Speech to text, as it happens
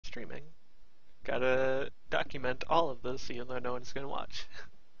streaming. Gotta document all of this even though no one's gonna watch.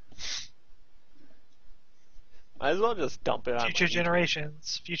 Might as well just dump it on Future my YouTube.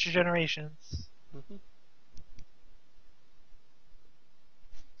 generations. Future generations. Mm-hmm.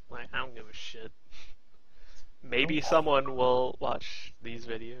 Like, I don't give a shit. Maybe someone will watch these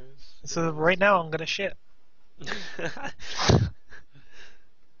videos. So right now I'm gonna shit.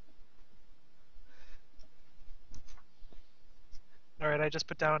 Alright, I just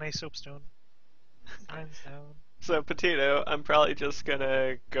put down a soapstone. Mine's down. So, Patino, I'm probably just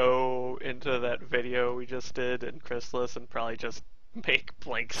gonna go into that video we just did in Chrysalis and probably just make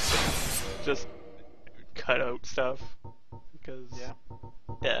blanks. Just cut out stuff. Because, Yeah.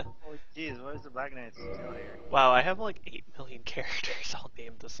 yeah. Oh jeez, what is the Black Knights doing here? Wow, I have like 8 million characters all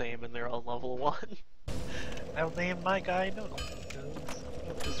named the same and they're all level 1. I'll name my guy Noodle.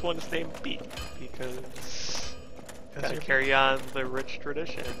 This one's named Beat because gotta you're carry on the rich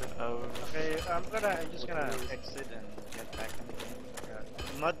tradition of. Okay, I'm just gonna exit and get back in the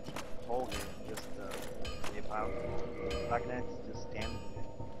game. Not the whole game, just the out. Black Knights just standing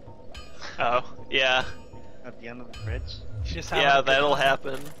Oh, yeah. at the end of the bridge. Yeah, that'll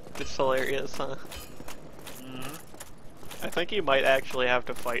happen. It's hilarious, huh? Mm-hmm. I think you might actually have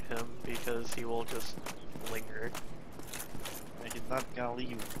to fight him because he will just linger. Like he's not gonna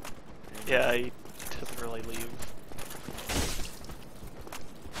leave. Yeah, he doesn't really leave.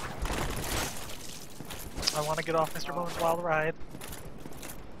 I want to get off Mr. Bones' wild ride.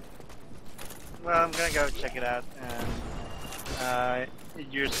 Well, I'm gonna go check it out. And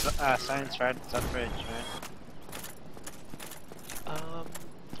your science right at that bridge, right?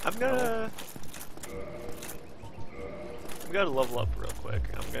 I'm gonna level up real quick.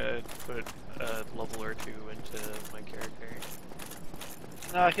 I'm gonna put a level or two into my character.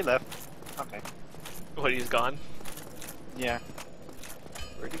 No, he left. Okay. What, he's gone? Yeah.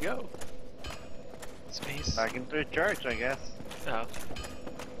 Where'd he go? Space. Back into the church, I guess. Oh.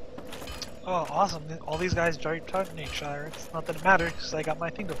 Oh, awesome. All these guys joined each other. It's not that it matters, because I got my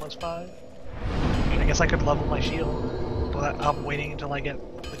thing to +5. I guess I could level my shield. But I'm waiting until I get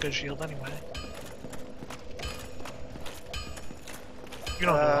the good shield anyway. You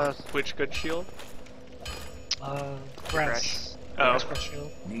don't know. Which good shield? Grass. Oh. Grass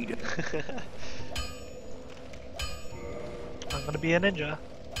shield. I'm gonna be a ninja.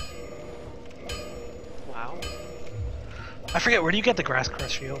 Wow. I forget, where do you get the grass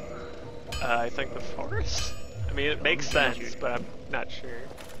crest shield? I think the forest? I mean, it makes sense, but I'm not sure.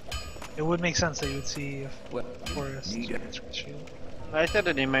 It would make sense that you would see forest crest shield. I said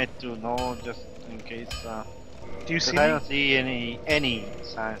that they might do no, just in case. Do you see I me? don't see any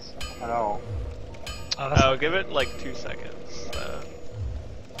signs at all. Oh, that's Oh, not give it like 2 seconds.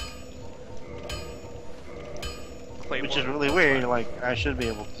 Which is really weird. Like I should be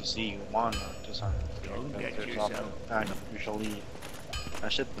able to see one or two signs. There's often usually a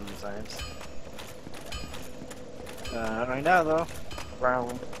shit ton of signs. Right now though,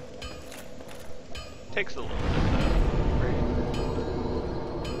 probably. Takes a little bit though.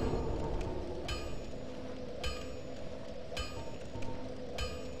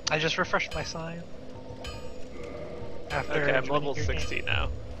 I just refreshed my sign. After Okay, I'm joining level your 60 game. now.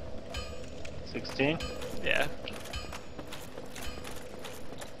 16. Yeah.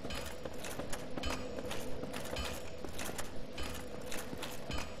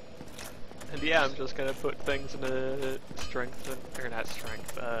 And yeah, I'm just gonna put things into strength, or not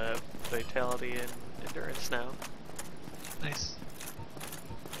strength, vitality and endurance now. Nice.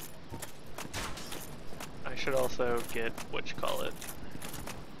 I should also get whatchamacallit.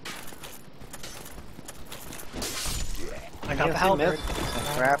 I got the see halberd. mist and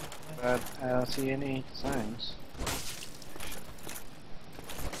crap, but I don't see any signs.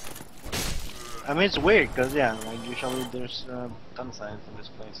 I mean, it's weird because yeah, like usually there's ton of signs in this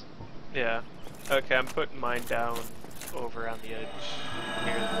place. Yeah. Okay, I'm putting mine down over on the edge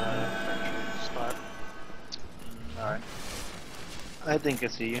near the furniture spot. Alright. I think I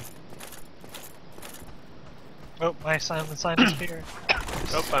see you. Oh, my sign disappeared.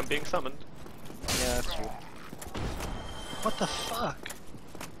 Oh, I'm being summoned. Yeah, that's true. What the fuck?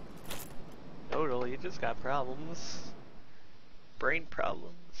 Totally, you just got problems. Brain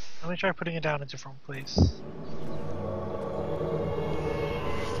problems. Let me try putting it down in a different place.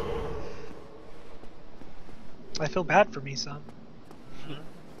 I feel bad for me, son.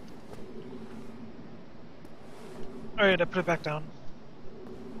 Alright, I put it back down.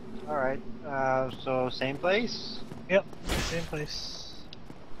 Alright, so same place? Yep, same place.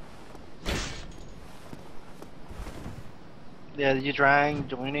 Yeah, did you try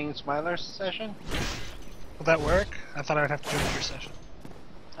joining Smiler's session? Will that work? I thought I would have to join your session.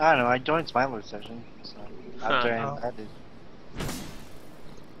 I don't know, I joined Smiler's session, so after Huh. I invited.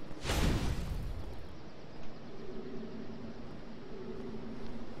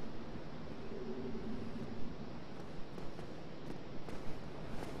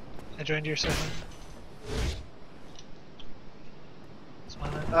 I joined your session.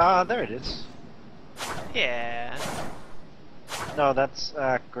 Smiler. There it is. Yeah. No, that's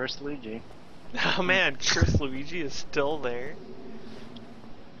Cursed Luigi. Oh man, Chris Luigi is still there.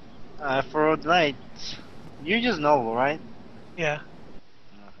 For tonight, you just know, right? Yeah.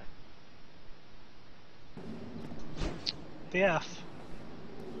 Okay. The F.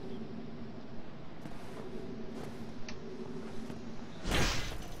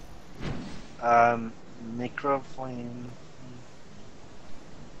 Microphone.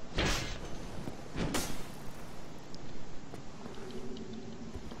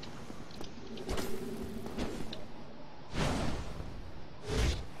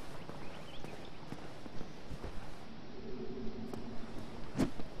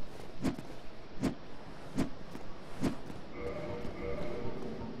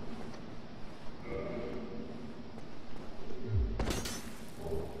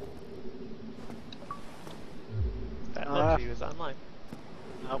 That looked he was online.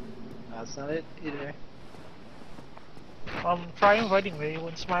 Nope, that's not it either. Try inviting me.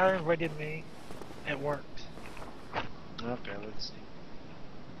 When Smiler invited me, it worked. Okay, let's see.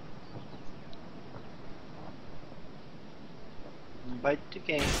 Invite to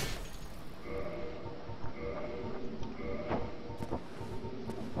game.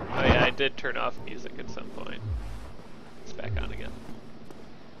 Oh yeah, I did turn off music at some point. It's back on again.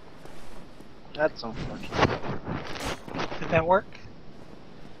 That's unfortunate. Did that work?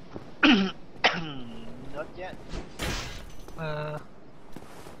 Not yet.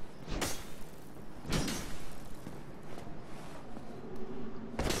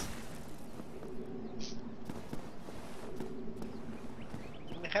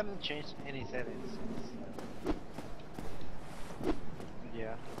 We haven't changed any settings since.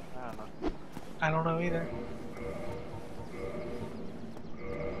 Yeah, I don't know. I don't know either.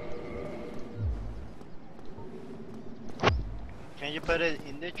 Can you put it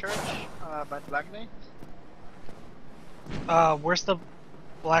in the church by Black Knight? Where's the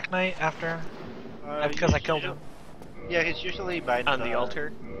Black Knight after? Because I killed him. Yeah, he's usually by On the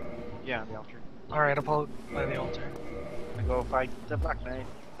altar? Yeah, on the altar. Alright, I'll pull it by the altar. I go fight the Black Knight.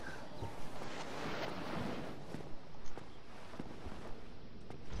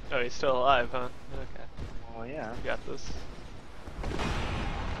 Oh, he's still alive, huh? Okay. Oh yeah, You got this.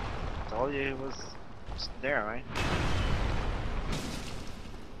 told you he was there, right?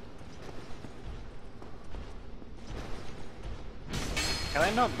 Can I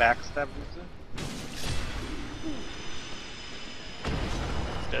not backstab Luzu?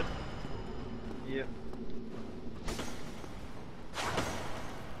 He's dead. Yeah.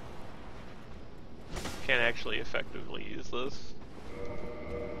 Can't actually effectively use this.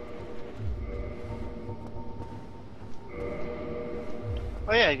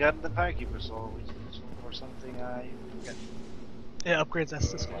 Oh yeah, I got the Firekeeper Soul, which is useful for something I forget. It upgrades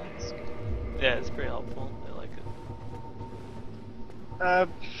Estus Flask. Yeah, it's pretty helpful. I like it.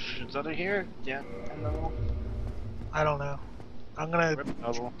 It's under here? Yeah, I know. I don't know. I'm gonna.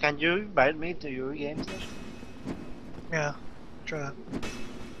 Can you invite me to your game session? Yeah, try that.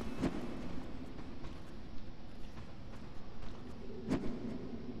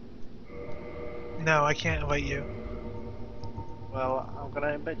 No, I can't invite you. Well, I'm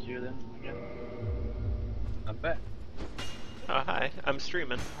gonna invite you then again. I bet. Oh, hi. I'm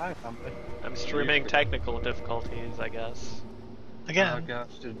streaming. Hi, Pumpkin. I'm streaming technical difficulties, I guess. Again. Oh gosh,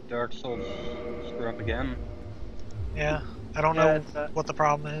 did Dark Souls screw up again? Yeah. I don't Yeah, know it's, what the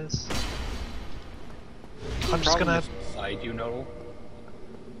problem is. I'm just gonna. Side, you know.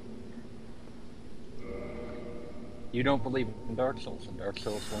 You don't believe in Dark Souls, and Dark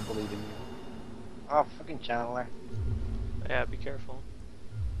Souls won't believe in you. Oh, fucking Chandler. Yeah, be careful.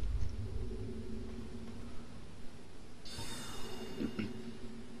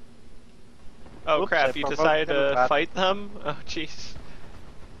 Oh Oops, crap, I you provoked decided them to bad. fight them? Oh jeez.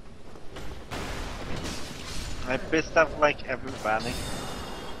 I pissed off like everybody.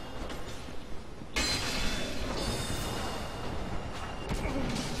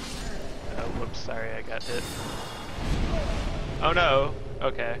 Oh, whoops, sorry, I got hit. Oh no!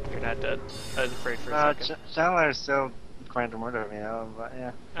 Okay, you're not dead. I was afraid for a second. Chandler is still trying to murder me, but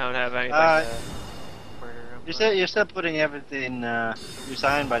yeah. I don't have anything Uh, to murder him. You're still putting everything you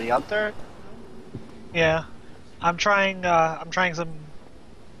signed by the altar? Yeah. I'm trying some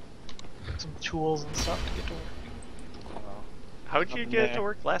tools and stuff to get to work. How'd you Nothing get it there. to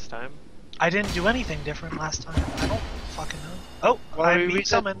work last time? I didn't do anything different last time. I don't fucking know. Oh, Well, I'm we being reset-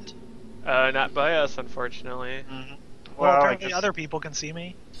 summoned. Not by us, unfortunately. Mm-hmm. Well, I apparently guess- other people can see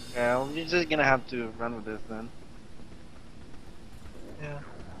me. Yeah, well, you're just gonna have to run with this then. Yeah,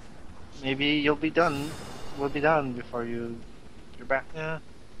 Maybe you'll be done. We'll be done before you're back. yeah.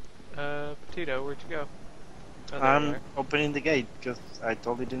 Petito, where'd you go? Oh, there you I'm are. opening the gate because I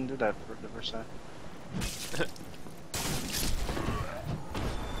totally didn't do that for the first time.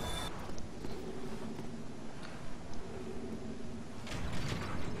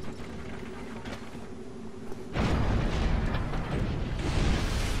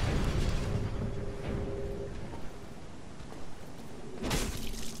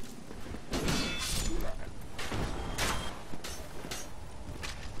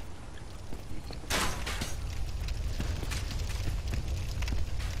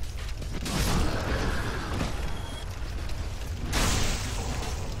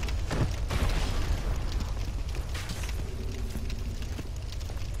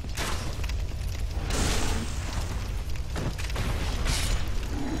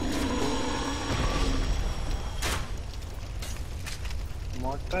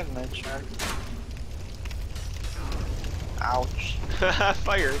 More Titanite shard. Ouch.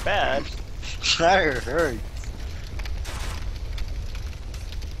 Fire, bad. Fire hurts.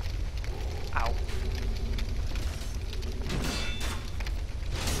 Ow.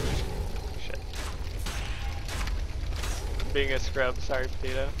 Shit. Being a scrub, sorry,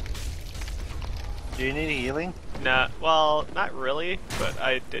 Petito. Do you need healing? Nah, well, not really, but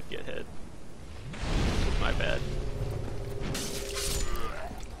I did get hit. My bad.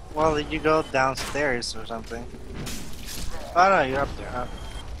 Well, did you go downstairs or something? Oh no, you're up there,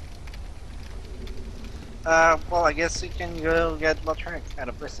 huh? Well, I guess you can go get Lautrec out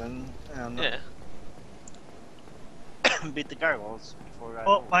of prison and Yeah. beat the gargoyles before I.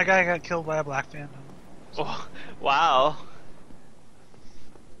 Oh, my guy got killed by a black phantom. Oh, wow.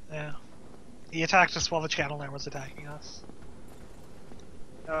 Yeah. He attacked us while the channeler was attacking us.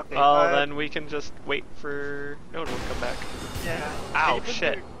 Okay, Well, then we can just wait for no to come back. Yeah. Ow, Can you put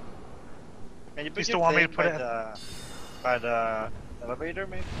shit. your- Can you put You your still want me to thing put by it- by the elevator,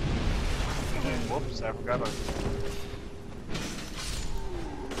 maybe? Whoops, I forgot.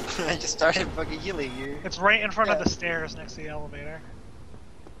 I just started fucking healing you. It's right in front of Yeah. the stairs next to the elevator.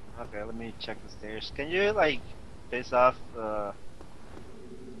 Okay, let me check the stairs. Can you like face off the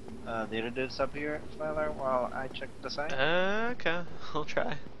other dudes up here, Smiler, while I check the sign? Okay, I'll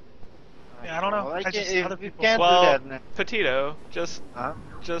try. Yeah, I don't know. Well, I just- if other you people- can't Well- do that. Then, Petito, just huh?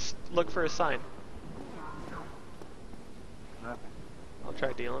 look for a sign. Okay. I'll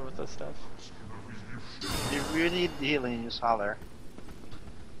try dealing with this stuff. If you need healing, just holler.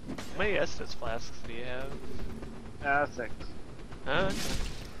 How many Estus flasks do you have? 6. Okay.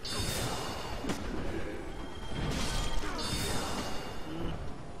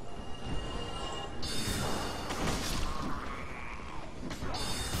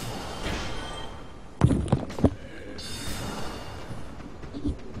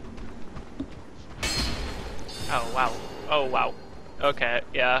 Oh wow. Oh wow. Okay,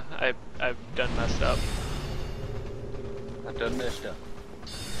 yeah, I've done messed up. I've done messed up.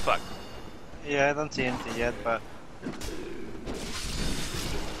 Fuck. Yeah, I don't see anything yet, but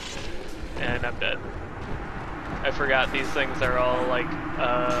And I'm dead. I forgot these things are all like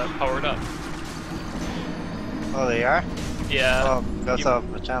powered up. oh, they are. Yeah. Oh, that's you- off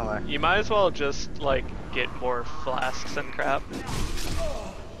the channeler. You might as well just like get more flasks and crap.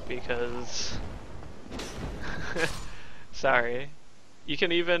 Because sorry. You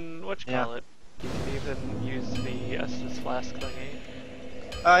can even what you call it? You can even use the Estus flask thingy.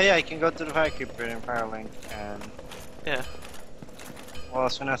 Yeah, I can go to the Firekeeper in Firelink, and Yeah. well,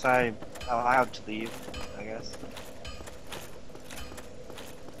 as soon as I'm allowed to leave, I guess.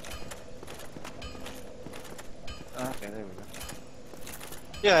 Okay, there we go.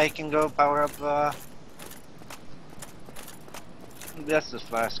 Yeah, I can go power up the Estus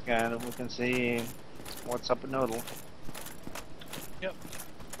flask, and we can see what's up with Nodal. Yep.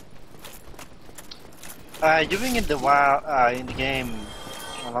 You've been in the in the game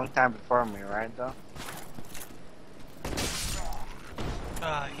a long time before me, right? Though,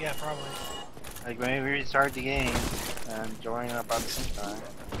 Yeah, probably. like when we restart the game and join about the same time.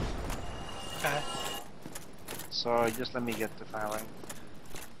 Okay. So just let me get the filing.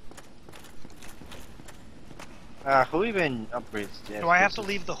 Who even upgrades the Do I have to Estus?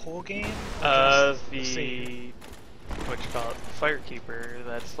 leave the whole game? or just The save? what you call it? Firekeeper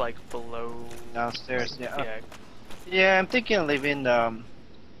that's like below Downstairs, yeah. Yeah. Yeah, I'm thinking of leaving the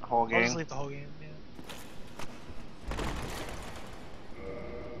whole I'll just game. leave the whole game.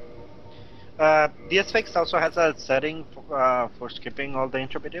 DSFix also has a setting for skipping all the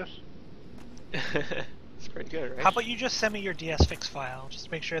intro videos. It's pretty good, right? How about you just send me your DSFix file, just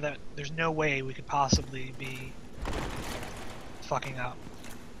to make sure that there's no way we could possibly be fucking up.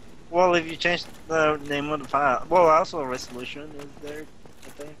 Well, if you change the name of the file, well, also resolution is there, I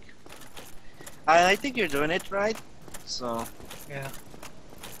think. I think you're doing it right, so. Yeah.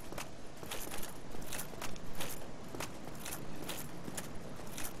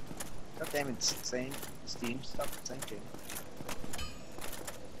 God damn, it's the same Steam stuff, same game.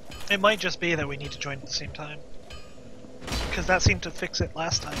 It might just be that we need to join at the same time. Because that seemed to fix it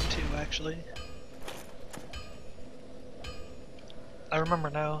last time too, actually. I remember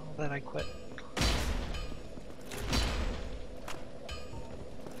now that I quit.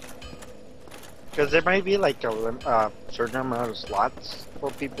 Because there might be like a certain amount of slots for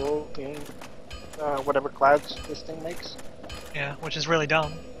people in whatever clouds this thing makes. Yeah, which is really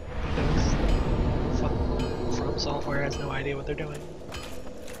dumb. Because From Software has no idea what they're doing.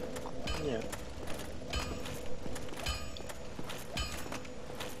 Yeah.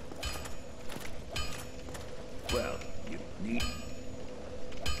 Well, you need.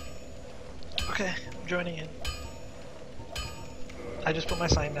 Okay, I'm joining in. I just put my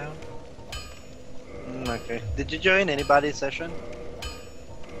sign down. Okay. Did you join anybody's session?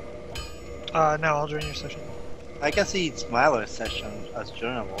 No, I'll join your session. I can see Smiler's session as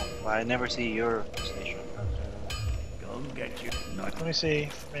journable, but I never see your station as journable. Go get you. Let me see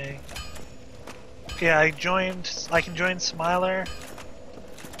for me. Yeah, I can join Smiler,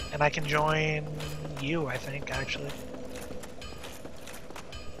 and I can join you, I think, actually.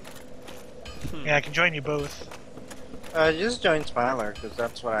 Yeah, I can join you both. Just join Smiler, because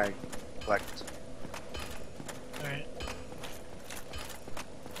that's what I collect. Alright.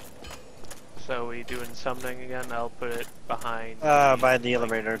 So we doing something again? I'll put it behind. By the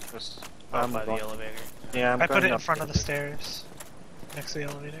elevator, because by the elevator. Yeah, I'm I put going it in up front to of the stairs, next to the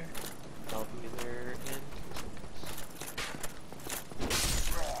elevator. I'll be there in.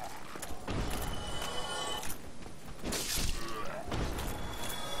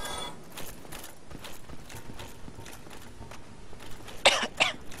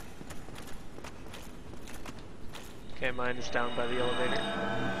 Okay, mine is down by the elevator.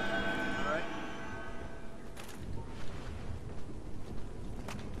 Alright.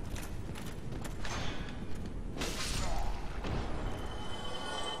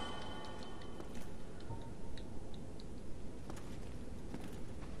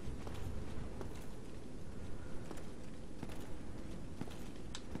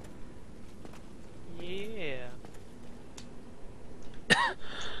 Yeah. Good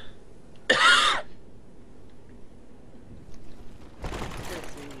to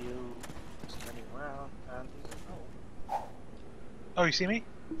see you. Spinning around and Oh, you see me?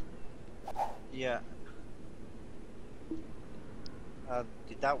 yeah.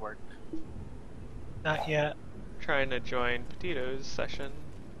 Did that work? Not yet. Trying to join Petito's session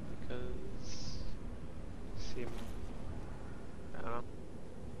because seem I don't know.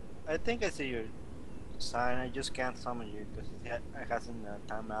 I think I see your sign. I just can't summon you because it hasn't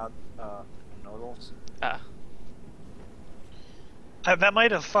timeout noodles. Ah, That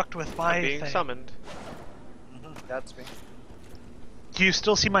might have fucked with my I'm being thing. summoned. That's me. Do you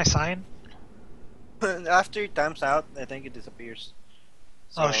still see my sign? After it times out, I think it disappears.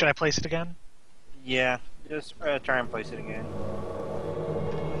 Oh, So, should I place it again? Yeah, just try and place it again.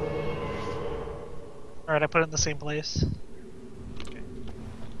 Alright, I put it in the same place.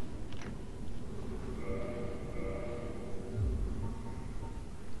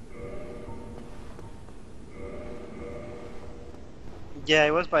 Yeah,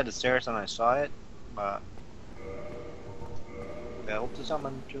 it was by the stairs and I saw it, but failed to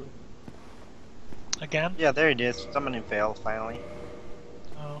summon too. Again? Yeah, there it is. Summoning failed finally.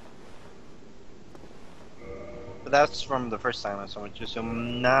 Oh. But that's from the first time I summoned you, so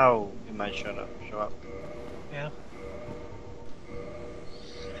now it might show up. Yeah.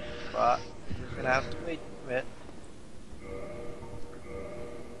 But you're gonna have to wait a bit.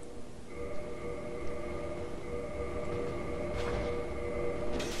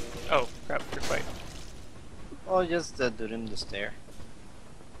 Oh crap! You're fighting. Or just do him the stair.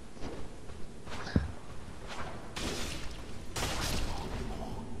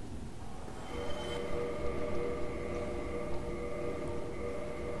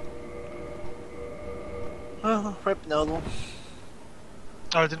 Oh, rip Noodle.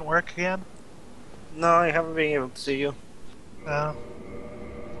 Oh, it didn't work again? No, I haven't been able to see you. No.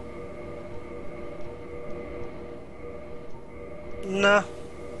 No,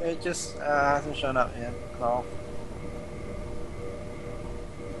 it just hasn't shown up yet at all.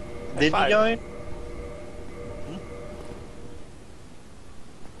 Did you 5. join?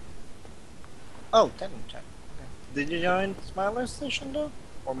 Oh, 10 check. Okay. Did you join Smiler's session though?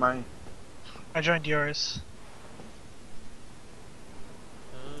 Or mine? I joined yours.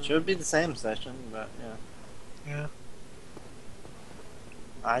 Should be the same session, but yeah. Yeah.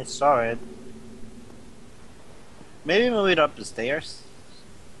 I saw it. Maybe move it up the stairs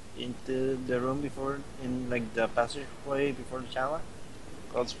into the room before, in like the passageway before the shower.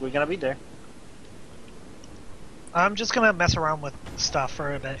 Cause we're gonna be there. I'm just gonna mess around with stuff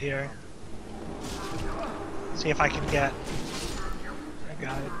for a bit here. See if I can get a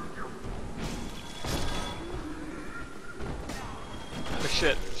guide. Oh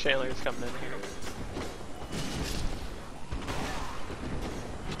shit, Chandler's coming in here.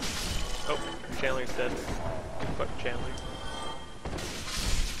 Oh, Chandler's dead. Fuck Chandler.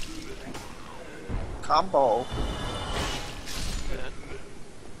 Combo. Yeah.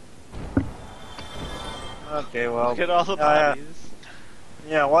 Okay, well. Look at all the yeah. bodies.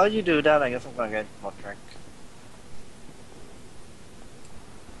 Yeah, while you do that, I guess I'm gonna get off track.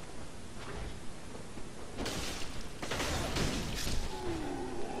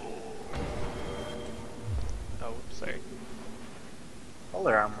 Oh, sorry.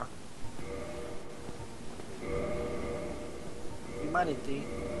 Polar armor. Humanity.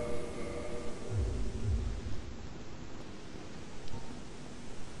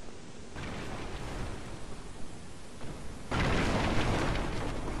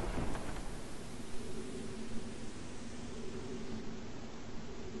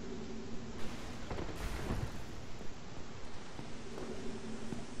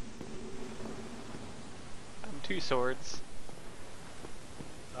 I'm 2 swords.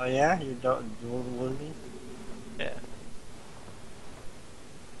 Oh yeah, you don't dual wielding. Yeah.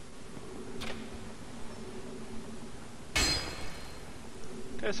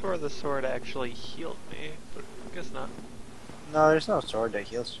 I swore the sword actually healed me, but I guess not. No, there's no sword that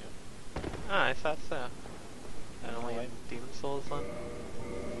heals you. Ah, I thought so. I only wait. have Demon Souls on.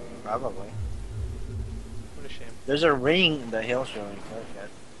 Probably. What a shame. There's a ring that heals you in Kirkhead.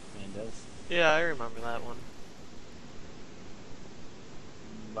 I mean, it does. Yeah, I remember that one.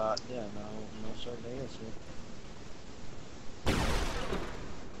 But yeah, no sword that heals you.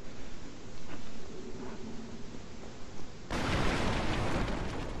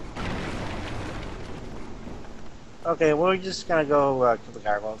 Okay, we're just gonna go to the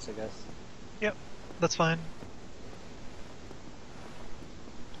gargoyles, I guess. Yep, that's fine.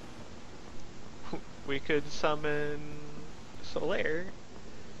 We could summon Solaire.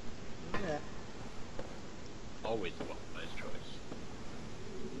 Yeah. Always a wise choice.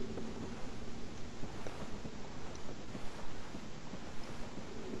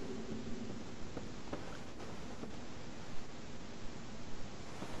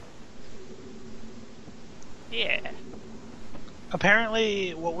 Yeah.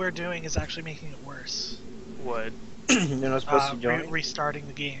 Apparently, what we're doing is actually making it worse. Would. You're not supposed to join. Restarting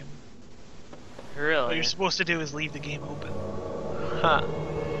the game. What Really? you're supposed to do is leave the game open. Huh.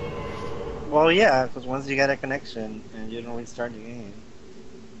 Well, yeah, because once you get a connection and you don't restart the game,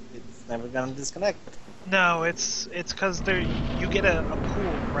 it's never gonna disconnect. No, it's because you get a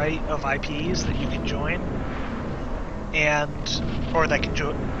pool, right, of IPs that you can join, or that can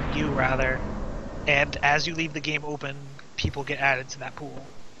join you rather, and as you leave the game open, people get added to that pool.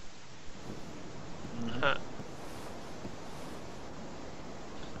 Huh.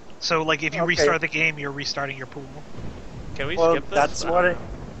 So, like, if you Okay. restart the game, you're restarting your pool. Can we Well, skip this? that's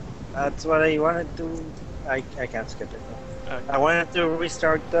what I wanted to. I can't skip it. Okay. I wanted to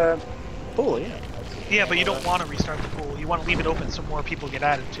restart the pool. Yeah. Yeah, but you don't want to restart the pool. You want to leave it open so more people get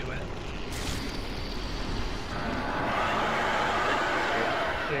added to it.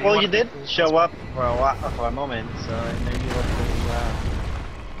 Yeah, Well, want you to did make pools, show that's up for a while, for a moment, so maybe we'll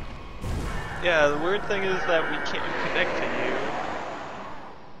Yeah, the weird thing is that we can't connect to you.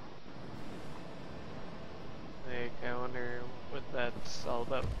 Like, I wonder what that's all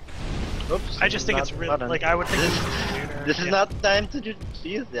about. Oops. I just think it's really like I would think This, it's weirder. this is Yeah. not the time to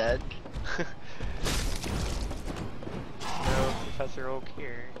use that. No, Professor Oak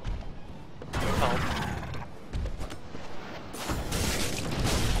here. Help.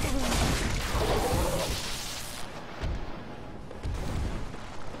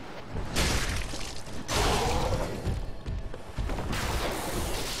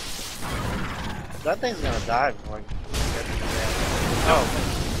 That thing's gonna die before it gets to that.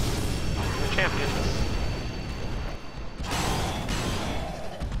 We're champions.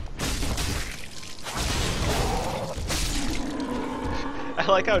 I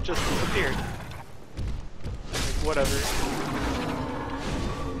like how it just disappeared. Like, whatever.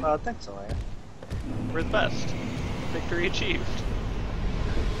 Thanks, Alaya. We're the best. Victory achieved.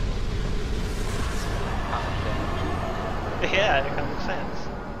 Yeah, it makes sense.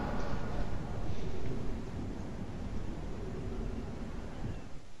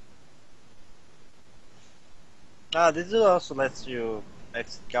 This also lets you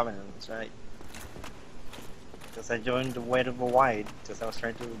exit Covenants, right? Because I joined the Weight of the Wide because I was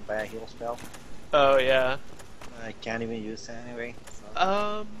trying to buy a heal spell. Oh yeah. I can't even use it anyway.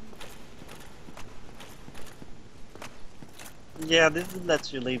 So. Yeah, this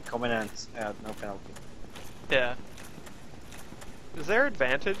lets you leave Covenants at no penalty. Yeah. Is there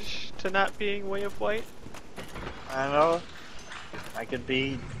advantage to not being Way of White? I don't know. I could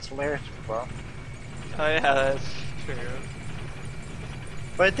be Solaris, bro. Oh yeah, that's true.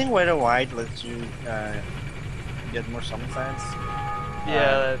 But I think Weight of Wide lets you get more summon signs.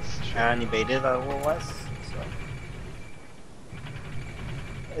 Yeah, that's true. And evade it a little less. So.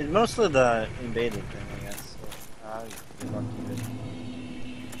 It's mostly the invading thing, I guess. So, good luck to it.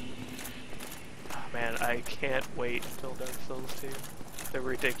 Oh, man, I can't wait until Dark Souls 2. The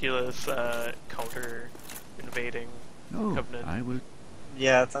ridiculous counter invading Covenant. I will.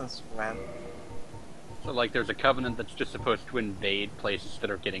 Yeah, that sounds random. So, like, there's a Covenant that's just supposed to invade places that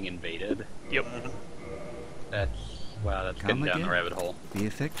are getting invaded. Yep. That's... wow, that's Come getting down the again? rabbit hole. Be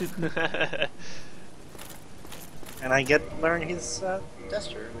effective. And I get to learn his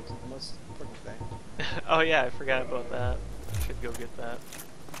gesture, which is the most important thing. Oh yeah, I forgot about that. I should go get that.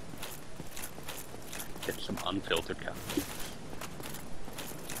 Get some unfiltered Covenant.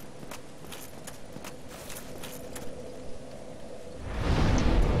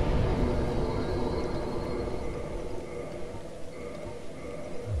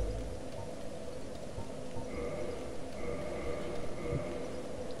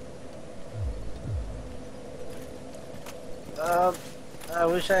 I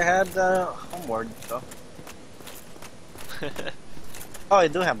wish I had Homeward though. Oh, I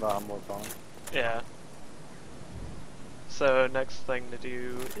do have a Homeward phone. Yeah. So next thing to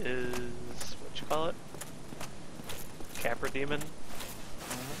do is what you call it? Capra Demon.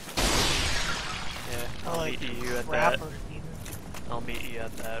 Yeah, I'll meet you at that. I'll meet you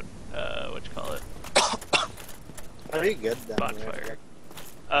at that. What you call it? Pretty good then. Bonfire.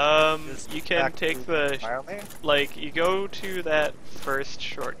 Just You can back take to the fire lane? like you go to that first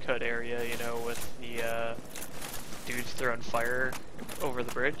shortcut area, you know, with the dudes throwing fire over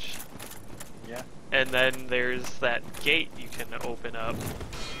the bridge. Yeah. And then there's that gate you can open up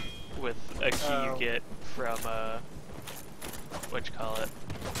with a key Oh. you get from what you call it?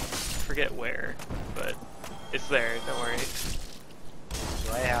 Forget where, but it's there. Don't worry.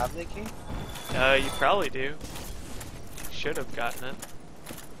 Do I have the key? You probably do. Should have gotten it.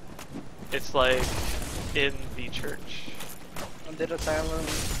 It's like in the church. Did Asylum?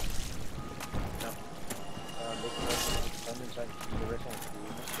 No.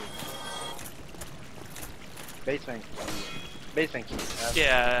 Basement key. Basement key.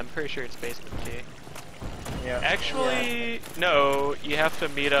 Yeah, I'm pretty sure it's basement key. Yeah. Actually, no, you have to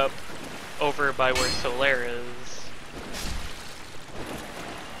meet up over by where Solaire is.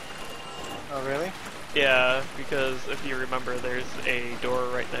 Oh, really? Yeah, because if you remember, there's a door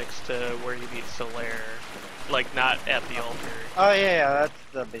right next to where you meet Solaire. Like, not at the altar. Oh, yeah, that's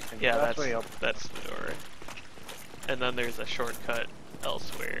the basement key. Yeah, that's where you open. that's the door. And then there's a shortcut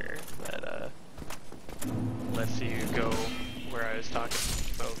elsewhere that lets you go where I was talking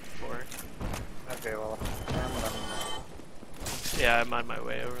about before. Okay, well, I'm running now. Yeah, I'm on my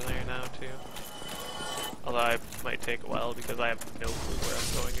way over there now too. Although I might take a while because I have no clue where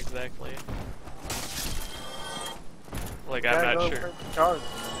I'm going exactly. Like, I'm Gotta not go sure. where Charles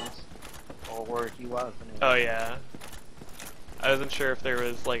is, or where he was. Anyway. Oh yeah. I wasn't sure if there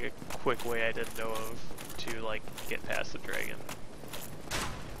was like a quick way I didn't know of to like get past the dragon.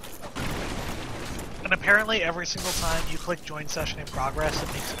 And apparently every single time you click join session in progress, it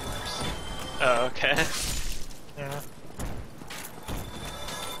makes it worse. Oh, okay. Yeah.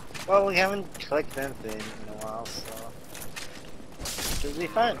 Well, we haven't clicked anything in a while, so should be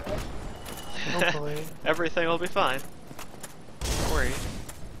fine. Hopefully. Everything will be fine. Don't worry.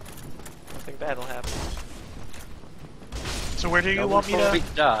 Nothing bad will happen. So where do you No, want me before to... we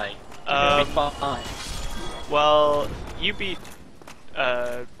die. We're gonna be fine. Well, you beat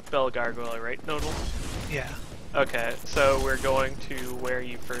Bell Gargoyle, right, Nodal? Yeah. Okay, so we're going to where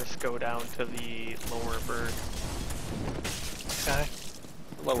you first go down to the lower berg. Okay.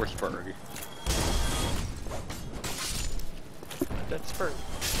 Lower Spurg. Dead Spur.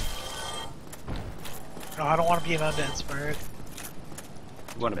 No, I don't want to be an undead spirit.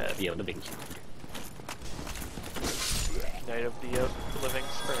 You want Bad. to be able to be Spurg. Night of the Living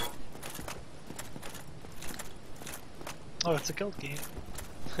Spring. Oh, it's a guild game.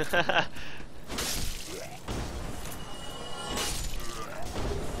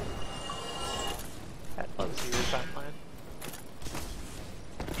 Pat loves you is online.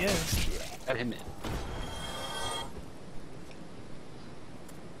 Yeah. Let him in.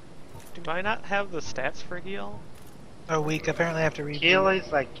 Do I not have the stats for heal? Oh, weak. Apparently, I have to read. Heal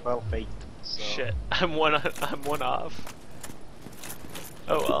is like 12-8. So. Shit, I'm one off.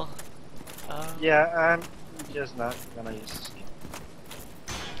 Oh well. Yeah, I'm just not gonna use this game.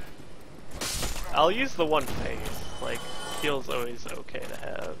 I'll use the one phase. Like, heal's always okay to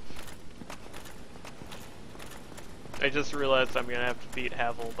have. I just realized I'm gonna have to beat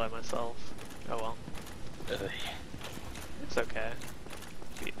Havel by myself. Oh well. Ugh. It's okay.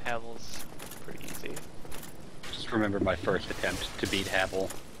 Beat Havel's pretty easy. Just remember my first attempt to beat Havel.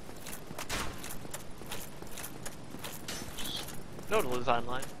 Nodal is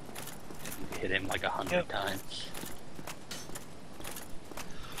online. Hit him like 100 Yep. times.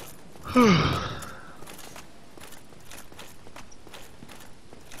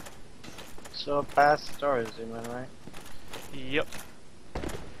 So past stories, you mean, right? Yep.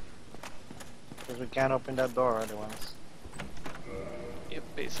 Because we can't open that door otherwise. Yep,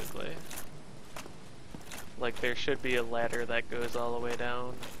 basically. Like, there should be a ladder that goes all the way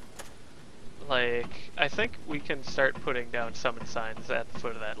down. Like, I think we can start putting down summon signs at the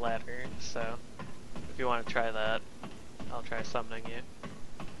foot of that ladder, so if you want to try that, I'll try summoning you.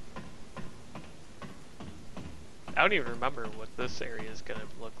 I don't even remember what this area is gonna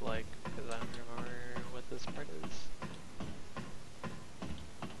look like, because I don't remember what this part is.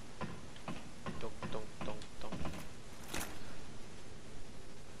 Don't.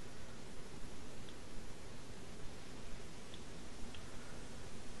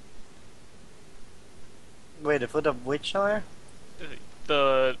 Wait, the foot of which layer?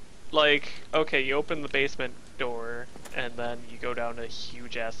 Okay, you open the basement door, and then you go down a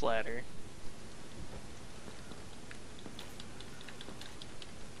huge ass ladder.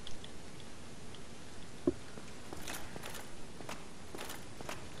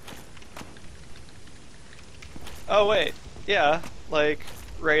 Oh wait, yeah, like,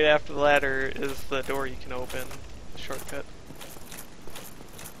 right after the ladder is the door you can open, the shortcut.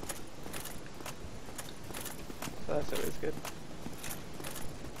 So that's always good.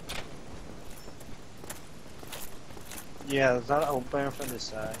 Yeah, it's not open from the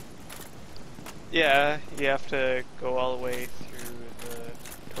side. Yeah, you have to go all the way through the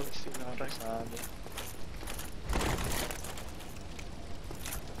posting Not the thing. side.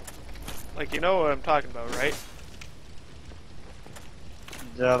 Like, you know what I'm talking about, right?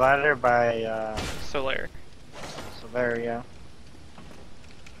 The ladder by Solaric. Severia.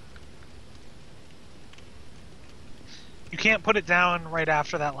 You can't put it down right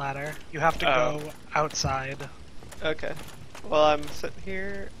after that ladder. You have to Oh. go outside. Okay. Well, I'm sitting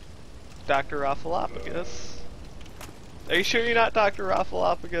here, Dr. Raffalopagus. Are you sure you're not Dr.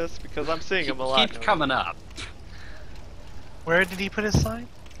 Raffalopagus? Because I'm seeing him a lot. Keeps now. coming up. Where did he put his sign?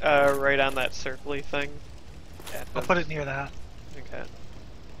 Right on that circly thing. I'll put it near that. Okay.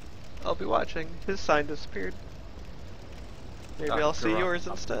 I'll be watching. His sign disappeared. Maybe I'll see Dr. yours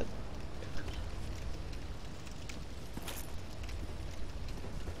Raffalopagus. instead.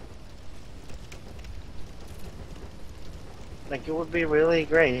 Like, it would be really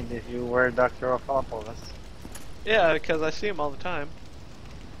great if you were Dr. Ophopolis. Yeah, because I see him all the time.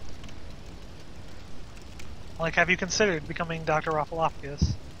 Like, have you considered becoming Dr. Raffalopagus?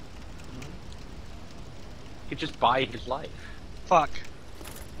 You could just buy his life. Fuck.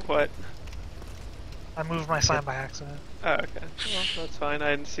 What? I moved my sign by accident. Oh, okay. Well, that's fine.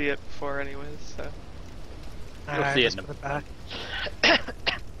 I didn't see it before anyways, so. Alright, see it just in put it back.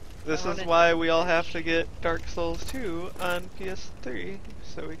 This I is wanted- why we all have to get Dark Souls 2 on PS3,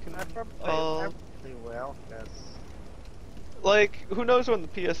 so we can I probably will, because like, who knows when the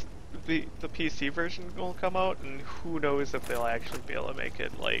PC version will come out, and who knows if they'll actually be able to make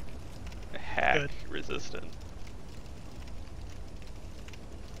it, like, hack Good. resistant.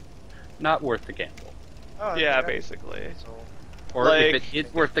 Not worth the gamble. Yeah, basically. So, Or Like- if it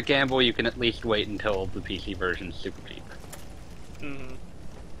is worth the gamble, you can at least wait until the PC version's super cheap. Mm-hmm.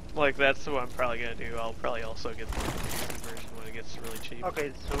 Like, that's what I'm probably gonna do. I'll probably also get the PC version when it gets really cheap.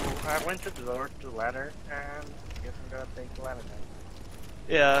 okay, so I went to the door to the ladder, and I guess I'm gonna take the ladder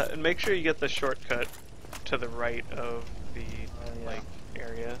then. Yeah, and make sure you get the shortcut to the right of the, Yeah. like,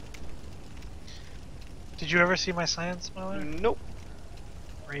 area. Did you ever see my sign, Smiler? Nope.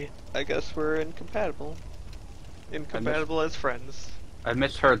 Great. I guess we're incompatible. Incompatible as friends. I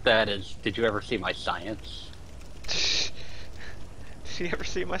misheard that as, did you ever see my science? you never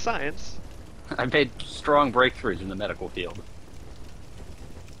see my science. I've made strong breakthroughs in the medical field.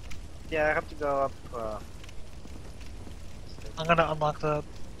 Yeah, I have to go up. I'm gonna unlock the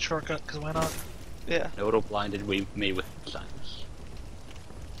shortcut, because why not? Yeah. Nodal blinded me with science.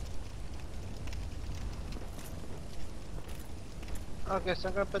 Okay, so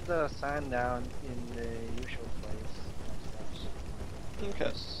I'm gonna put the sign down in the usual place. Okay.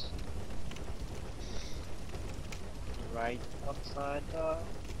 Just right outside the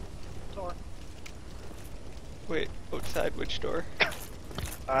door. Wait, outside which door?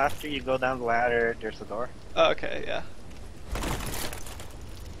 After you go down the ladder, there's a door. Oh, okay, yeah.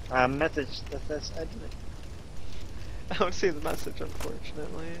 Message that says exit. I don't see the message,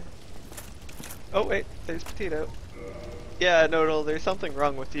 unfortunately. Oh wait, there's Petito. Yeah, Nodal, there's something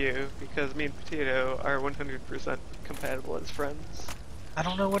wrong with you, because me and Petito are 100% compatible as friends. I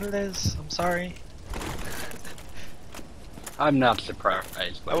don't know what it is. I'm sorry. I'm not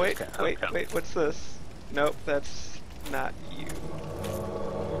surprised. By Oh wait, this wait, outcome. wait, what's this? Nope, that's not you.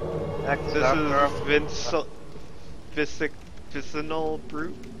 Next This up, is Vicinal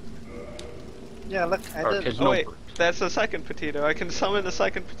Brute? yeah, look, I did. Artisanal Oh wait, brute. that's the second Petito. I can summon the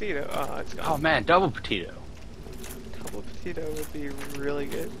second Petito. Oh, it's Oh gone. man, double potato. Double Petito would be really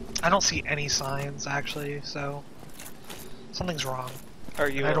good. I don't see any signs, actually, so... Something's wrong. Are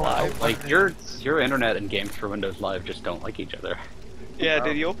you I don't alive? know. Like your internet and Games for Windows Live just don't like each other. Yeah,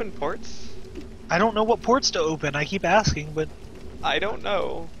 did you open ports? I don't know what ports to open. I keep asking, but I don't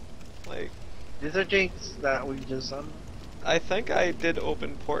know. Like, These are jinx that we just I think I did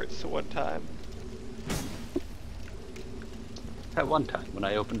open ports one time. At one time when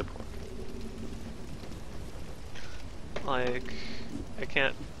I opened a port. Like, I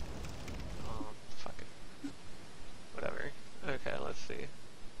can't. Oh, fuck it. Whatever. Okay, let's see.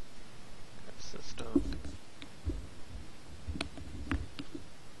 System.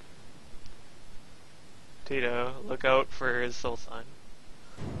 Tito, look out for his soul sign.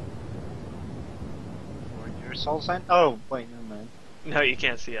 for your soul sign. Oh, wait, never mind. No, you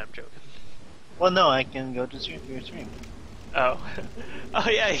can't see it, I'm joking. Well, no, I can go to your stream. Oh. Oh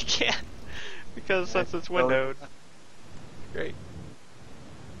yeah, you can. Because since it's windowed. Great.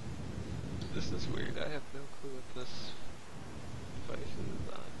 This is weird. I have no clue what this device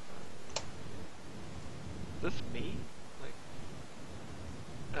is on. Is this me? Like,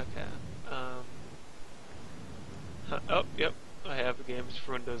 okay. Oh, yep. I have a Games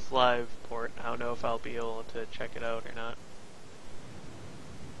for Windows Live port. I don't know if I'll be able to check it out or not.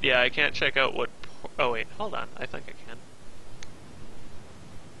 Yeah, I can't check out what. Oh wait, hold on. I think I can.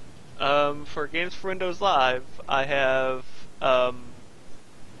 For Games for Windows Live, I have, wow,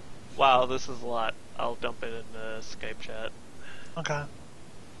 this is a lot. I'll dump it in the Skype chat. okay.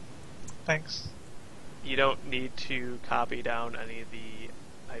 Thanks. You don't need to copy down any of the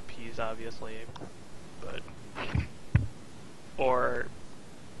IPs, obviously, but, or,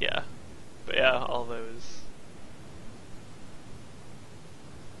 yeah, but yeah, all those.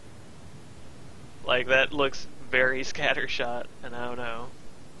 Like, that looks very scattershot, and I don't know.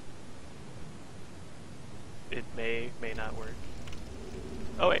 It may not work.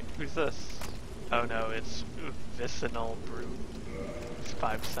 Oh wait, who's this? Oh no, it's Vicinal Brute. It's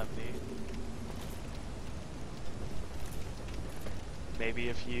 570. Maybe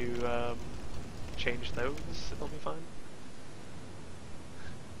if you change those, it'll be fine.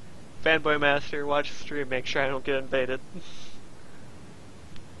 Fanboy Master, watch the stream, make sure I don't get invaded.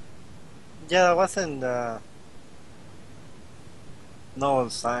 Yeah, it wasn't no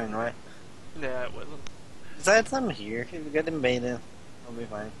sign, right? Yeah, it wasn't. Besides, I'm here. If you get invaded, I'll be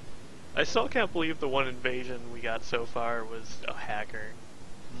fine. I still can't believe the one invasion we got so far was a hacker.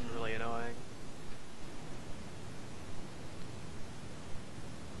 It's really annoying.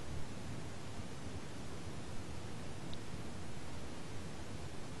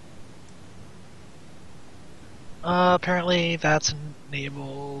 Apparently that's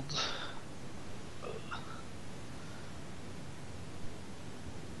enabled.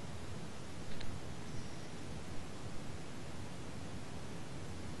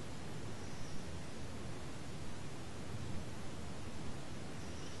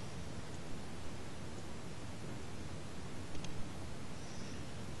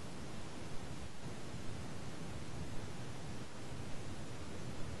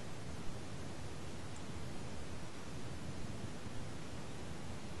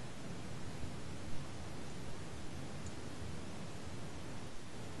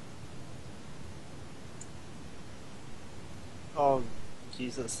 Oh,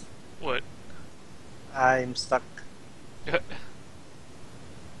 Jesus. What? I'm stuck.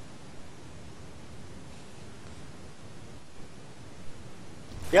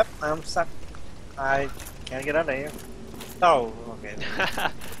 Yep, I'm stuck. I can't get out of here. Oh, okay.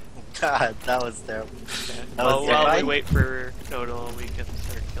 God, that was terrible. That Well, was while we terrifying. wait for Nodal, we can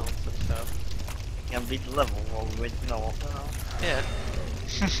start killing some stuff. Can't beat the level while we wait for Noel. Yeah.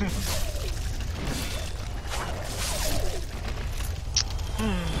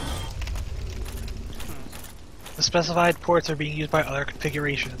 The specified ports are being used by other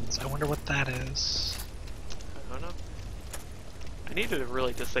configurations. I wonder what that is. I don't know. I need to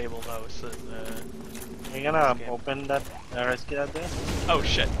really disable those. Are you gonna Okay. open that rescue out there? Oh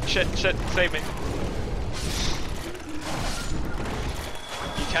shit! Shit! Shit! Save me!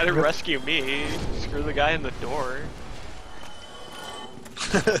 You gotta rescue me. Screw the guy in the door.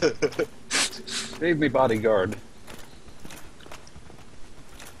 Save me, bodyguard.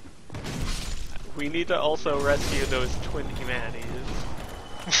 We need to also rescue those twin humanities.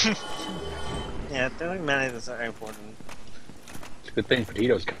 Yeah, doing managers are important. It's a good thing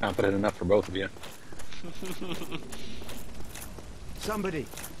Petito's confident enough for both of you. Somebody,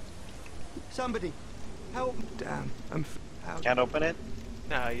 help! Damn, out. Can't open it?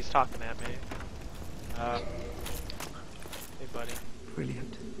 No, he's talking at me. Hey, buddy.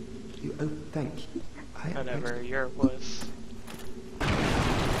 Brilliant. You. Oh, thank you. Whatever. You're a wuss.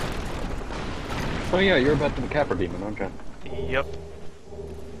 Oh yeah, you're about to the Capra Demon, aren't you? Yep.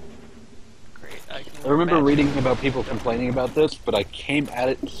 Great. I can I remember imagine. reading about people complaining about this, but I came at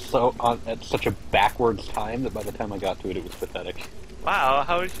it at such a backwards time that by the time I got to it, it was pathetic. Wow,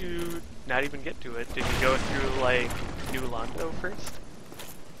 how did you not even get to it? Did you go through, like, New Londo first?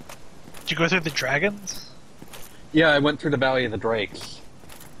 Did you go through the dragons? Yeah, I went through the Valley of the Drakes.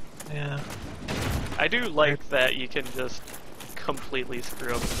 Yeah. I do like that you can just completely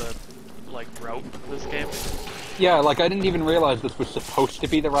screw up the, like, route of this game. Yeah, like I didn't even realize this was supposed to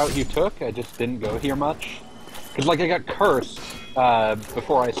be the route you took. I just didn't go here much. Because like I got cursed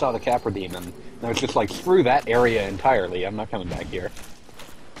before I saw the Capra Demon. And I was just like, screw that area entirely. I'm not coming back here.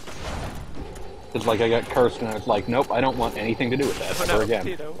 Because like I got cursed and I was like, nope, I don't want anything to do with that Oh ever no, again.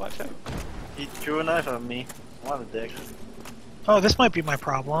 Tito, watch out. He threw a knife at me. What a dick. Oh, this might be my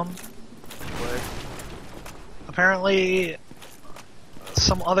problem. What? Apparently,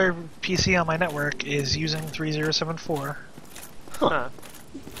 some other PC on my network is using 3074. Huh.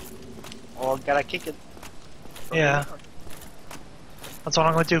 Oh, gotta kick it. Yeah. That's what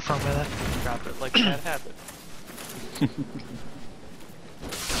I'm going to do for a minute. Drop it like that happened.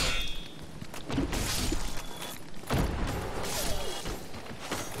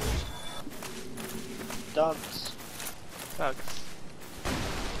 Dogs. Sucks.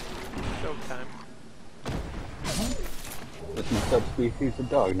 Showtime. This is a subspecies of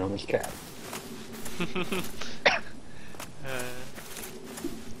dog known as cat.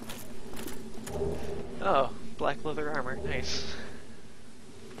 Oh, black leather armor, nice.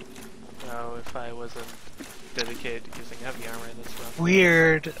 Oh, if I wasn't dedicated to using heavy armor, this rough.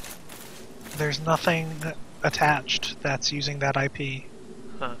 Weird. There's nothing attached that's using that IP.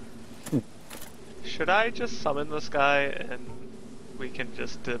 Huh. Should I just summon this guy and we can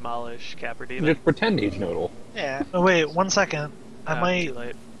just demolish Capra Demon? Just pretend he's Nodal. Yeah. Oh wait, 1 second. I Too might.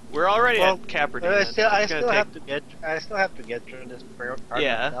 late. We're already Well, at Capra But Demon. I still It's gonna have to get through this part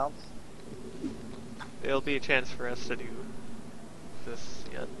Yeah. myself. There'll be a chance for us to do this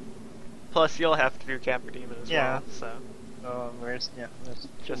yet. Plus, you'll have to do Capra Demon as Yeah. well, so Where's there's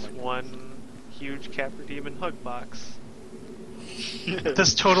just one huge Capra Demon hug box.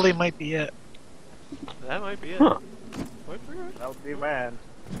 This totally might be it. That might be it. Huh. Might be it. That would be mad.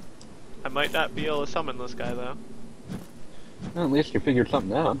 I might not be able to summon this guy though. Well, at least you figured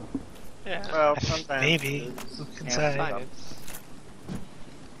something out. Yeah. Well, sometimes Maybe. it's- Who can yeah, say? Science.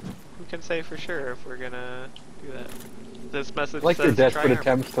 Who can say for sure if we're gonna do that? This message I like says your desperate try our-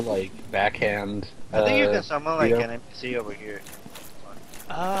 attempts to like backhand. I think you can summon like Theo. an NPC over here.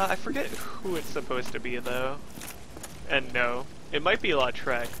 I forget who it's supposed to be though. And no, it might be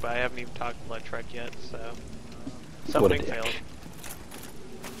Lautrec, but I haven't even talked to Lautrec yet, so What a something dick. failed.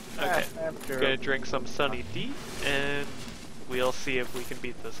 Okay, After gonna drink some Sunny D, and we'll see if we can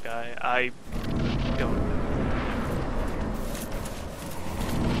beat this guy. I don't.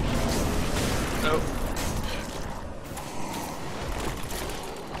 Oh,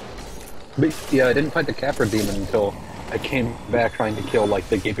 But yeah, I didn't fight the Capra Demon until I came back trying to kill like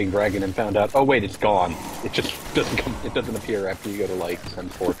the Gaping Dragon and found out, oh wait, it's gone. It just doesn't come. It doesn't appear after you go to like Sun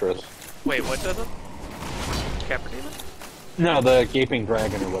Fortress. wait, what does it? Capra Demon? No, the Gaping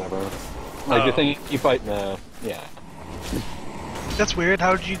Dragon or whatever. Like Oh. the thing you fight in the yeah. That's weird.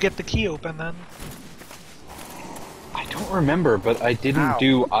 How did you get the key open then? I don't remember, but I didn't Ow.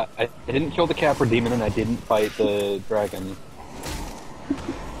 do. I didn't kill the Capra Demon and I didn't fight the dragon.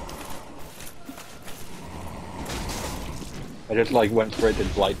 I just like went straight to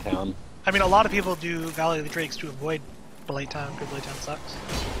Blighttown. I mean, a lot of people do Valley of the Drakes to avoid Blighttown because Blighttown sucks.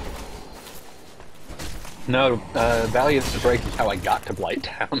 No, Valley of the Drake is how I got to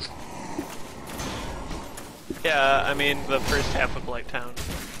Blighttown. Yeah, I mean the first half of Blighttown.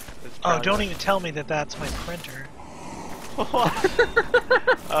 is Oh, don't probably- even tell me that that's my printer.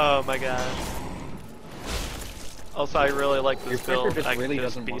 Oh my god. Also, I really like Your this printer build. just I really can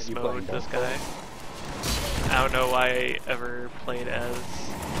just doesn't want beast you mode playing this Dark guy. I don't know why I ever played as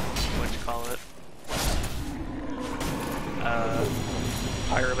what you call it.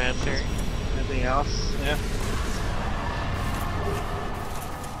 Pyromancer. Anything else? Yeah.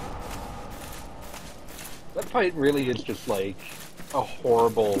 That fight really is just like a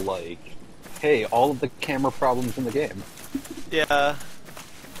horrible, like, hey, all of the camera problems in the game. Yeah. I love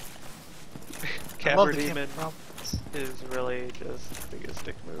Cavern the Demon problems. is really just the biggest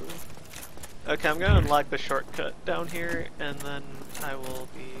dick move. Okay, I'm gonna unlock the shortcut down here, and then I will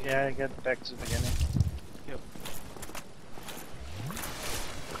be... Yeah, get back to the beginning. Yep.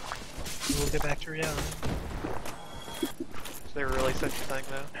 We'll get back to reality. Is there really such a thing,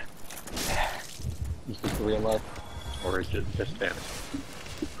 though? Is this real life? Or is it just fantasy?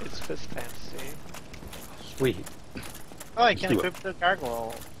 It's just fantasy. Sweet. Oh, I Let's can do equip the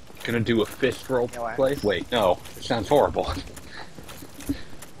gargoyle. Gonna do a fist roll Yeah, play? Wait, no. It sounds horrible.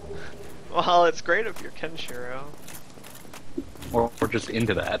 Well, it's great if you're Kenshiro. Or we're just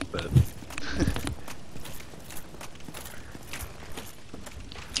into that, but...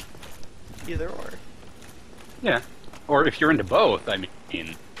 Either or. Yeah. Or if you're into both, I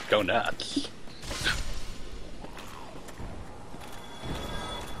mean, go nuts.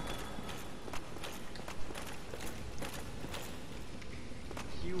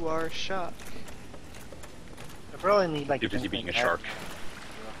 You are shock. I probably need like. Too busy 10 being a to shark.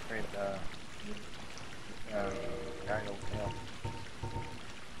 upgrade the gargoyle tail.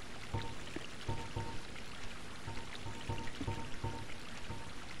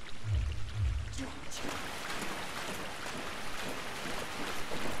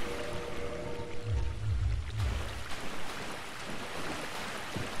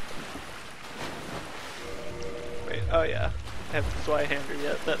 Wait, oh yeah. I haven't Zweihander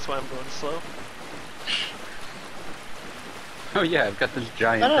yet, that's why I'm going slow. Oh yeah, I've got this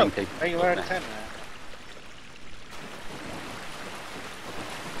giant Oh no, thing taking... are you at 10 now?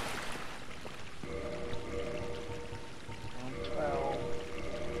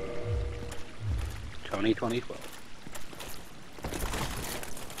 Tony 2012.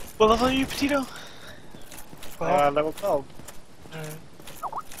 What level are you, Petito? Level 12. Alright.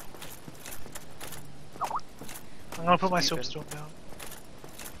 I'm gonna put my Steven. soapstone down.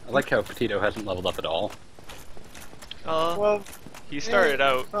 I like how Petito hasn't leveled up at all. Well, He started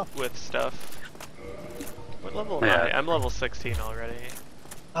out oh. with stuff. What level am Yeah. I? I'm level 16 already.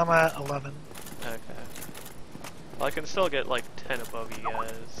 I'm at 11. Okay. Well, I can still get like 10 above you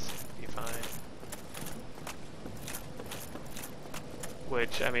guys. Be fine.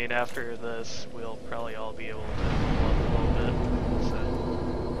 Which, I mean, after this, we'll probably all be able to level a little bit.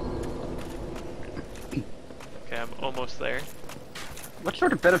 So. Okay, I'm almost there. What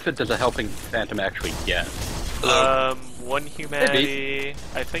sort of benefit does a helping Phantom actually get? One humanity.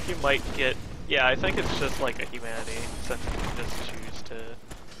 I think you might get. Yeah, I think it's just like a humanity, since you can just choose to,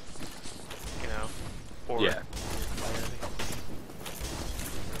 you know, or Yeah. humanity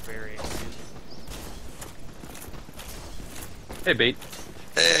for varying reasons. Hey, Bait.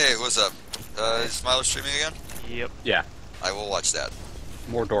 Hey, what's up? Is Milo streaming again? Yep. Yeah, I will watch that.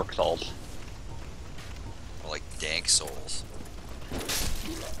 more Dork Souls. More like Dank Souls.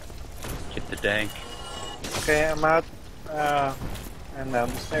 Get the dank. okay, I'm out. And down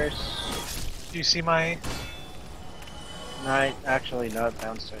the stairs. Do you see my... No, actually not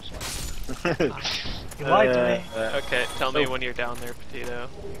downstairs. You lied to me. Okay, tell me so- when you're down there, Petito,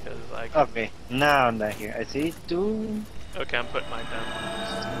 because I can... Okay, now I'm down here. I see two. Okay, I'm putting mine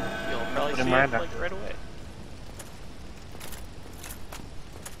down. You'll probably Put see mine it down. like right away.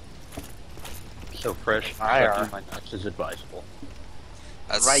 So fresh, Fire. sucking my nuts is advisable.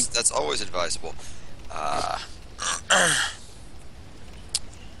 That's Right. that's always advisable.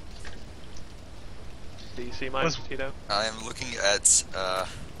 Do you see mine, Was- Petito? I am looking at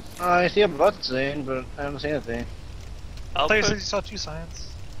I see a button, but I don't see anything. I'll I thought you said put, you saw 2 signs.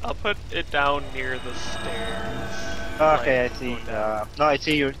 I'll put it down near the stairs. Okay, like, I see. going down. No, I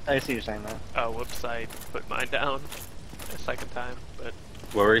see you. I see you saying that. Oh, whoops, I put mine down a second time, but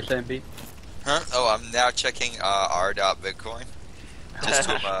What were you saying, Bait? oh, I'm now checking r.bitcoin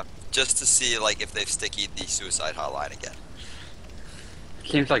just to see like if they've stickied the suicide hotline again.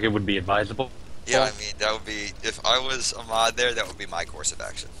 Seems like it would be advisable. Yeah, I mean, that would be, if I was a mod there, that would be my course of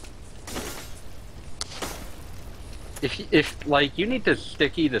action. If like you need to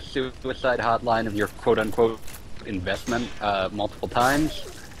sticky the suicide hotline of your quote-unquote investment multiple times,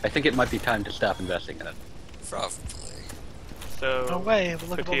 I think it might be time to stop investing in it. Probably. So, No way, but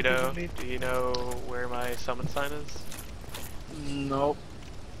look at all the Petito, people we need. do you know where my summon sign is? Nope.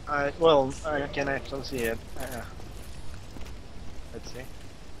 I can actually see it. Let's see.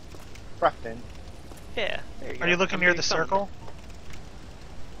 Crafton. Yeah, there you go. Are you looking I'm near being the summoned. circle?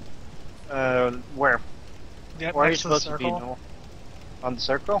 Where? Yeah, Where are you next to the supposed to be? circle. No? On the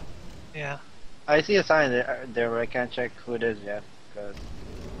circle? Yeah. I see a sign there, but I can't check who it is yet, because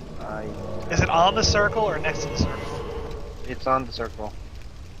Is it on the circle or next to the circle? it's on the circle.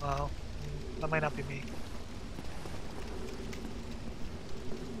 Well, that might not be me.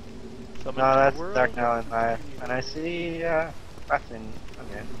 Summon No, to that's the world. Dark now, and I see Crafton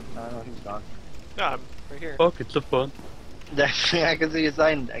again. No, he's gone. No, I'm right here. Buckets of fun. I can see his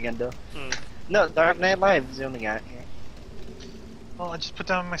sign again though. Hmm. No, Dark Knight Live is the only guy. Well, I just put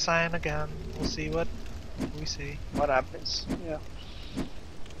down my sign again. We'll see what we see. What happens? Yeah.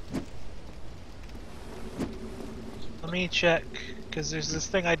 Let me check, because there's this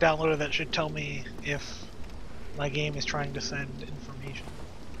thing I downloaded that should tell me if my game is trying to send information.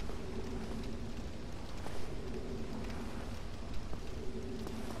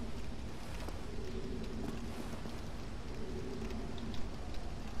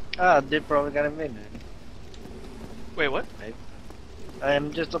 They probably got invaded. Wait, what?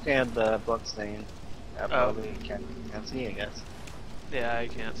 I'm just looking at the blood stain. I Oh. probably can't see, I guess. Yeah, I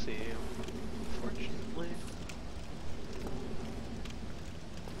can't see you, unfortunately.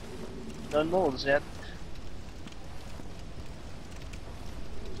 No moves yet.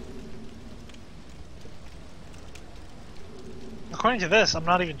 According to this, I'm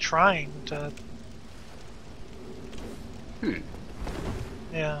not even trying to.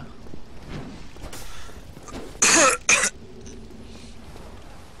 Yeah.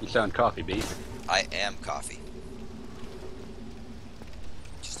 You sound coffee beat. I am coffee.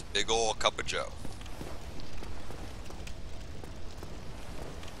 Just a big ol' cup of joe.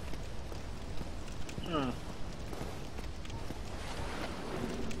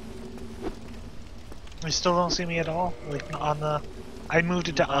 You still don't see me at all? Like, on the. I moved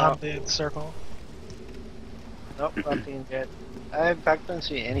it to No. on the circle. Nope, nothing yet. I in fact don't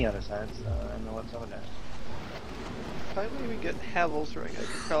see any other signs, so I don't know what's over there. If I would even get Havel's ring, I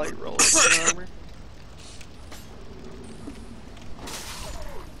could probably roll some armor.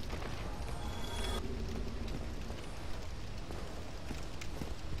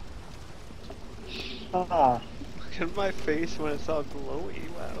 Oh. Look at my face when it's all glowy,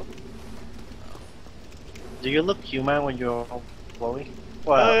 wow. Do you look human when you're all glowy?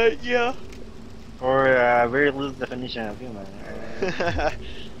 Well, Yeah. or a very loose definition of human.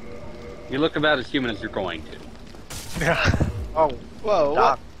 You look about as human as you're going to. Yeah. Oh, Whoa,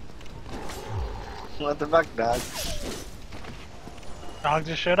 dog. What the fuck, dog? Dog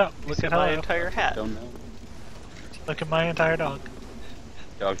just showed up. Look Look at at my how. entire hat. Don't know. Look at my entire dog.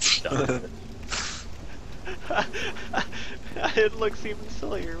 Dog's done. It looks even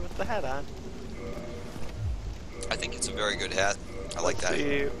sillier with the hat on. I think it's a very good hat. I like that.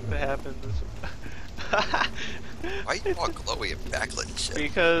 See what happens. Why you all glowy and backlit and shit?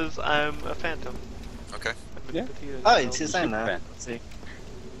 Because I'm a phantom. Okay. I'm a Yeah. potato Oh, child. it's his sign now. Superman. Let's see.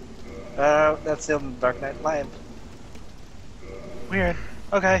 That's still Dark Knight Live. Weird.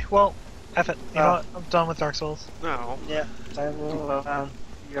 Okay, well, F it. You know Oh. what? I'm done with Dark Souls. No. Yeah, time to move on.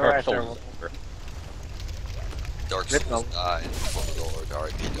 You're Dark right there. Souls is over. Dark Rip Souls note. in Lord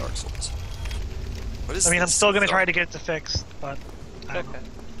R.I.P. Dark Souls. What is I mean, I'm this? still gonna So- try to get it to fix, but I don't Okay. know.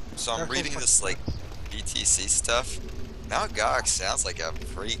 So I'm Dark Souls reading fucking this like sucks. BTC stuff. Mount Gox sounds like a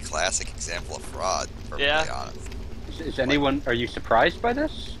pretty classic example of fraud, perfectly Yeah. honest. Is anyone? Are you surprised by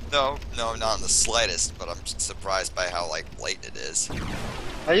this? No, not in the slightest, but I'm just surprised by how like blatant it is.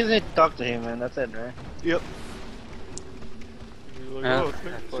 I just need to talk to him, man. That's it, right? Yep. You're like, oh, it's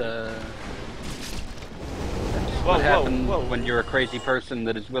That's, Bigfoot. what Whoa, happens whoa. when you're a crazy person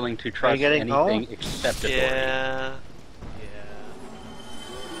that is willing to trust getting anything home? except authority. Yeah.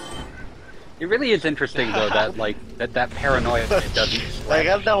 It really is interesting though that like that paranoia doesn't Like,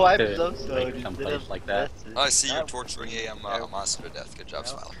 I'm the wife to, so like, someplace like that. Oh, I see you're torturing a monster to death. Good job,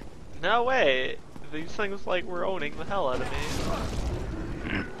 Smiler. No way. These things like we're owning the hell out of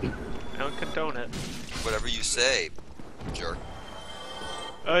me. I don't condone it. Whatever you say, jerk.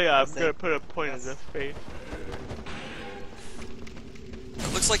 Oh yeah, I'm Yes, gonna put a point in yes. his face.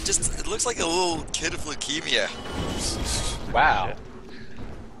 It looks like a little kid with leukemia. Wow.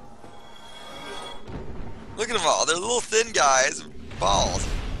 Look at them all. They're little thin guys. Balls.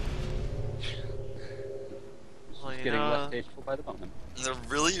 Well, you Getting know, less tasteful by the moment. And they're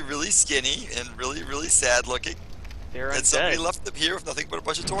really, really skinny and really, really sad looking. they're And somebody undead. left them here with nothing but a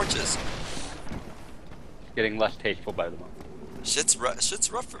bunch of torches. Getting less tasteful by the moment. Shit's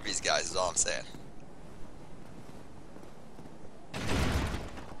rough for these guys, is all I'm saying.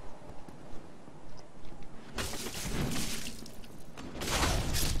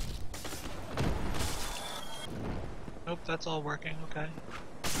 Nope, that's all working. Okay.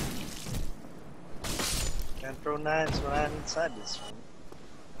 Can't throw knives when I'm inside this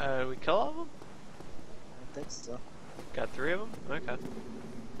room. We kill all of them? I think so. Got 3 of them? Okay.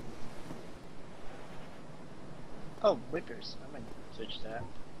 Oh, whippers. I might switch that.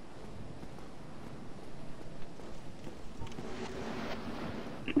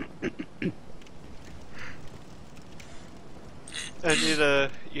 I need a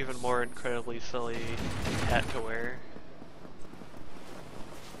even more incredibly silly hat to wear.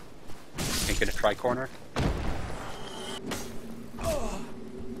 Can't get a tri-corner.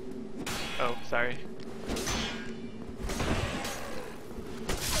 Oh, sorry.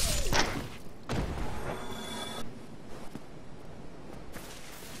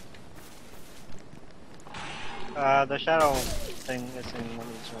 The shadow thing is in one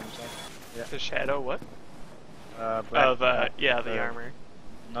of these rooms. Yeah. The shadow, what? Black, Of, yeah, the armor.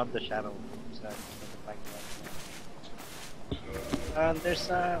 Not the shadow. But the black one. And there's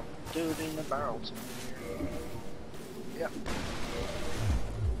a dude in the barrel somewhere. Yeah.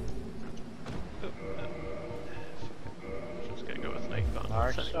 Just gonna go with Nightbound.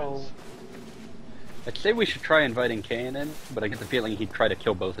 Dark Soul. I'd say we should try inviting Kain in, but I get the feeling he'd try to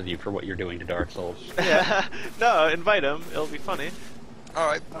kill both of you for what you're doing to Dark Souls. Yeah, no, invite him. It'll be funny.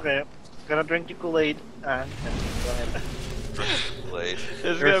 Alright, Okay. Gonna drink the Kool-Aid and go ahead. Blade. It's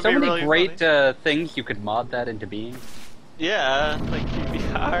There gonna are so be many really great funny. things you could mod that into being. Yeah, like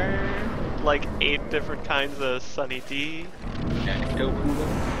QBR, like 8 different kinds of Sunny D. Ecto Hula.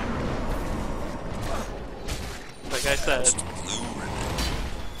 Like I said,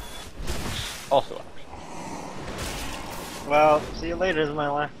 Also, Well, see you later,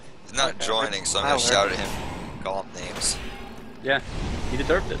 Zmila. He's not joining, so I'm gonna shout at him, call him names. yeah, he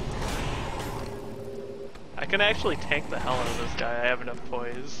deserved it. I can actually tank the hell out of this guy. I have enough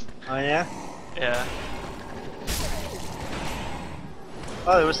poise. Oh yeah? Yeah.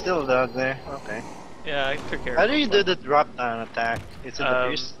 Oh, there was still a dog there. Okay. Yeah, I took care How of do him. you do the drop down attack? Is it the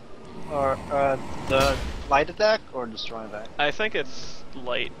pierce or the light attack or the strong attack? I think it's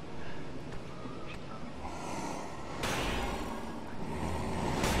light.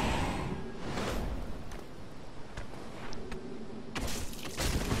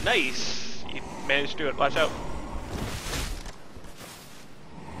 Nice! You managed to do it. Watch out.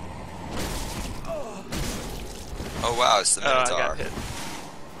 Oh wow, it's the Oh, I Minotaur. got hit.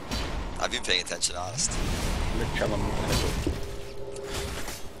 I've been paying attention, honest.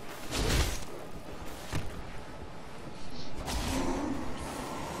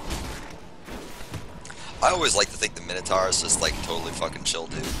 I always like to think the Minotaur is just like totally fucking chill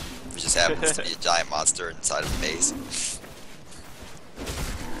dude. It just happens to be a giant monster inside of a maze.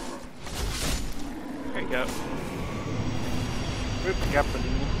 There you go.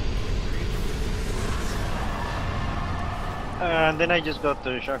 And then I just got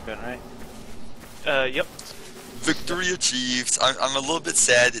the shotgun, right? Yep. Victory achieved. I'm a little bit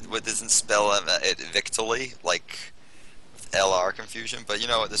sad it doesn't spell it victually, like LR confusion, but you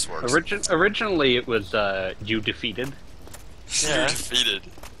know what, this works. Originally, it was you defeated. Yeah. You're defeated.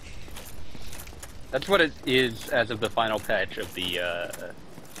 That's what it is as of the final patch of the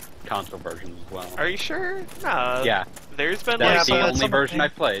console version as well. Are you sure? No. Yeah, There's been that's like the that's only something- version I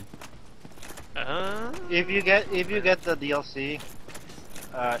played. If you get the DLC,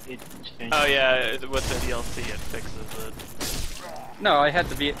 it changes. Oh yeah, with the DLC it fixes it. No, I had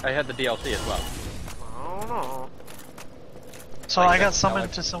the DLC as well. I don't know. So Like I got that's how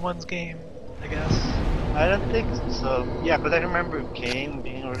summoned I- to someone's game, I guess. I don't think so. Yeah, because I remember Kane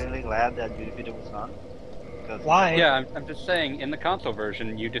being really glad that you defeated was gone. Why? Yeah, I'm just saying, in the console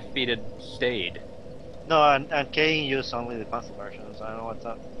version, you defeated Stade. No, and Kane used only the console version, so I don't know what's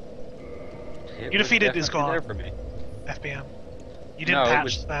up. It You was defeated is definitely there gone. for me. FBM. You didn't No, it patch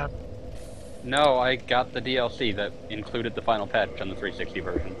was- that. No, I got the DLC that included the final patch on the 360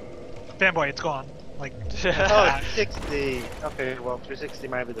 version. Fanboy, it's gone. Like, Oh, 360. Okay, well, 360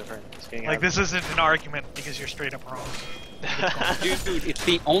 might be different. like this isn't an argument because you're straight up wrong. Dude, it's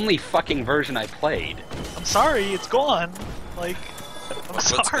the only fucking version I played. I'm sorry, it's gone. Like, I'm What's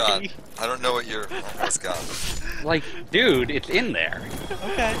sorry. gone? I don't know what you're. What's gone? Like, dude, it's in there.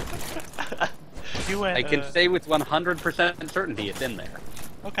 Okay. You and I can say with 100% certainty it's in there.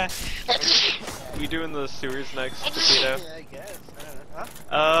 okay. You doing the sewers next, Vegito? Yeah, I guess.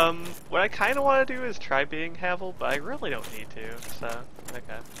 Huh? What I kind of want to do is try being Havel, but I really don't need to, so,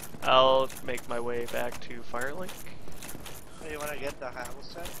 okay. I'll make my way back to Firelink. So you wanna get the Havel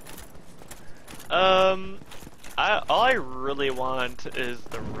set? All I really want is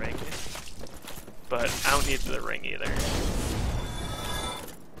the ring, but I don't need the ring either.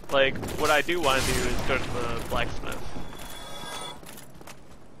 Like, what I do want to do is go to the blacksmith.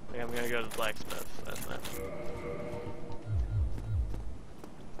 Like, I'm gonna go to the blacksmith and then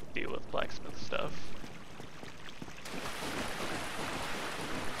deal with blacksmith stuff.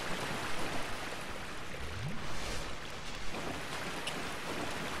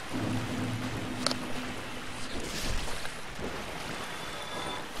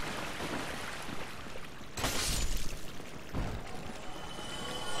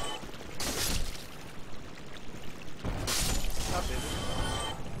 Not baby.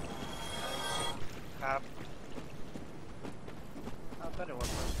 Have better one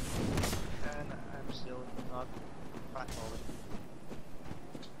person. And I'm still not fat falling.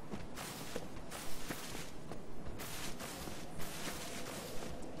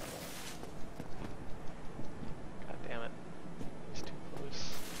 God damn it. He's too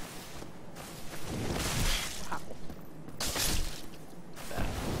close. Wow. That.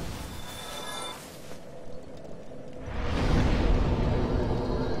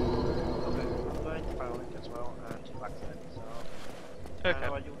 Okay, I'm going to Firelink as well and to Blacksmith, so I Okay.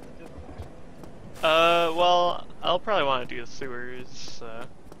 know what you want to do. Well, I'll probably want to do the sewers, So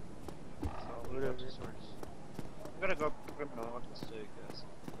we'll go Whatever. to source. I'm gonna go criminal weapons too, because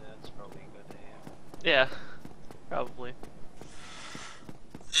that's probably a good idea. yeah, probably.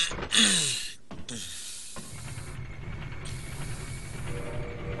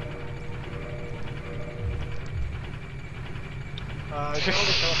 You can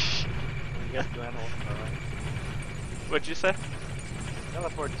only teleport when you get to animal, alright? What'd you say?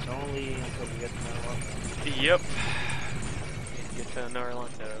 Teleport is only until we get to animal. Yep. Need to get to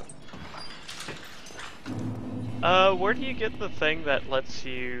Norlando. Where do you get the thing that lets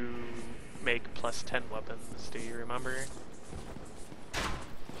you make plus 10 weapons? Do you remember?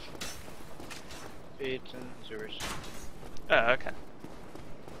 Feet and sewers. Oh, okay.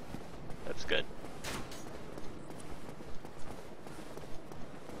 That's good.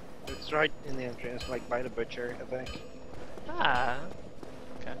 It's right in the entrance, like by the butcher, I think. Ah.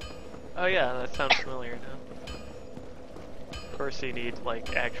 Okay. Oh yeah, that sounds familiar now. Of course you need,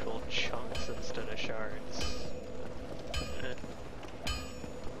 like, actual chunks instead of shards. Eh.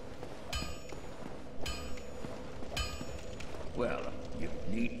 Well, you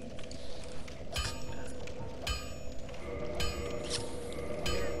need.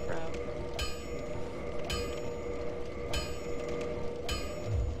 Crap.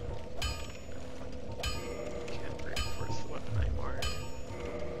 Can't reinforce the weapon anymore.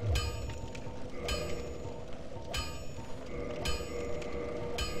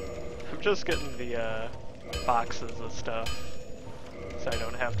 I'm just getting the boxes of stuff, so I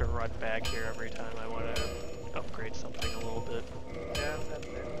don't have to run back here every time I want to upgrade something a little bit. Yeah,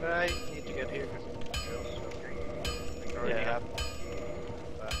 but I need to get here because of the materials. Okay. I already Yeah. have.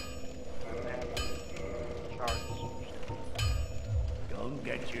 But I don't have shards. Go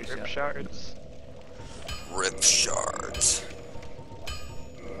get Rip yourself. shards. Rip shards.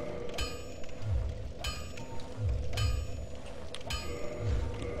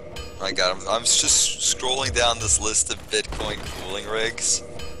 My God, I'm just scrolling down this list of Bitcoin cooling rigs.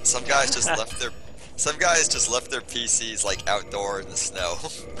 Some guys just left their PCs like outdoor in the snow.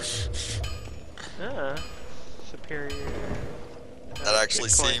 Ah, superior. That actually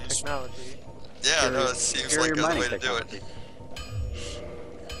Bitcoin seems- technology. Yeah, no, it seems like Superior a way mining to do it. technology.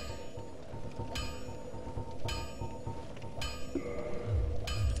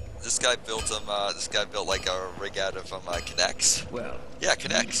 This guy built like a rig out of Connects. Well, Yeah,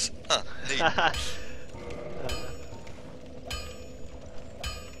 Connects. Huh. Neat.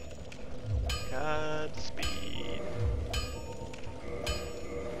 Godspeed.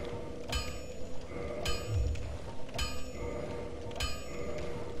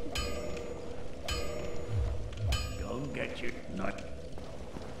 go get your nut.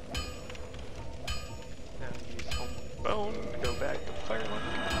 Now use Homeward Bone to go back to Firelink.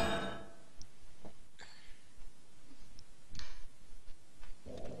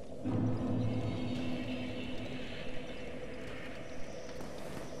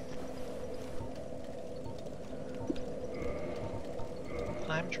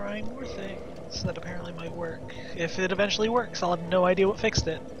 I'm trying more things that apparently might work. If it eventually works, I'll have no idea what fixed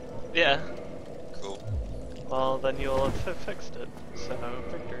it. Yeah. Cool. Well, then you'll have fixed it. So,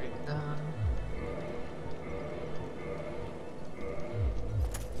 victory.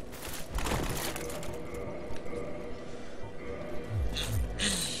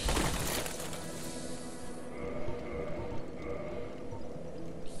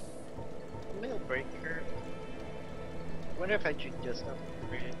 Mail breaker. Wonder if I should just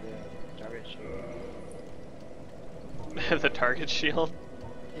upgrade the target shield. The target shield?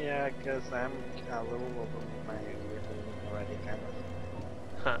 Yeah, because I'm a little over my weapon already, kind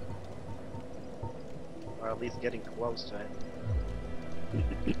of. Huh. Or at least getting close to it.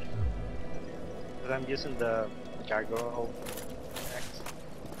 Because I'm using the gargoyle axe.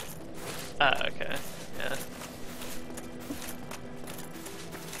 Ah, okay. Yeah.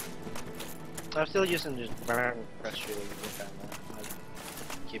 I'm still using this burn press shield every time. I'm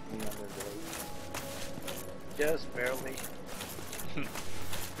keeping under the just barely.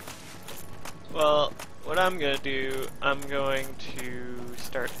 Well, what I'm gonna do, I'm going to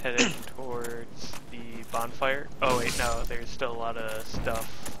start heading towards the bonfire. Oh wait, no, there's still a lot of stuff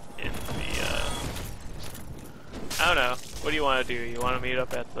in the, I don't know. What do you want to do? You want to meet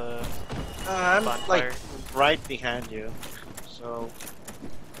up at the I'm bonfire? like right behind you, so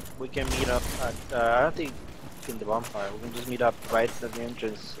we can meet up at, I don't think in the bonfire, we can just meet up right at the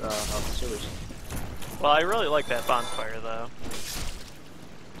entrance of the sewers. Well, I really like that bonfire though.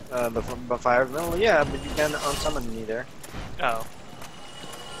 The bonfire? Well, yeah, but you can unsummon me there. Oh.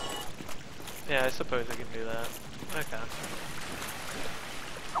 Yeah, I suppose I can do that. Okay.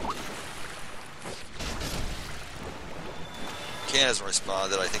 Ken hasn't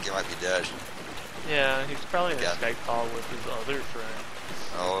responded. I think he might be dead. Yeah, he's probably in a Yeah. Skype call with his other friend.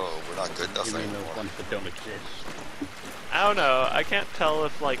 Oh, we're not good enough You mean anymore. those ones that don't exist? I don't know. I can't tell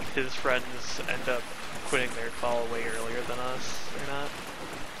if like his friends end up quitting their call way earlier than us or not.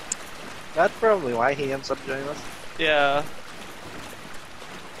 That's probably why he ends up joining us. Yeah.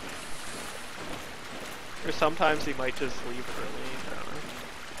 Or sometimes he might just leave early. I don't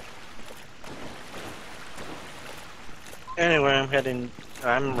know. Anyway, I'm heading.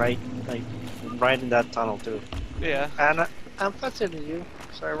 I'm right in that tunnel too. Yeah. And I'm faster than you,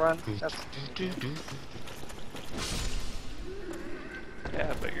 so I run. That's,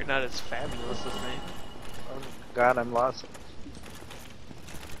 Yeah, but you're not as fabulous as me. oh God, I'm lost.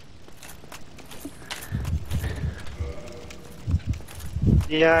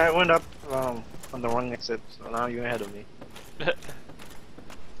 Yeah, I went up on the wrong exit, so now you're ahead of me.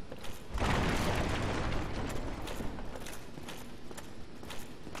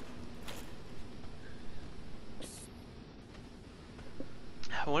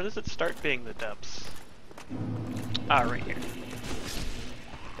 When does it start being the depths? Ah, right here.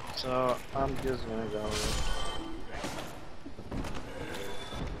 So I'm just gonna go.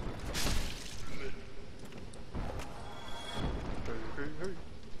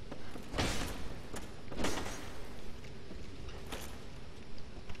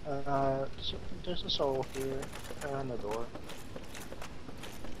 So there's a soul here on the door.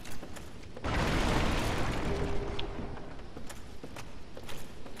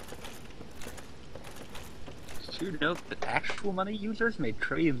 Did you note that actual money users made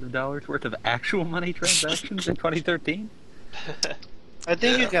trillions of dollars worth of actual money transactions in 2013? I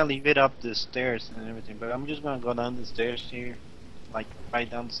think you Yeah. can leave it up the stairs and everything, but I'm just gonna go down the stairs here, like right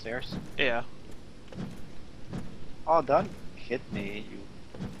down the stairs. Yeah. Oh, don't hit me, you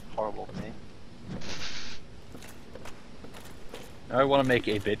horrible thing. I want to make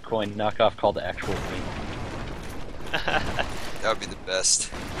a Bitcoin knockoff called Actual Money. That would be the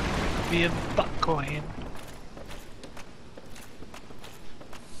best. Be a buttcoin.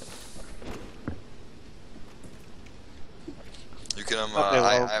 You can. Okay,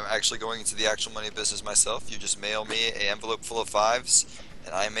 well- I'm actually going into the actual money business myself. You just mail me an envelope full of fives,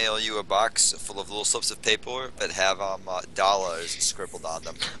 and I mail you a box full of little slips of paper that have dollars scribbled on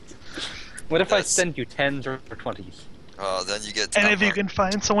them. What if I That's- send you 10s or 20s? Then you get. And if you can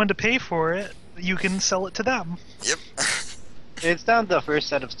find someone to pay for it, you can sell it to them. Yep. It's down the first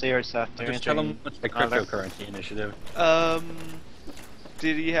set of stairs after Just tell entering. them it's the other- cryptocurrency initiative.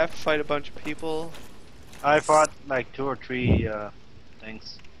 Did he have to fight a bunch of people? I fought like 2 or 3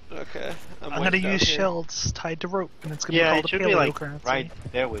 things. Okay. I'm gonna use shells tied to rope, and it's gonna Yeah, be it called should a be like paleocurrency. right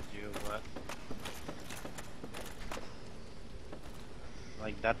there with you, but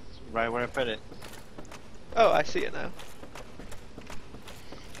like that's right where I put it. Oh, I see it now.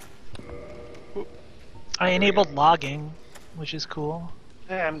 I enabled logging, which is cool.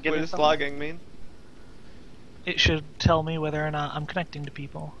 Yeah, I'm What getting does some. logging mean? It should tell me whether or not I'm connecting to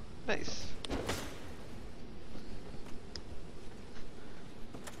people. Nice.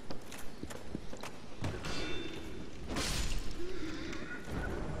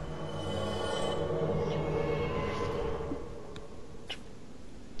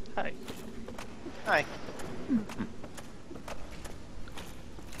 Hi.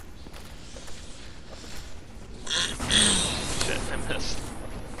 Shit, I missed.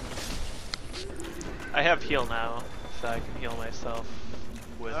 I have heal now, so I can heal myself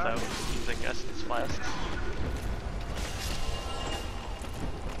without using essence flasks.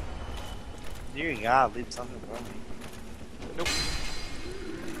 Dear God, leave something for me. Nope.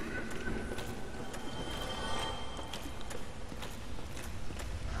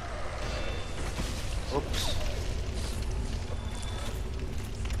 Oops.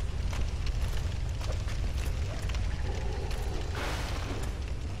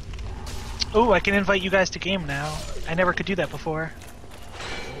 Oh, I can invite you guys to game now. I never could do that before.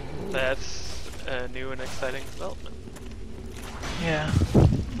 That's a new and exciting development. Yeah.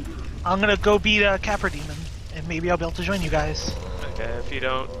 I'm gonna go beat Capra Demon, and maybe I'll be able to join you guys. Okay, if you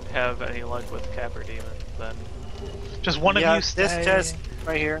don't have any luck with Capra Demon, then Just one of Yeah, you stay. this chest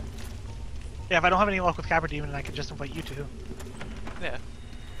right here. Yeah, if I don't have any luck with Capra Demon, I can just invite you two. yeah.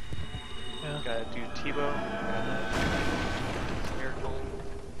 Yeah. Gotta do T-bow, Miracle,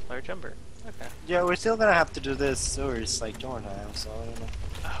 Large Ember. Okay. Yeah, we're still gonna have to do this sewers like Dornheim, so I don't know.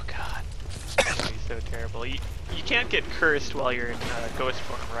 Oh god. It's gonna be so terrible. You can't get cursed while you're in ghost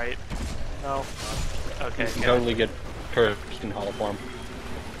form, right? No. Okay. You can good. totally get cursed in hollow form.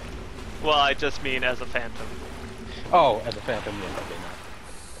 Well, I just mean as a phantom. Oh, as a phantom, yeah, okay,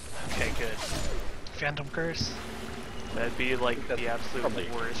 no. Okay, good. Phantom Curse. That'd be like That's the absolute probably-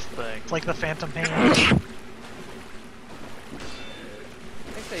 worst thing. It's like the Phantom Pain. I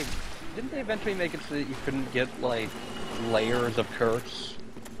think didn't they eventually make it so that you couldn't get like layers of curse?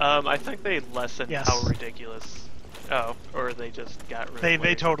 I think they lessened Yes. how ridiculous. Oh, or they just got rid of They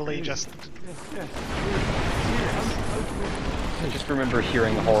layers. totally just. I just remember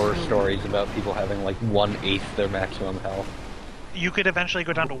hearing horror stories about people having like 1/8 their maximum health. You could eventually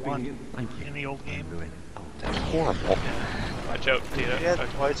go down to 1 in the old game. That's horrible. Watch out, Tito. You had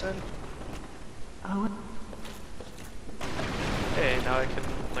Okay. poison? Hey, now I can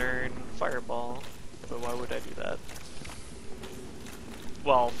learn Fireball. But why would I do that?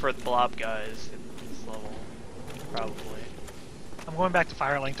 Well, for the blob guys in this level, probably. I'm going back to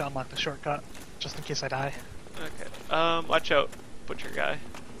Firelink to unlock the shortcut, just in case I die. Okay. Watch out, Butcher guy.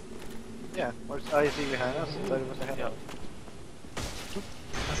 Yeah. Oh, you see behind us? I thought it was ahead Yep. of us.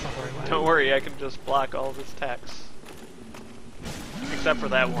 That's not very well. Don't worry, I can just block all of his attacks. Except for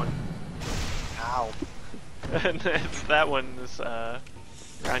that one. Ow. And that one is,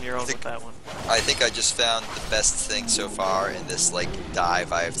 you're on your own with that one. I think I just found the best thing so far in this like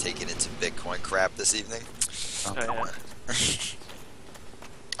dive I have taken into Bitcoin crap this evening. Oh, yeah.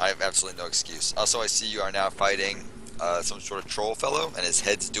 I have absolutely no excuse. Also, I see you are now fighting some sort of troll fellow, and his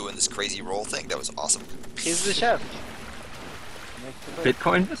head's doing this crazy roll thing. That was awesome. He's the chef.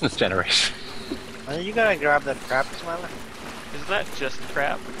 Bitcoin business generation. You gotta grab that crap, Smiler? Is that just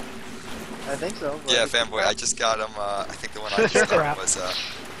crap? I think so. but Yeah, it's fanboy. I crap. just got him. I think the one I just got Crap. was.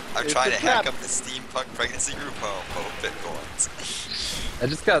 I'm It's trying a to hack trap. up the steampunk pregnancy group home. Oh, Bitcoins. I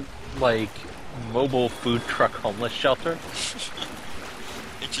just got like mobile food truck homeless shelter.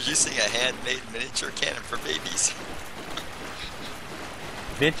 Introducing a handmade miniature cannon for babies.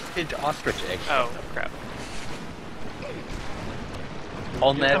 Vintage ostrich eggs. Oh, crap.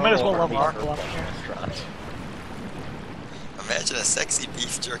 All I might as well natural level market up here. restaurant. Imagine a sexy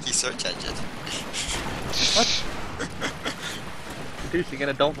beef jerky search engine. Producing an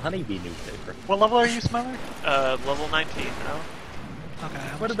adult honeybee newspaper. What level are you, Smiler? Level 19 now. Okay.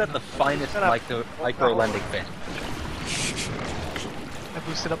 I'm What just about the gonna- finest Shut up. micro lending fan? I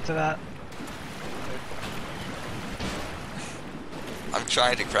boosted up to that. I'm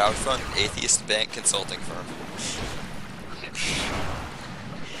trying to crowdfund an atheist bank consulting firm.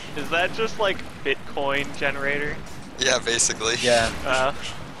 Is that just like Bitcoin generator? Yeah, basically. Yeah.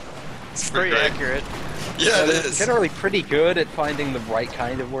 It's Pretty great. accurate. Yeah, it They're is. generally pretty good at finding the right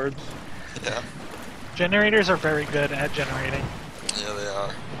kind of words. Yeah, Generators are very good at generating. yeah, they are.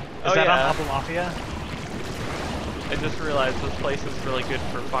 Is Oh, that yeah. on Abu Mafia? I just realized this place is really good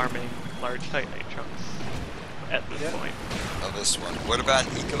for farming large titanite chunks at this Yeah. point. Oh, this one. What about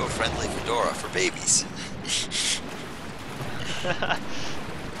an eco-friendly fedora for babies?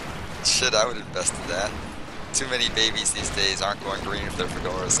 Shit, I would invest in that. Too many babies these days aren't going green if they're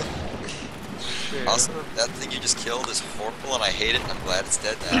fedoras. Sure. Also, that thing you just killed is horrible and I hate it and I'm glad it's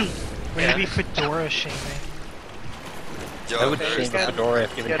dead now. Maybe Yeah. Fedora shaming. Yo, I would there's shame a that fedora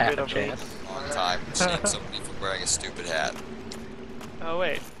if given Get half rid a of me. chance. long time shame somebody for wearing a stupid hat. Oh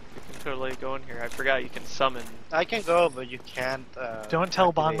wait, you can totally go in here. I forgot you can summon. I can go, but you can't. Don't tell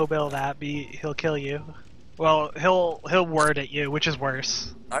activate. Bongo Bill that. He'll kill you. Well, he'll word at you, which is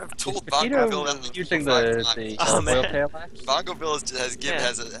worse. I've told Petito Bongo Bill that using the Oh, man. tail axe? Bongo Bill has Yeah.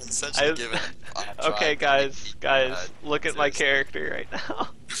 essentially given. Okay, guys, look at my character right now.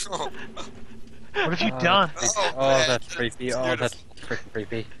 What have you done? Oh, Oh, man, that's creepy. Oh, that's beautiful. freaking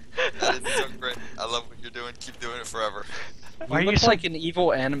creepy. That is so great. I love what you're doing. Keep doing it forever. Why are You you look so- like an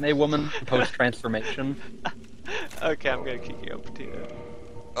evil anime woman post-transformation. Okay, I'm gonna kick you out, Petito.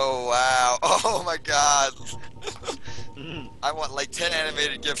 Oh wow! Oh my god! I want like 10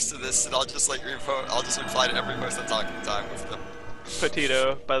 animated gifs to this, and I'll just like I'll just reply to every person talking time with them.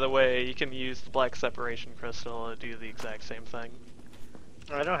 Petito, by the way, you can use the black separation crystal to do the exact same thing.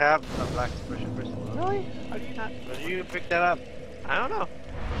 I don't have a black separation crystal. Really? How do you not? Where do you pick that up? I don't know.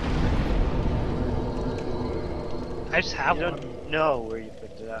 I just have You one. don't know where you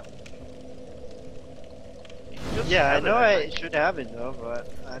picked it up. You just Yeah, I have it, know I think. should have it though, but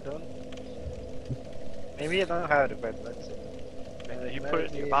I don't. Maybe I don't have it, but let's see. You put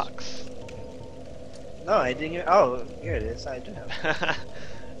it in your box. No, I didn't. Oh, here it is. I do have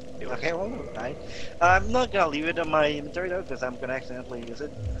it. Okay, well, fine. I'm not gonna leave it in my inventory though, because I'm gonna accidentally use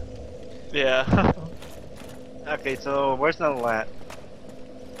it. Yeah. Okay, so where's the lat?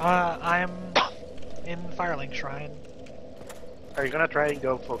 I'm in Firelink Shrine. Are you gonna try and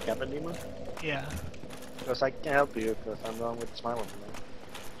go for Captain Demon? Yeah. Because I can help you, because I'm going with Smile.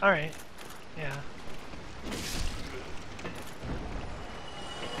 Alright. Yeah.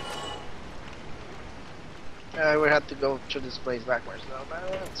 I would have to go to this place backwards though, but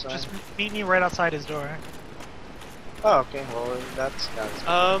that's fine. Just meet me right outside his door. Oh, okay, well, that's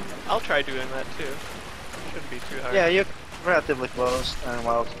I'll try doing that too. Shouldn't be too hard. Yeah, you're relatively close, and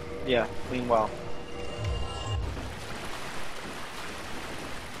well, yeah, meanwhile.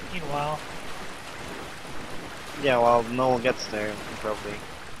 Meanwhile, Yeah, well, no one gets there, we can probably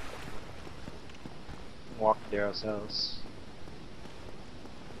walk there ourselves.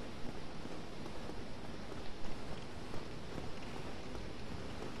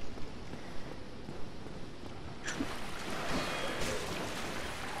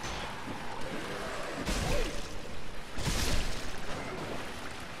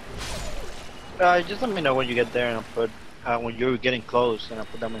 Just let me know when you get there, and I'll put when you're getting close, and I'll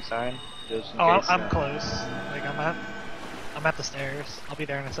put down my sign. Just in case, I'm close. Like I'm at the stairs. I'll be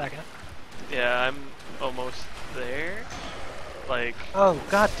there in a second. Yeah, I'm almost there. Like, Oh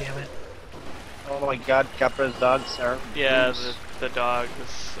god damn it! Oh my God, Capra's dogs are. yeah, loose. the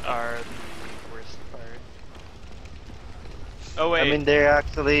dogs are the worst part. Oh wait. I mean, they're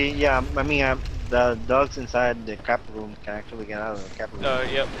actually, yeah. I mean, the dogs inside the cap room can actually get out of the cap room. Oh,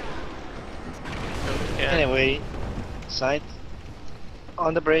 yep. Yeah. Anyway, sight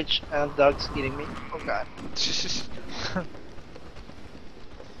on the bridge, and dogs eating me. Oh God.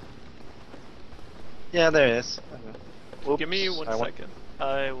 Yeah, there it is. Oops, Give me one I went- second.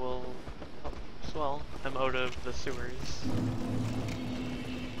 I will. Oh, well, I'm out of the sewers.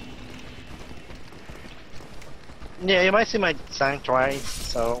 Yeah, you might see my sign twice,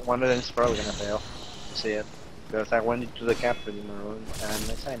 so one of them is probably gonna fail. You see it. Because I went into the cap room and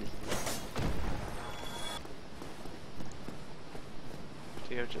my sign is there.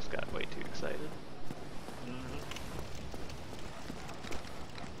 Theo just got way too excited.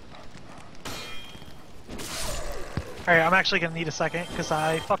 Alright, I'm actually gonna need a second because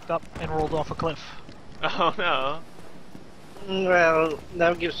I fucked up and rolled off a cliff. Oh no. Well,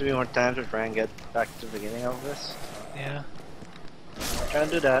 that gives me more time to try and get back to the beginning of this. Yeah. I'll try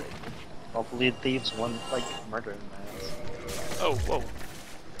and do that. Hopefully thieves won't like murder my ass. Oh, whoa.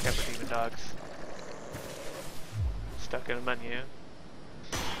 Capra demon dogs. Stuck in a menu.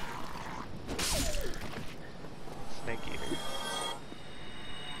 Snake eater.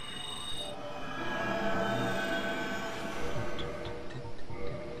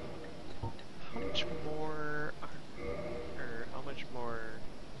 How much more or how much more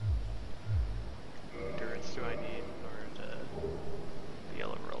endurance do I need in order to be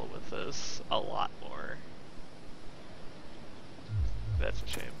able to roll with this? A lot more. That's a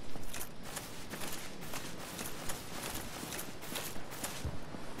shame.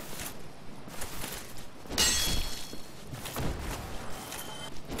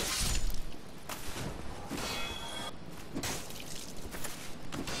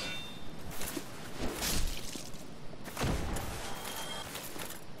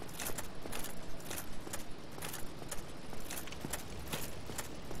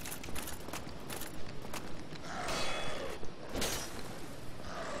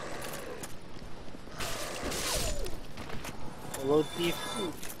 Hello, thief.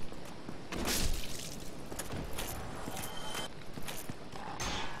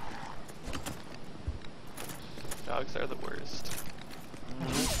 Dogs are the worst.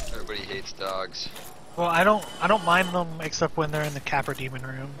 Everybody hates dogs. Well, I don't mind them except when they're in the Capra Demon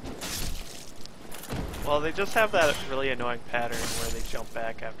room. Well, they just have that really annoying pattern where they jump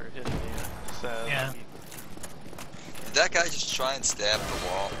back after hitting you. So Yeah. Did that guy just try and stab the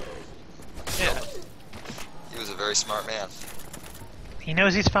wall? yeah. He was a very smart man. He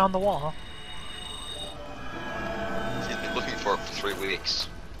knows he's found the wall. He's been looking for it for 3 weeks.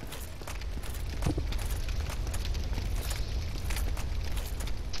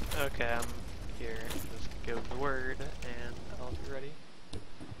 Okay, I'm here. Just give the word, and I'll be ready.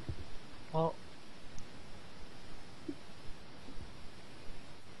 Well,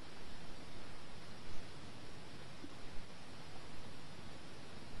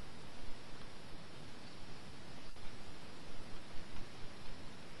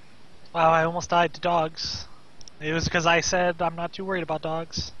 wow, I almost died to dogs. It was because I said I'm not too worried about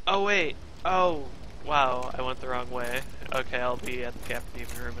dogs. Oh wait. Oh, wow. I went the wrong way. Okay, I'll be at the Capra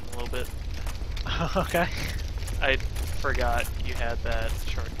Demon room in a little bit. Okay. I forgot you had that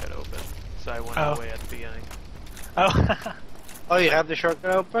shortcut open, so I went Oh. away at the beginning. Oh, Oh, you have the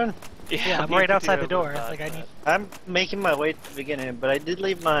shortcut open? yeah, I'm me right and outside the Petito door. both Like I thought need. I'm making my way to the beginning, but I did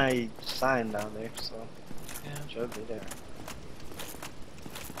leave my sign down there, so Yeah. it should be there.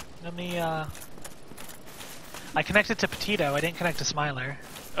 Let me. I connected to Petito. I didn't connect to Smiler.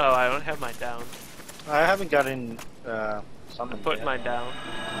 that. Oh, I don't have mine down. I haven't gotten I'm summoned putting yet. mine down.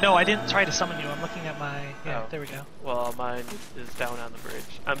 No, I didn't try to summon you. I'm looking at my. Yeah, Oh. there we go. Well, mine is down on the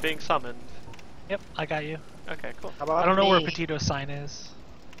bridge. I'm being summoned. Yep, I got you. Okay, cool. How about I don't know where me? Petito's sign is.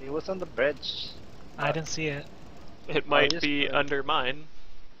 He was on the bridge. I didn't see it. It might just be put- under mine.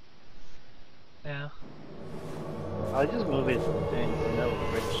 Yeah. I'll just move it in the middle of the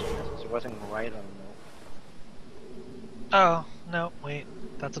bridge. It wasn't right on the Oh no, wait.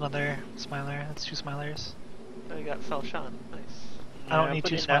 That's another Smiler. That's two Smilers. Oh, you got Felshan. Nice. I don't need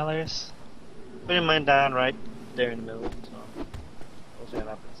two Smilers. Putting mine down right there in the middle, so we'll see what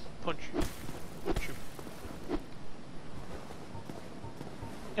happens. Punch. Punch you.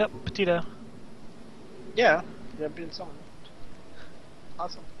 Yep, Petito. Yeah, they've been summoned.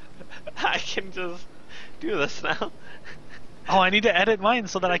 Awesome. I can just do this now. Oh, I need to edit mine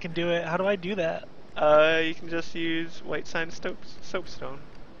so that I can do it. How do I do that? You can just use White Sign Soapstone.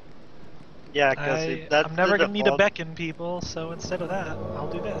 Yeah, because that's I'm never the gonna need to default. beckon people, so instead of that, I'll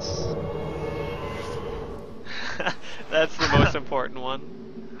do this. That's the most important one.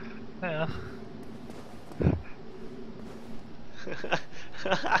 Yeah.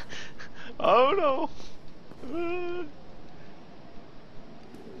 Oh no!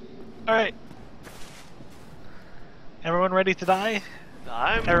 Alright. Everyone ready to die?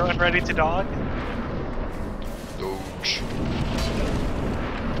 I'm. Everyone ready to dog? Doge.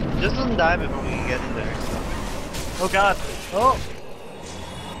 Just doesn't die before we can get in there. So. Oh god. Oh!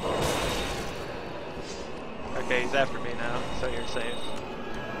 Okay, he's after me now, so you're safe.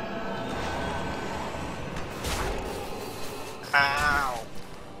 Ow!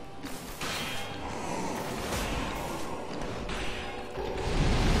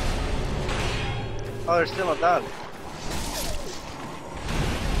 Oh, there's still a dog.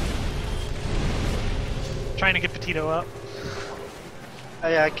 Trying to get Petito up. Oh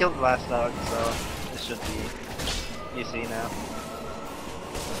yeah, I killed the last dog, so it should be easy now.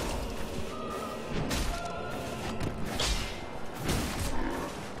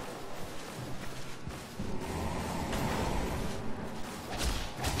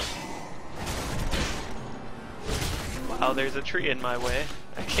 Wow, there's a tree in my way.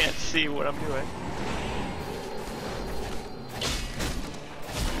 I can't see what I'm doing.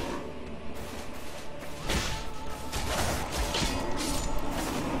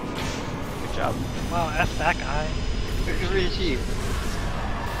 Good job. Wow, F that guy. It's really cheap.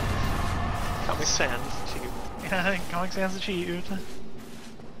 Comic Sans, cheap. Yeah, Comic Sans achieved.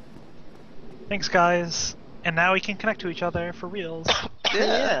 Thanks, guys. And now we can connect to each other for reals.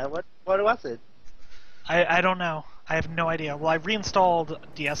 Yeah, what was it? I don't know. I have no idea. Well, I reinstalled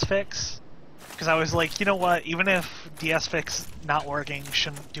DSFix because I was like, you know what? Even if DSFix not working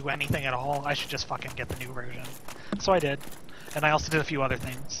shouldn't do anything at all, I should just fucking get the new version. So I did, and I also did a few other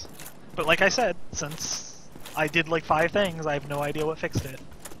things. But like I said, since I did like 5 things, I have no idea what fixed it.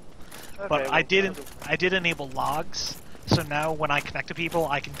 But Okay, I did enable logs, so now when I connect to people,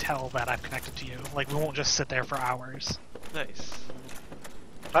 I can tell that I've connected to you. Like we won't just sit there for hours. Nice.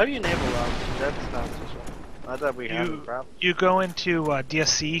 How do you enable logs? That's not so sure. I thought we had a problem. You go into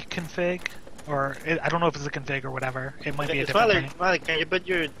DSC config, or I don't know if it's a config or whatever. It might be a different thing. Smiley, can you put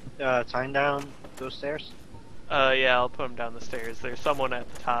your sign down those stairs? Yeah, I'll put him down the stairs. There's someone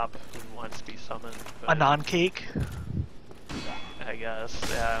at the top who wants to be summoned. A But non-cake? I guess.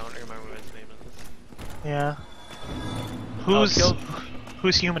 Yeah, I don't remember what his name is. Yeah. Who's kill-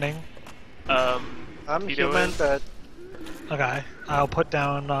 who's humaning? I'm Tito human, is- but Okay, I'll put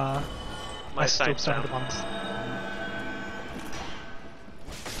down my My sign's stone down. at the bombs.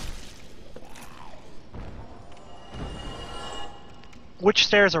 Which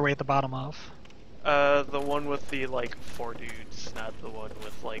stairs are we at the bottom of? The one with the like 4 dudes, not the one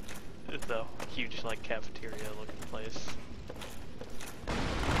with like the huge like cafeteria looking place.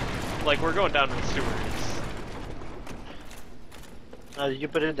 Like we're going down to the sewers. did you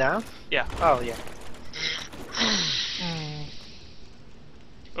put it down? Yeah. Oh yeah. Hmm.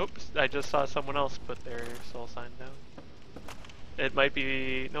 Oops, I just saw someone else put their soul sign down. It might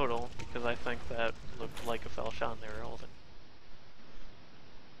be Nodal, because I think that looked like a Felshon they were holding.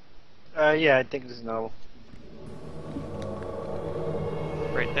 Yeah, I think it's no.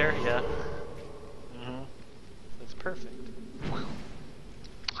 Right there, yeah. Mm-hmm. That's perfect.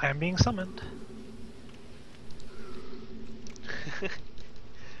 I am being summoned.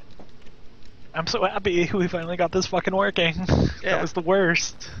 I'm so happy we finally got this fucking working. Yeah. That was the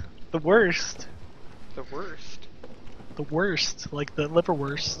worst. The worst. The worst. The worst. Like the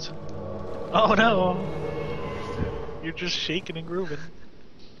liverwurst. Oh no! You're just shaking and grooving.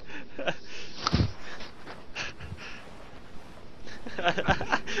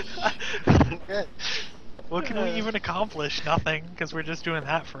 What can we even accomplish? Nothing, because we're just doing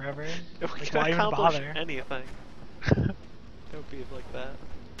that forever. We Like, can why even accomplish bother? anything. Don't be like that.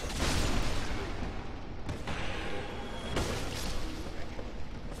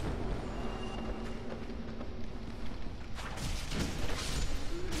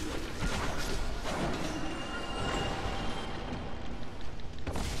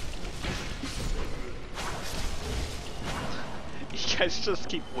 You guys just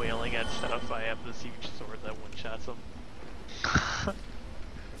keep wailing at stuff. I have this huge sword that one-shots them.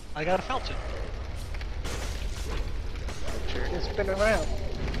 I got a falchion. Just spin around.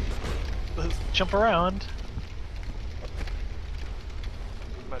 Let's jump around.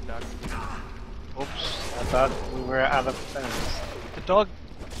 My dog. Oops, I thought we were out of fence. The dog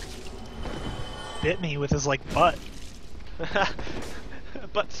bit me with his like butt.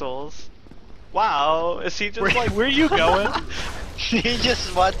 Butt souls. Wow, is he just like... Where are you going? He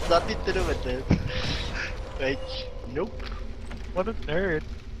just wants nothing to do with this. Like, nope. What a nerd.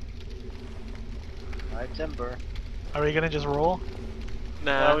 My timber. Are we gonna just roll?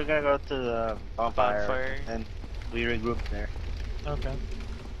 Nah. Now we're gonna go to the bonfire, Bonfire. and we regroup there. Okay.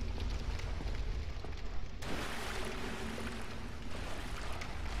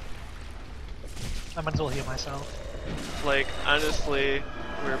 I might as well heal myself. Like, honestly,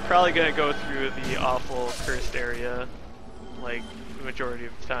 we're probably gonna go through the awful cursed area, like, the majority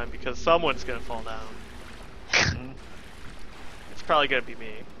of the time, because someone's gonna fall down. Mhm. It's probably gonna be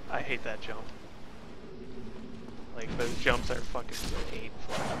me. I hate that jump. Like, those jumps are fucking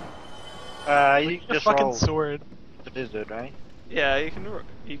painful. You The just fucking roll sword. to this dude, right? Yeah, you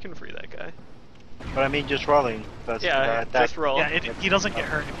can free that guy. But I mean, just rolling. Because Yeah, just roll. Yeah, he doesn't get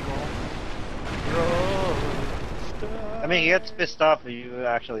hurt if you roll. Roll. I mean, he gets pissed off if you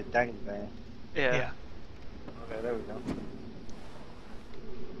actually tank the thing. Yeah. Okay, there we go.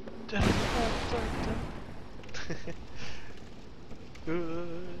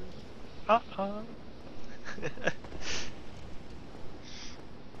 Uh-uh.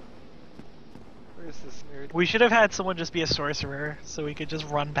 Where's this nerd? We should have had someone just be a sorcerer, so we could just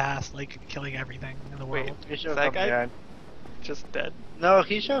run past, like, killing everything in the world. Wait, He is shows that up guy behind. just dead? No,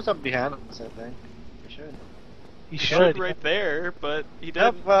 he shows up behind us, I think. He should. You He should. right there, but he Yep,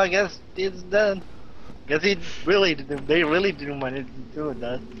 didn't. well, I guess it's done. Guess he really didn't. They really didn't want to do it.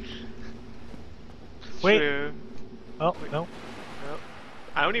 That. Wait. True. Oh, no.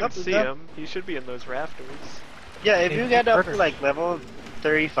 I don't even Nope, see nope. him. He should be in those rafters. Yeah, if Maybe you get up murder. to like level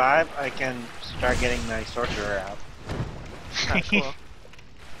 35, I can start getting my sorcerer out. Ah, cool.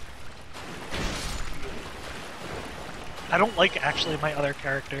 I don't like, actually, my other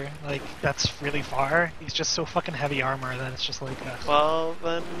character. Like, that's really far. He's just so fucking heavy armor that it's just like, Well,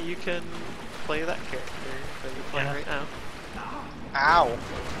 then you can play that character that you're playing Yeah. right now. Ow!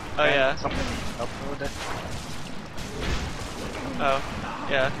 Oh yeah. Something help me with it. Oh,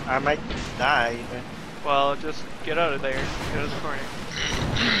 yeah. I might die even. Well, just get out of there. Get out of the corner.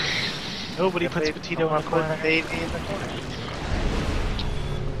 nobody If puts they- Petito in the someone put corner. Baby in the corner.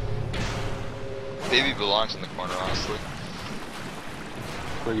 Baby belongs in the corner, honestly.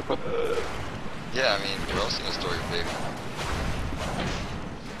 Where you put them? Yeah, I mean, where else in the story, baby?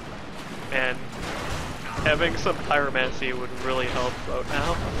 Man, having some pyromancy would really help out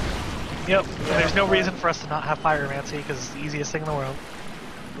now. Yep. And there's no reason for us to not have pyromancy because it's the easiest thing in the world.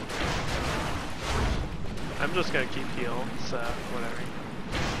 I'm just gonna keep heal, so whatever.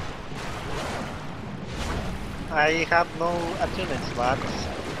 I have no attunement slots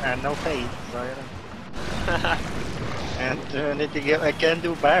and no fade, so you know. And I can't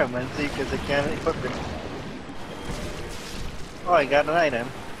do pyromancy because I can't equip it. Oh, I got an item.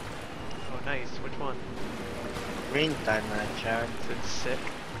 Oh, nice. Which one? Green Titanite shard. Is it sick?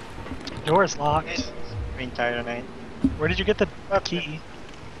 Door's locked. Green Titanite. Where did you get the Okay. key?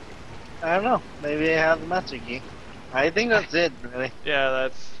 I don't know. Maybe I have the master key. I think that's it, really. Yeah,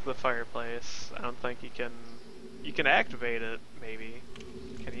 that's the fireplace. I don't think you can. You can activate it, maybe.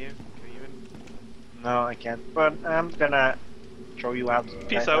 Can you? Can you even? No, I can't. But I'm gonna show you how to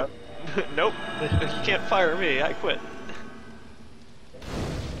Peace try out. Nope. You can't fire me. I quit.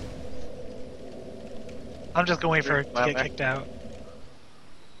 I'm just going for it to get kicked out.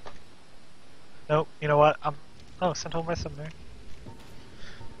 Nope. You know what? Oh, sent home my summoner.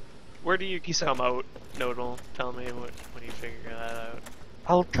 Where do you Peace come out, Nodal? Tell me when you figure that out.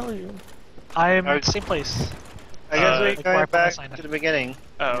 I'll tell you. I'm Alright. same place. I guess we're like where I going put my back sign to up. the beginning.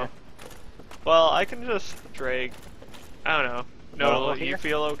 Oh. Yeah. Well, I can just drag. I don't know. Nodal, over you here?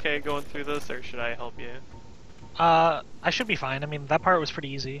 feel okay going through this, or should I help you? I should be fine. I mean, that part was pretty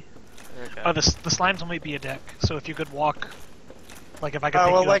easy. Okay. Oh, the slimes might be a deck, so if you could walk, like if I could. Oh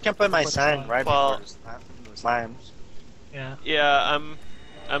pick well, you I up can put my with the sign slime. right Well- before the slimes. Yeah. Yeah,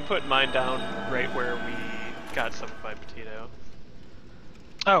 I'm putting mine down right where we got some by Petito.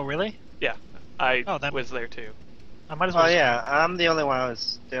 Oh, really? Yeah, I Oh, that- was there too. I might as well. Oh just- yeah, I'm the only one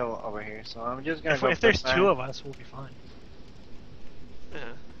who's still over here, so I'm just gonna go If for there's sign. two of us, we'll be fine. Yeah,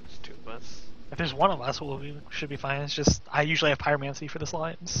 it's two of us. If there's one of us, we should be fine. It's just I usually have pyromancy for the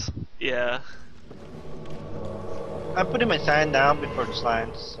slimes. Yeah. I'm putting my sign down before the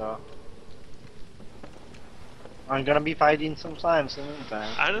slimes, so I'm gonna be fighting some slimes in the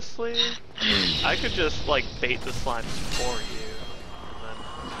meantime. Honestly, I could just like bait the slimes for you.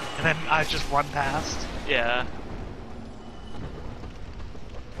 And then I just run past. And then, yeah.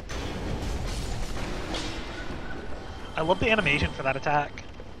 I love the animation for that attack.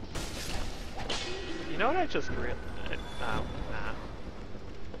 You know what I just realized? Nah.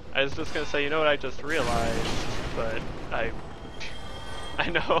 I was just gonna say, you know what I just realized, but I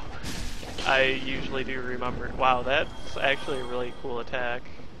know I usually do remember. Wow, that's actually a really cool attack.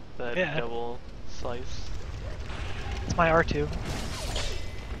 That Yeah. double slice. It's my R2.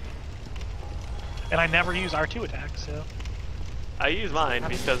 And I never use R2 attacks, so. I use mine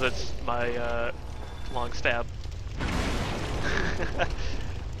because it's my long stab.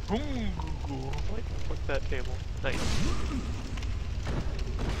 Like, fuck that table. Nice.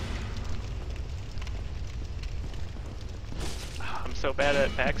 I'm so bad at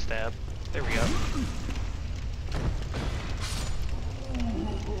backstab. There we go.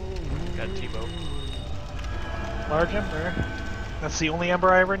 Got T-bow. Large Ember. That's the only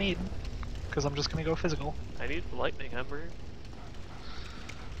Ember I ever need. Because I'm just gonna go physical. I need lightning ember.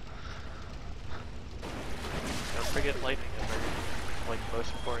 Don't forget lightning ember. Like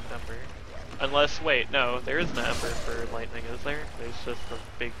most important ember. Unless, wait, no, there isn't an ember for lightning, is there? There's just a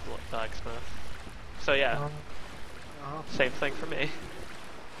big blacksmith. So yeah, same thing for me.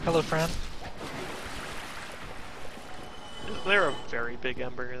 Hello, friend. Is there a very big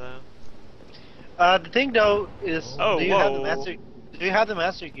ember though? The thing though is, Oh, do you have the whoa. master? Do you have the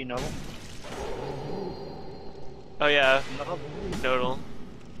master key, Noble? Oh yeah, Noble? Nodal.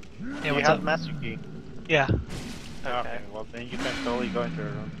 Yeah, Do you what's have up? the master key? Yeah. Okay. Well then you can totally go into her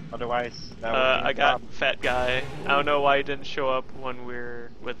room. Otherwise, that would be a I got problem. fat guy. I don't know why he didn't show up when we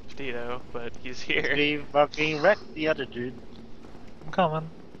were with Petito, but he's here. We fucking wrecked the other dude. I'm coming.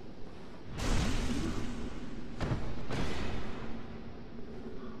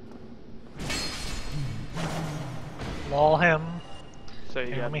 Lol him. So you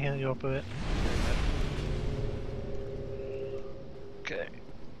Here, got let me heal you up a bit. Okay.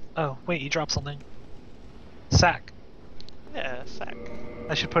 Oh, wait, you dropped something. Sack. yeah, sack.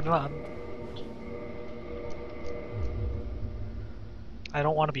 I should put it on. I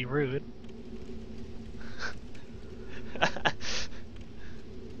don't want to be rude.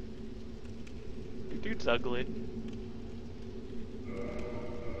 Your dude's ugly.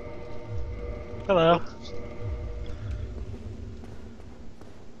 Hello.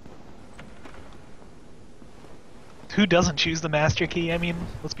 Who doesn't choose the master key? I mean,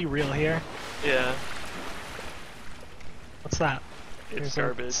 let's be real here. Yeah, What's that? it's There's a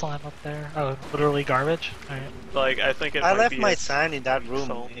garbage. slime up there. Oh, literally garbage? Alright. Like, I think it I might left be my a sign in that room.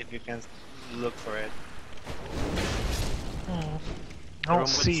 pixel. If you can look for it. I Room don't with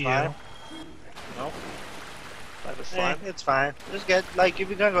see you. slime? No. By the Eh, slime. it's fine. Just get like if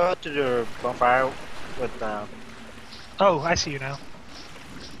you're gonna go out to the bonfire with Oh, I see you now.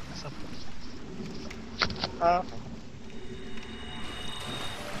 So, uh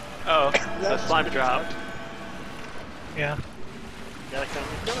Oh, the slime dropped. yeah. gotta come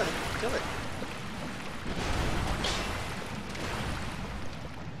and kill it. Kill it.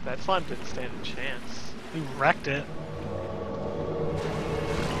 That slime didn't stand a chance. You wrecked it.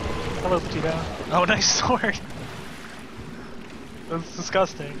 Hello, Petito. Oh, nice sword. That's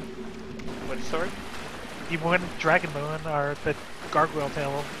disgusting. What sword? You went Dragon Moon or the Gargoyle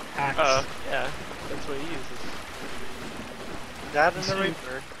Tail axe. Oh, yeah. That's what he uses. That and the See.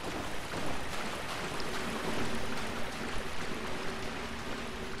 Reaper.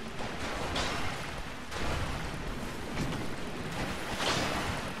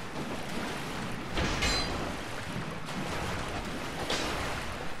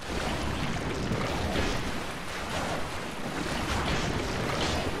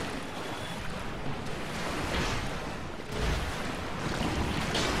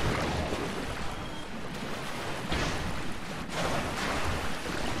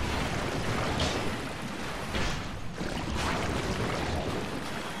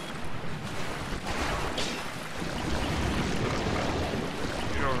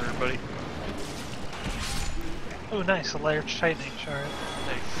 Get over here, buddy. Oh, nice. A large tightening shard.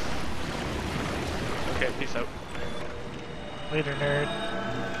 Nice. Okay, peace out. Later, nerd.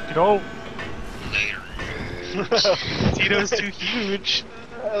 Get old. Tito's too huge.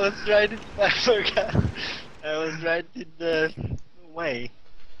 I was right in I forgot. I was right in the way.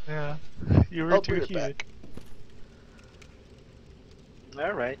 Yeah. You were I'll too put it huge. back.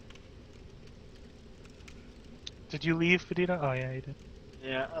 Alright. Did you leave, Petito? Oh, yeah, you did.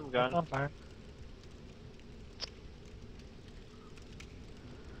 Yeah, I'm gone. On fire.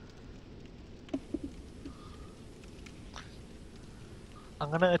 I'm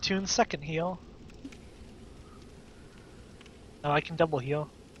gonna attune second heal. Now I can double heal.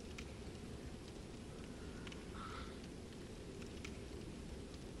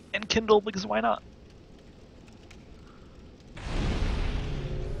 And Kindle, because why not?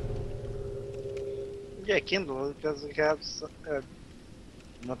 Yeah, Kindle, because we have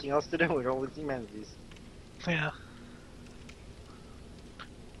nothing else to do with all these humanities. Yeah.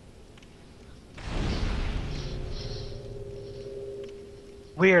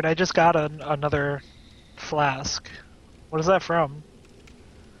 Weird, I just got another flask. What is that from?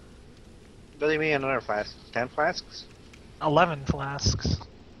 What do you mean another flask? 10 flasks? 11 flasks.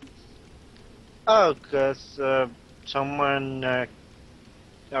 Oh, because someone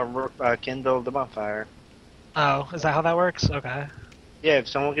kindled the bonfire. Oh, is that how that works? Okay. Yeah, if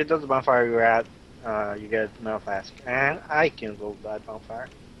someone kindles the bonfire you're at, you get another flask. And I kindled that bonfire.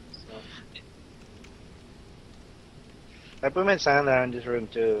 So. I put my sign there in this room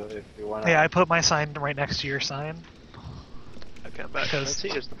too, if you want to. Yeah, I put my sign right next to your sign. Okay, I'm back. Let's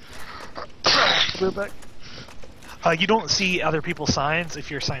see. We're back. You don't see other people's signs if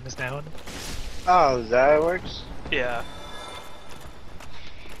your sign is down. Oh, is that how it works? Yeah.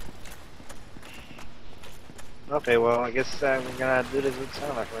 Okay, well, I guess we're gonna do this with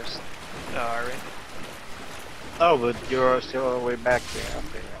Santa first. Oh, alright. Oh, but you're still all the way back there.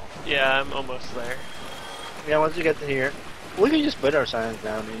 Okay. Yeah, I'm almost there. Yeah, once you get to here, we can just put our signs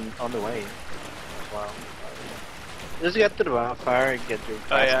down on the way. Wow. Just get to the bonfire and get your.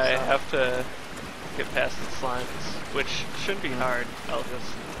 Oh yeah, I flasks out. have to get past the slimes, which shouldn't be hard. I'll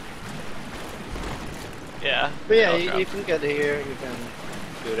just... Yeah. But yeah, I'll you drop. can get here. You can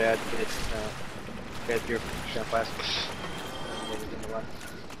do that. Get your shell flask. And then you can run.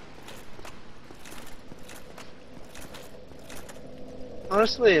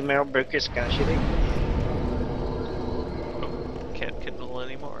 Honestly, Meryl Brick is kind of shitty. Can't kindle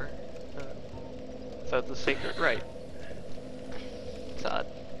anymore. Without the sacred right. It's odd.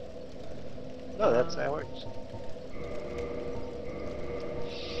 No, that's how it works.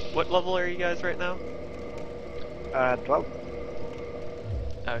 What level are you guys right now? 12.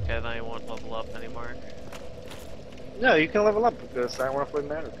 Okay, then I won't level up anymore. No, you can level up because I want to play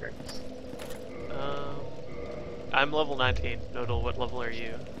Meryl Bricks. I'm level 19. Nodal, what level are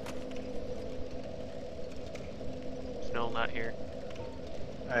you? Is Noel not here?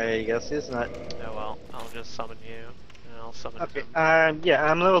 I guess it's not. Oh well, I'll just summon you, and I'll summon Okay, him. yeah,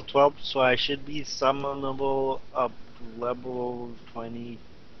 I'm level 12, so I should be summonable up to level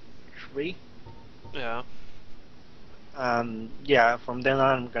 23. Yeah. Yeah, from then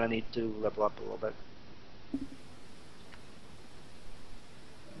on, I'm gonna need to level up a little bit.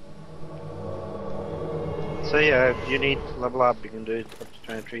 So yeah, if you need to level up, you can do it up to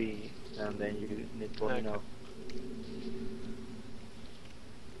 23, and then you need to let me Okay. know.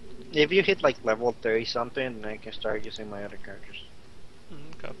 If you hit like level 30 something, then I can start using my other characters.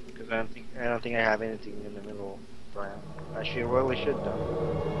 Okay. Because I don't think I have anything in the middle. Right? I should really should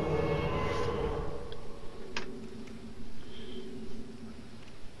though.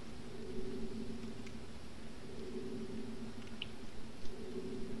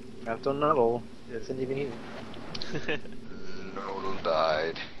 Phantom Nuddle isn't even here. Noodle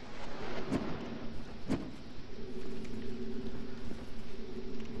died.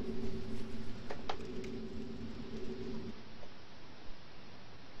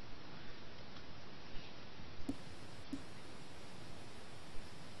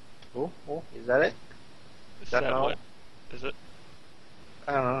 Oh, is that it? Is that that all? what? Is it?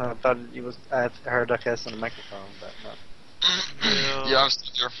 I don't know. I thought it was. I heard a hiss on the microphone, but not. No. Yeah, I'm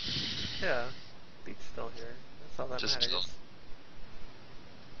still here. Yeah. Beat's still here. That's all that Just matters. chill.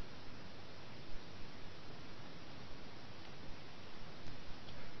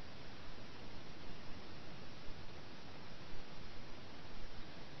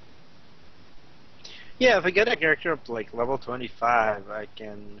 Yeah, if I get a character up to like level 25, I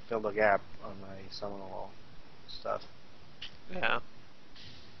can fill the gap on my summon wall stuff. Yeah.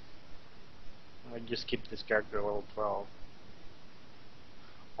 I just keep this character at level 12.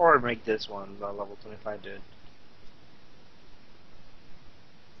 Or make this one the level 25 dude.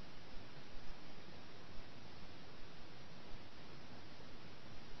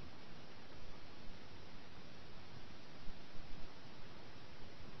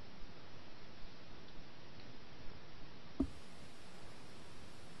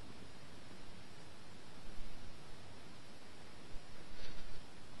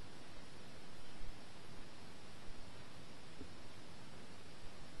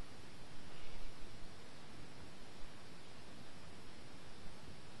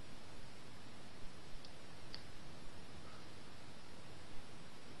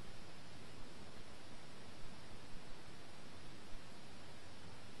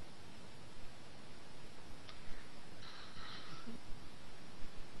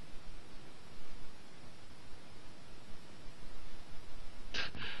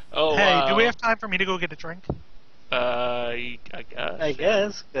 Oh, Hey, do we have time for me to go get a drink? I guess. I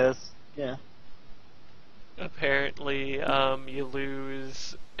guess, because, yeah. Apparently, you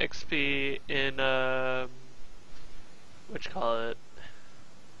lose XP in, what you call it?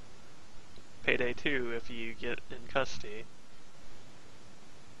 Payday 2 if you get in custody.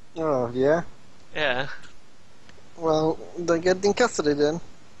 Oh, yeah? Yeah. Well, they get in custody then.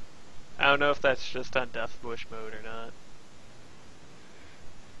 I don't know if that's just on Death Bush mode or not.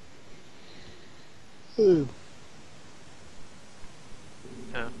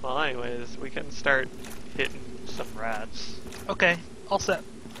 Yeah, well, anyways, we can start hitting some rats. Okay, all set.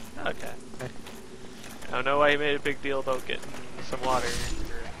 Okay. I don't know why you made a big deal about getting some water.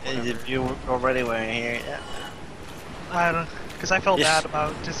 Or And whatever. if you already were here, yeah. I don't, because I felt Yes. bad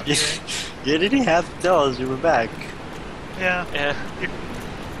about disappearing. You didn't have to tell us you were back. Yeah, Yeah.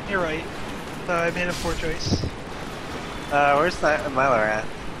 you're right. So I made a poor choice. Where's that Milo at?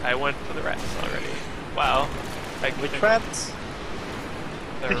 I went for the rats already. Wow. Which rats?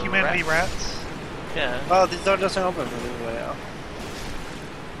 The humanity rats. Yeah. Oh, this door doesn't open from this way out.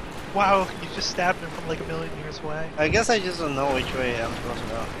 Wow, you just stabbed him from like a million years away. I guess I just don't know which way I'm supposed to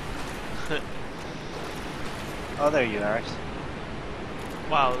go. Oh, there you are.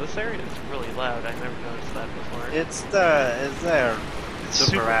 Wow, this area is really loud. I never noticed that before. It's there. It's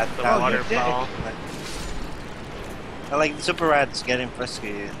Super rat. the that waterfall. I like the super rats getting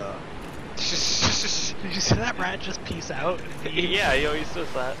frisky though. Did you see that rat just peace out? And leave? Yeah, he always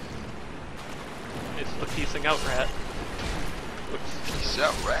does that. It's the piecing out rat. Whoops. Peace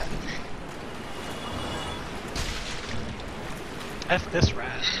out, rat. F this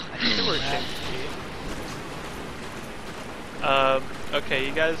rat. I hate Sewer rat. change. Okay,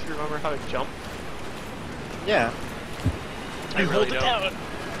 you guys remember how to jump? Yeah. I You really hold it don't. down.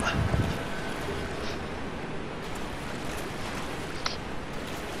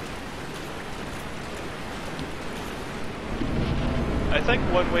 I think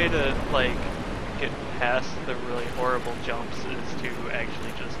one way to, like, get past the really horrible jumps is to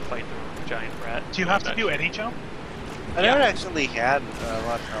actually just fight the giant rat. Do you have I'm to not do sure. any jump? I never actually had a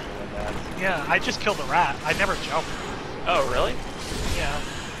lot of trouble with that. Yeah, I just killed a rat. I never jumped. Oh, really? Yeah.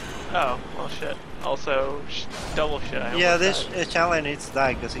 Oh, well, shit. Also, double shit. I Yeah, almost this died challenge needs to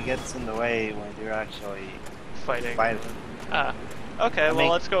die because he gets in the way when you're actually fighting. fighting. Ah. Okay, well, mean-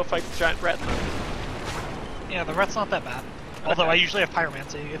 let's go fight the giant rat then. Yeah, the rat's not that bad. Although I usually have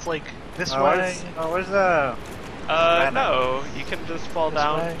pyromancy. It's like this way. Where's the... No, you can just fall This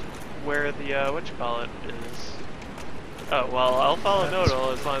down way. where the, whatchamacallit is. Oh, well, I'll follow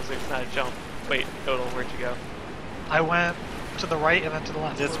Nodal as long as there's not a jump. Wait, Nodal, where'd you go? I went to the right and then to the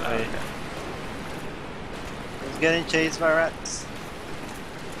left. This Oh, way. okay. He's getting chased by rats.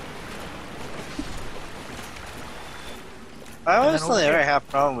 I then honestly over never here. have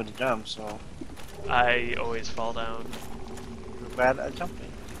problem with the jump, so I always fall down. you're bad at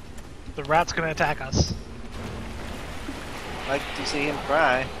jumping. The rat's gonna attack us. Like to see him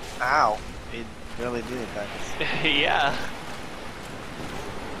cry. Ow! It really did attack us. Yeah.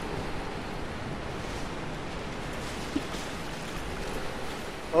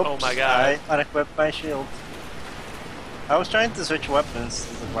 Oops, Oh my God. I unequipped my shield. I was trying to switch weapons,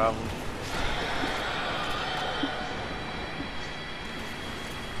 is the problem.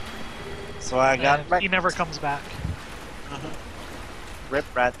 So I got And back. he never comes back. Rip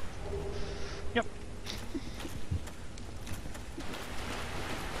rat. Yep.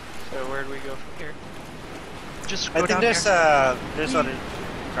 So where do we go from here? Just I go think down there's here. there's other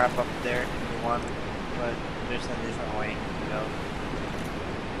crap up there if you want, but there's a different way to go.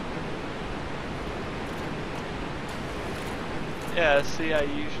 Yeah, see, I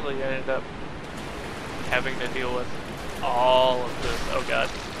usually end up having to deal with all of this. Oh god.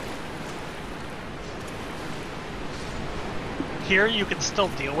 Here you can still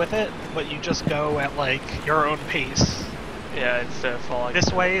deal with it, but you just go at like your own pace. Yeah, instead of falling.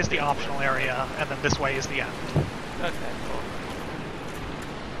 This way is the optional area, and then this way is the end. Okay, cool.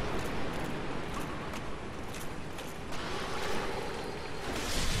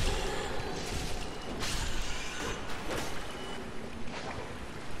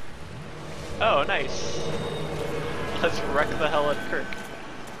 Oh, nice. Let's wreck the hell at Kirk.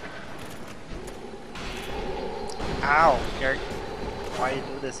 Ow, Kirk. Why you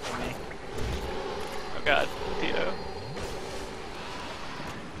do this to me? Oh god, Tito.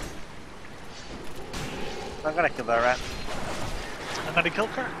 I'm gonna kill that rat. I'm gonna kill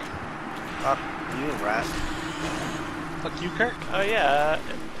Kirk. Fuck you, rat. Fuck you, Kirk. Oh yeah,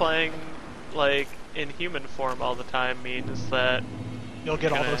 playing like in human form all the time means that You'll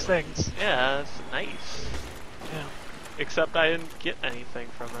get all Gonna- those things. yeah, it's nice. Yeah. Except I didn't get anything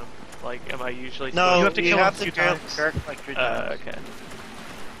from him. Like, am I usually No, You have to kill him a few kill times. Kirk like 3 times. okay.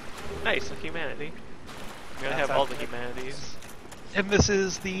 Nice, a humanity. I'm gonna That's have all the okay. humanities. And this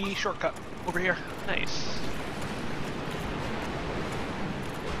is the shortcut over here. Nice.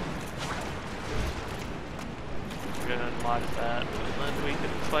 I'm gonna unlock that, and then we can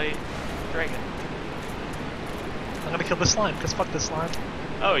fight Dragon. I'm gonna kill this slime, because fuck this slime.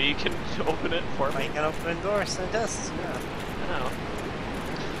 Oh, you can open it for I me? can open doors and tests, yeah. Oh.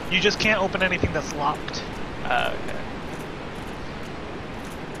 You just can't open anything that's locked. Okay.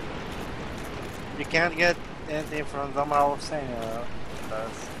 You can't get anything from Zamal Hussein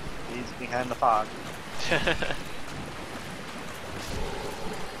because he's behind the fog.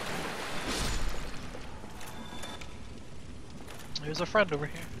 There's a friend over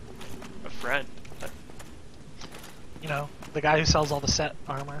here. A friend. You know, the guy who sells all the set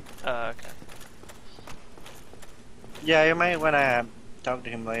armor. Okay. Yeah, you might want to talk to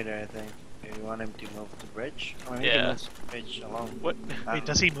him later, I think. If you want him to move the bridge. Or maybe he Yeah. moves the bridge alone. What? Wait,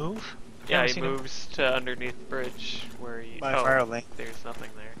 does he move? Yeah, Haven't he seen him. moves to underneath the bridge where you. By Oh, fire link. there's nothing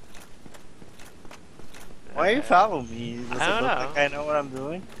there. Why you Okay. follow me? Does I it don't look know. like I know what I'm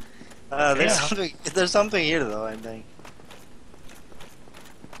doing? Okay. There's Yeah. something. There's something here though, I think.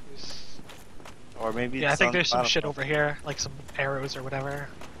 Or maybe Yeah, I it's think on there's the some bottom. shit over here, like some arrows or whatever.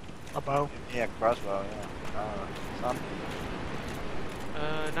 A bow. Yeah, crossbow. Yeah. Something.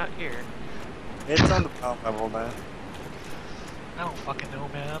 Not here. It's on the bottom level then. I don't fucking know,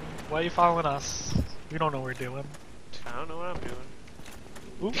 man. Why are you following us? We don't know what we're doing. I don't know what I'm doing.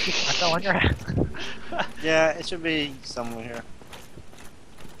 Oop, I fell on your head. Yeah, it should be somewhere here.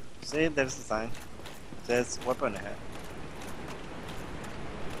 See, there's the sign. It says weapon ahead.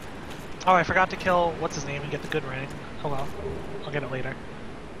 Oh, I forgot to kill what's his name and get the good ring. Oh well, I'll get it later.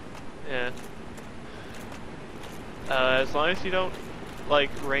 Yeah. As long as you don't, like,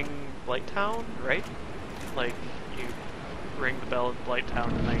 ring Blighttown, right? Like, you ring the bell at Blighttown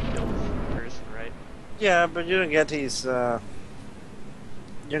and then kill the person, right? Yeah, but you don't get his.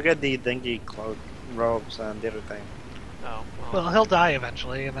 You get the dingy cloak, robes, and the other thing. Oh, Well, he'll die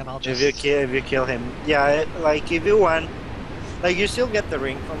eventually, and then I'll just. If you kill him, yeah, like if you want, like you still get the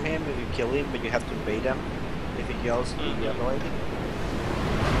ring from him if you kill him, but you have to bait him if he kills the other lady.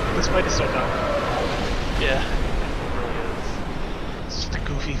 This fight is so dumb. yeah. It really is. It's just a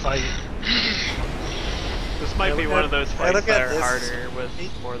goofy fight. This might be look one at- of those hey, fights look that at are this. harder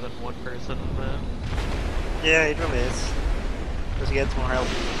with more than one person. Yeah, it really is. Because he gets more health.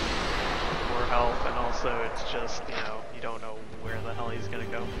 More health, and also it's just, you know, you don't know where the hell he's gonna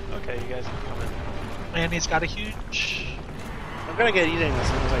go. Okay, you guys can come in. And he's got a huge. I'm gonna get eating as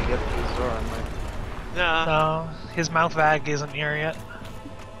soon as I get to his door. I'm like, Nah. No, his mouth bag isn't near yet.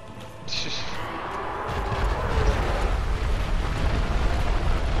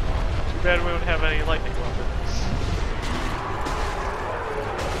 Too bad we don't have any lightning weapons.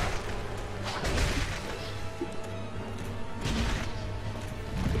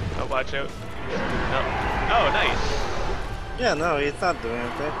 Oh, watch out. Oh, nice. yeah, no, he's not doing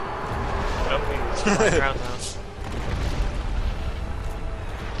anything. Oh, he's flying around now.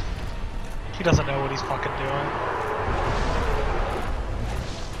 He doesn't know what he's fucking doing.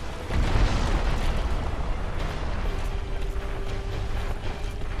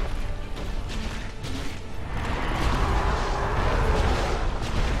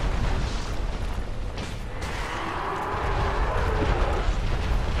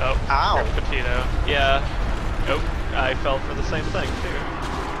 Oh, Ow. Potato. Yeah. Nope. I fell for the same thing too.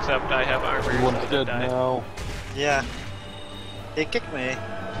 Except I have armor. so I Everyone's didn't dead die. now. Yeah. He kicked me.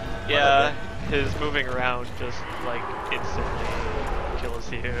 Yeah, his moving around just like instantly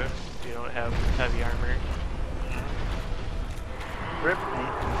kills you if you don't have heavy armor. Rip me.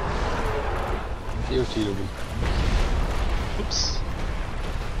 DOT will Oops.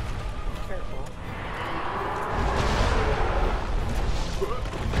 Careful.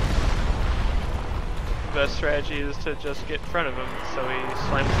 The best strategy is to just get in front of him so he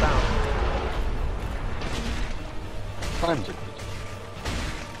slams down. Times it.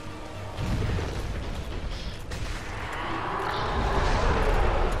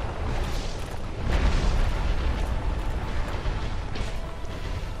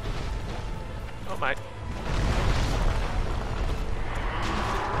 Oh my.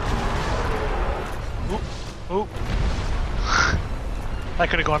 Oop. That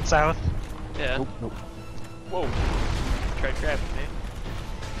could have gone south. Yeah. Nope, nope. Whoa. Tried grabbing me.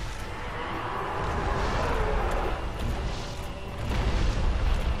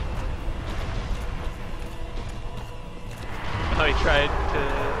 Oh, he tried to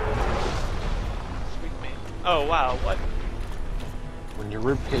sweep me. Oh wow, what? When your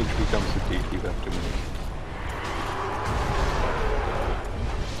ribcage becomes fatigued, you have to move.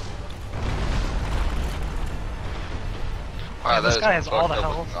 Wow, Man, this that is guy has all fucked the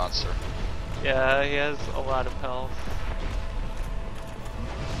up health. looking monster. Yeah, he has a lot of health.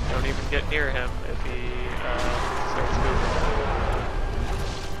 Don't even get near him if he starts moving.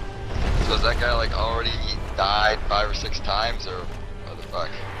 So is that guy like already died 5 or 6 times, or what the fuck?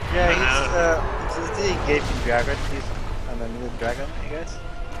 Yeah, he's the gaping dragon. He's an unlimited dragon, I guess.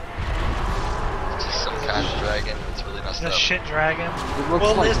 It's just some kind of dragon that's really messed The up. shit dragon. It looks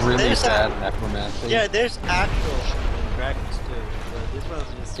Well, like there's- really there's bad necromancy. Yeah, there's actual dragons too. But this one's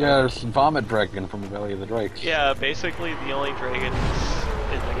just. Yeah, there's Vomit Dragon from the Valley of the Drakes. Yeah, basically the only dragons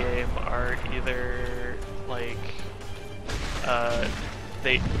in the game are either like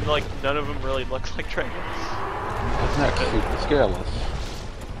they like none of them really look like dragons. It's not super scaleless.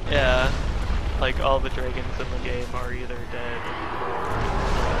 Yeah, like all the dragons in the game are either dead or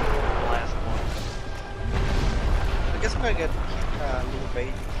the last one. I guess I'm gonna get little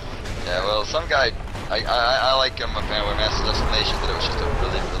bait. Yeah, well, some guy, I like him, a fan of Master's Destination, but it was just a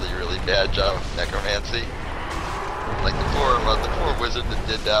really bad job of necromancy. Like the poor wizard that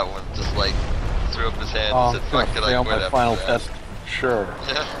did that one, just like threw up his hand Oh, and I'm said, gonna "Fuck it, I fail quit my after final that." test. Sure.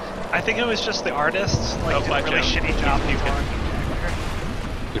 Yeah. I think it was just the artists, like, Oh, did a watch really out. shitty job You can- drawing the character.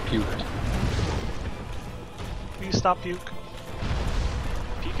 You puked. Will you stop puke?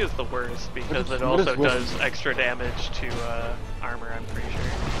 Peak is the worst because What it is also with- does extra damage to armor. I'm pretty sure.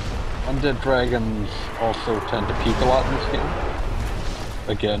 Undead dragons also tend to puke a lot in this game.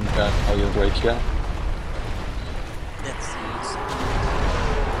 Again, Valley of the Drakes guy. Let's see.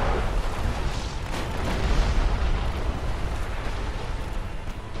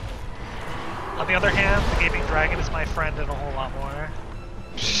 On the other hand, the Gaping Dragon is my friend and a whole lot more.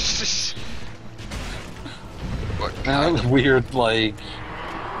 What Man, that kind was of... weird, like,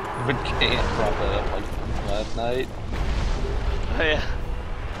 when Kane brought that up, like, last night. Oh yeah.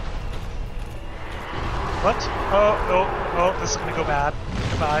 What? Oh, this is gonna go bad.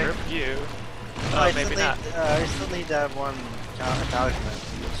 Goodbye. Rip you. I Maybe still not. need, I still need that one talisman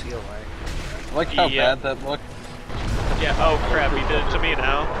to seal, right? I like how Yeah. bad that looked. Yeah. Oh crap! He did it to me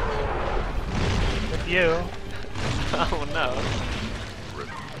now. With you. Oh no.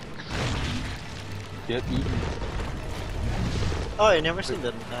 Get eaten. Oh, I never seen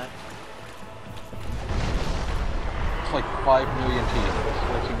that attack. It's like 5 million teeth. That's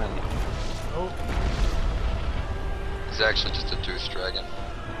way too many. Oh, He's actually just a Tooth Dragon.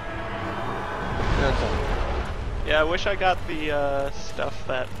 Yeah, it's all- Yeah, I wish I got the stuff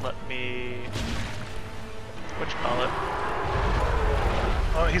that let me. Whatchamacallit?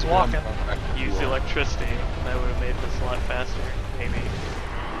 oh, he's walking. Use electricity. That would have made this a lot faster, maybe.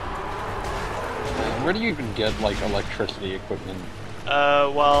 Where do you even get like electricicity equipment?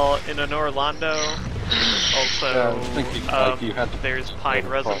 Well, in an Orlando, also, Yeah, I was thinking, like, you had to- there's pine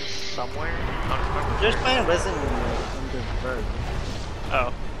resin somewhere. I don't remember. There's pine resin in the bird.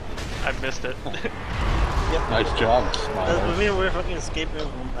 Oh, I missed it. Nice job, I Smiler. mean, we're fucking escaping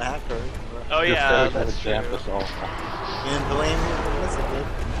from a hacker. Oh Just yeah, so we that's could true. damp us all. And blame Elizabeth.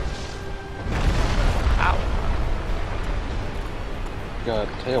 Ow. Got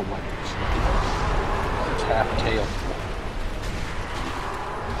tail wings. It's half tail.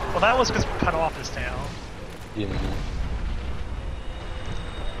 Well, that was because we cut off his tail. Yeah.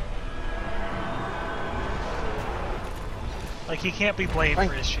 Like, he can't be blamed for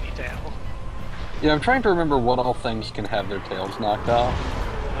his shitty tail. Yeah, I'm trying to remember what all things can have their tails knocked off.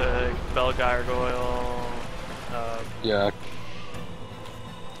 The bell gargoyle, Yeah.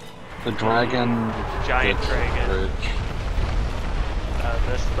 The dragon. Giant gets dragon. bridge.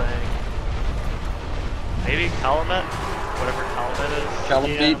 this thing. Maybe Calumet? Whatever Calumet is.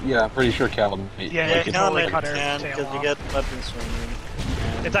 Calamite? Yeah, I'm pretty sure Calamite. Yeah, Yeah, you can totally Calamite cut her can, tail because you off. get weapons from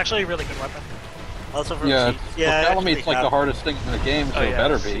him. It's actually a really good weapon. Also from Yeah, cheats. well, Calamite's actually like the have- hardest thing in the game, so Oh, it yeah,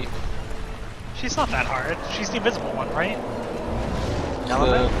 better see. be. She's not that hard. She's the invisible one, right?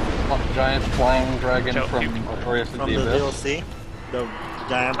 Calamite? The giant flying dragon Joe, from you- Artorias of From the the Abyss. DLC. The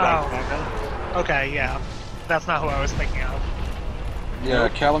giant black Oh. dragon. Okay, yeah. That's not who I was thinking of. Yeah,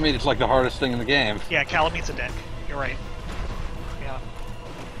 Calamite is like the hardest thing in the game. Yeah, Calamite's a dick. You're right. Yeah.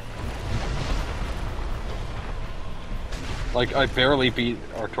 Like, I barely beat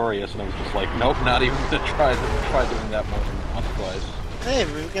Artorias, and I was just like, nope, not even to try doing that more than once or twice. Hey,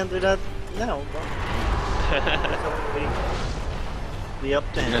 we can do that now. Be up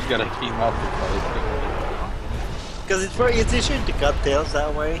to You him. guys gotta team up to fight. Because it's easier to cut tails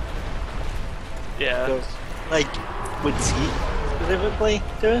that way. Yeah. Because, like, with Seed specifically,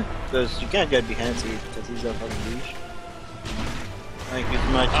 too. Because you can't get behind Seed because he's a fucking douche. Like, it's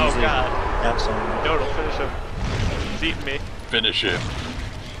much Oh easier god. to have someone. No, it'll finish him. He's eating me. Finish him.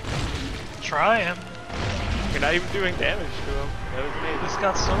 Try him. You're not even doing damage to him. That was amazing. He's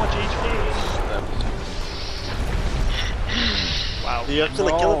got so much HP. That was... Wow. Do you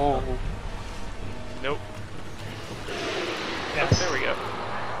actually kill him? Nope. Yes. There we go.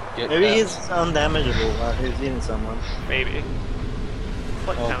 Get Maybe that. he's undamageable while he's eating someone. Maybe.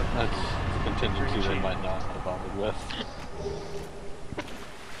 What Oh, count? that's a contingency they might not have bothered with.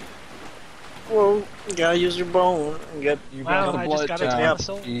 Well, you gotta use your bone and get. You Wow, got a I just blood got a count. ton of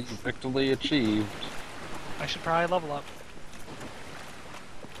souls. Victory achieved. I should probably level up.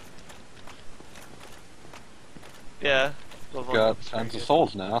 Yeah. Level Got up's tons pretty of good.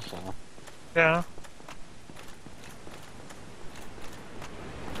 souls now, so... Yeah.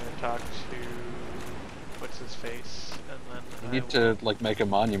 I'm gonna talk to what's his face, and then We I need to, like, make a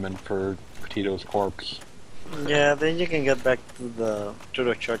monument for Petito's corpse. Yeah, then you can get back to the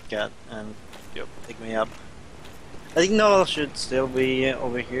shortcut and Yep. pick me up. I think Noel should still be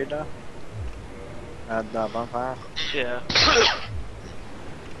over here though. At the bonfire. Yeah.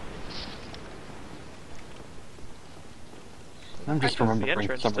 I'm just Heck is the remembering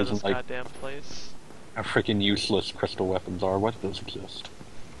for entrance some to reason, this like, goddamn place. how freaking useless crystal weapons are. What does exist?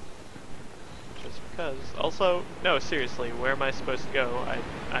 Just because. Also, no, seriously, where am I supposed to go?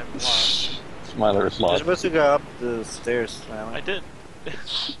 I'm lost. Smiler is You're lost. supposed to go up the stairs now. I did.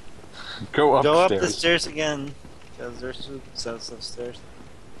 Go upstairs. Go up the stairs again. Because there's two sets of stairs.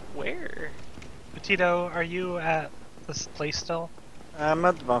 Where? Petito, are you at this place still? I'm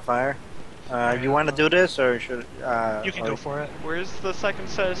at the bonfire. You want to do this or should? You can go for it. Where's the second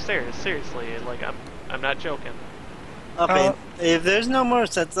set of stairs? Seriously, like I'm not joking. Okay, if there's no more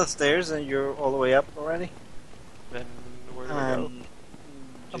sets of stairs and you're all the way up already, Then where do we go?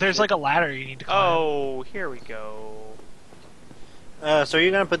 There's like a ladder you need to climb. Oh, here we go. so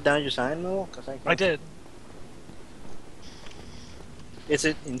you're gonna put down your sign, Noel? 'Cause I I can't- did. Is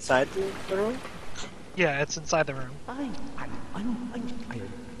it inside the room? Yeah, it's inside the room.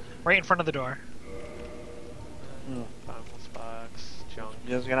 Right in front of the door. Boundless box, junk.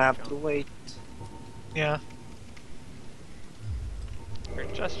 Just gonna have to junk. wait. Yeah.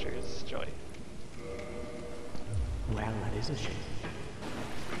 Great gestures, Joy. Well, that is a shame.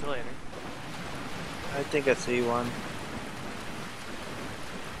 See you later. I think I see one.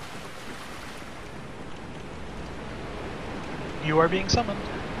 You are being summoned.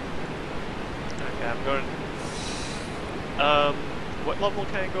 Okay, I'm going. What level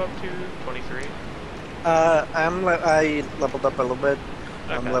can I go up to? 23. I leveled up a little bit.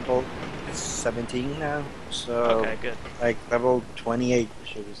 I'm Okay. level 17 now, so Okay, good. like level 28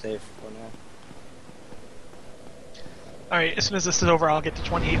 should be safe for now. Alright, as soon as this is over, I'll get to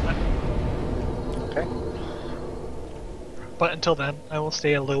 28 then. Okay. But until then, I will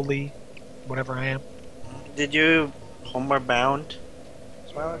stay a lowly, whatever I am. Did you homeward bound,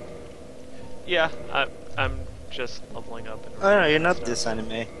 Smiler? Yeah, I'm just leveling up. And Oh no, you're not stuff. this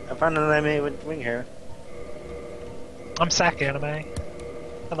anime. I found an anime with wing hair. I'm Sack Anime.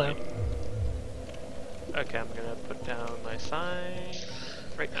 Hello. Okay, I'm gonna put down my sign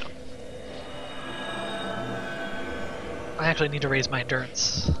right now. I actually need to raise my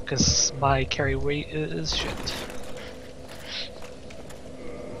endurance, because my carry weight is shit.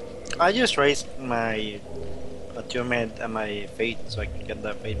 I just raised my attunement and my fate so I can get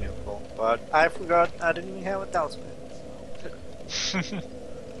that fate miracle, but I forgot I didn't even have a talisman.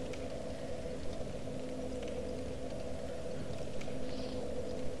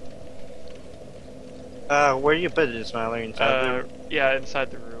 Where do you put it, Smiler? Inside Yeah,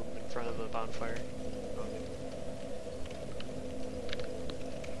 inside the room in front of the bonfire.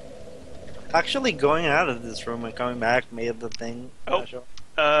 Actually, going out of this room and coming back made the thing. Oh.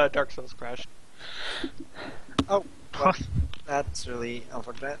 Dark Souls crashed. Oh, well, that's really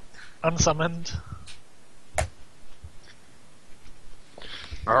unfortunate. Unsummoned.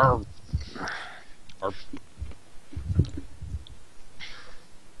 Arr. Arr.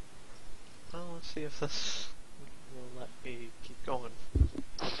 Well, let's see if this will let me keep going.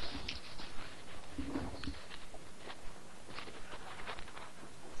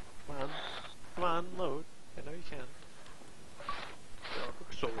 Come on. Come on, load. I know you can.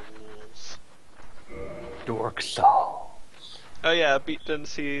 Dark Souls. Dork Souls. Oh yeah, didn't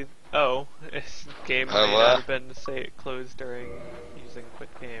see. Oh, this game may Oh, not what? have been closed during using quit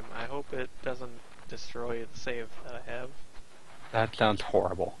game. I hope it doesn't destroy the save that I have, That sounds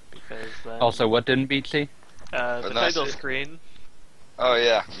horrible. because then Also, what didn't beat see? the But no, title see. screen. Oh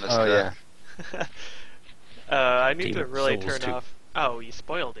yeah, missed Oh that. yeah. I need to Demon really Souls turn 2. off. Oh, you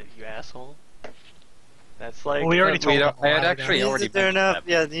spoiled it, you asshole. That's like. Well, we already we told don't- them. I had why actually You need already to turn mentioned up.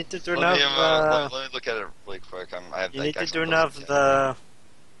 that. Yeah, you need to turn Let off. me, let me look at it really quick. I have You like need to actual turn off closing the.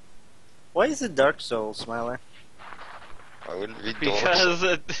 Why is it Dark Souls, Smiler? I wouldn't read because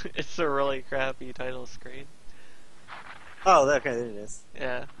it's a really crappy title screen. Oh, okay, there it is.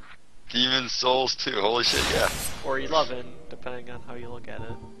 Yeah. Demon Souls 2. Holy shit, yeah. Or 11, depending on how you look at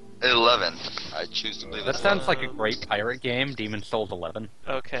it. 11. I choose to believe That it's sounds like a great pirate game, Demon Souls 11.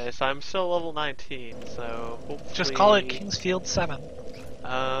 Okay, so I'm still level 19, so hopefully... Just call it Kingsfield 7.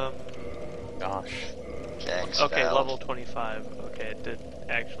 Gosh. Gosh. Okay, Gangsta. level 25. Okay, it did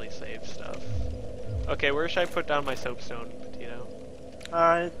actually save stuff. Okay, where should I put down my soapstone, Petito?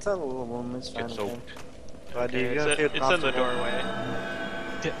 It's a little room, it's fine. Get okay. soaked. But Okay, you're gonna feel it's in the comfortable. doorway.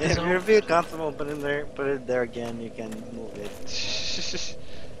 If you feel comfortable, put it there again, you can move it.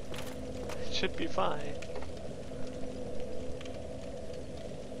 It should be fine.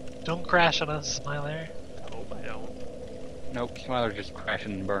 Don't crash on us, Smiler. Hope I don't. Nope, Smiler's just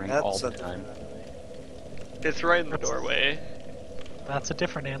crashing and burning That's all a the time. different anime. It's right in the doorway. That's a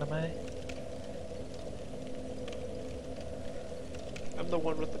different anime. I'm the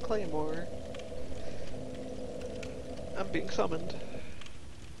one with the claymore. I'm being summoned.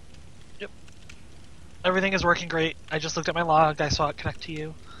 Everything is working great. I just looked at my log. I saw it connect to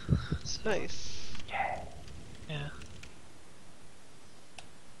you. So, Nice. yeah.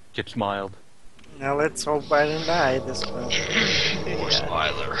 Get smiled. Now let's hope I don't die this time. Or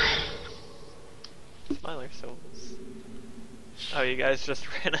Smiler. Smiler souls. Oh, you guys just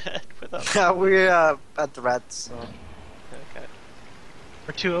ran ahead with us. We're at the rats, so. Okay.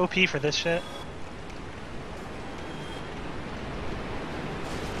 We're too OP for this shit.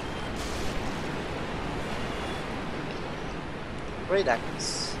 Great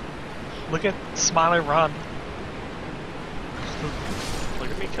axe. Look at Smiler run. Look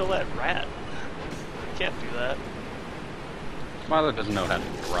at me kill that rat. You can't do that. Smiler doesn't know how to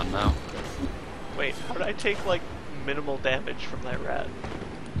run now. Wait, how did I take, like, minimal damage from that rat?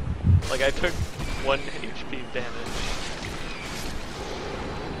 Like, I took 1 HP damage.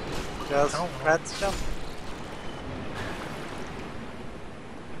 Just Oh. rats jump.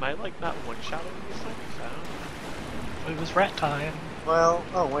 Am I, like, not one-shotting these things? I don't know. It was rat time. Well,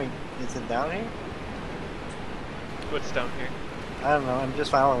 oh wait, is it down here? What's down here? I don't know, I'm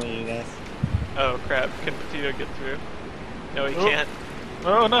just following you guys. Oh, crap. Can Petito get through? No, he Oh. can't.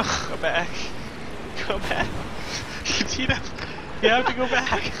 Oh no! Go back. Go back. Tito! You have to go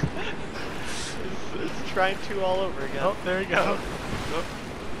back. It's trying to all over again. Oh, there you go.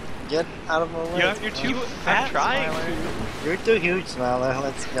 Get out of my way. You're too fat, I'm trying Smiler. to. You're too huge, Smiler.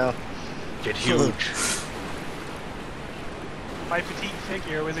 Let's go. Get huge. My petite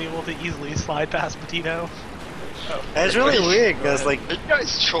figure was able to easily slide past Petito. It's really weird because like You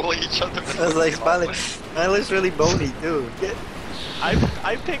guys trolling each other. I was like Smiler's really bony too.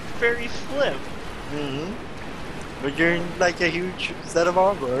 I picked very slim. Mm-hmm. But you're in like a huge set of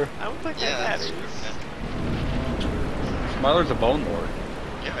armor. I don't think Yeah, that that's matters. true. Smiler's a bone lord.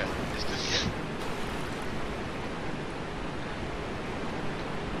 Yeah, it's just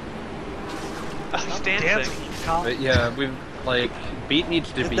He's dancing. Cop. But yeah, we've like Beat needs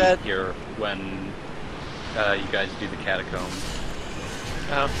to Did be that- here when you guys do the catacombs.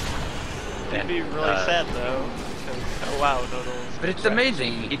 It'd And, be really sad though. Because, oh wow, Noodles. But it's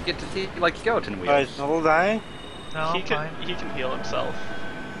amazing. You'd get to see like skeleton Alright, wheels. Noodle dying? No, He fine. can heal himself.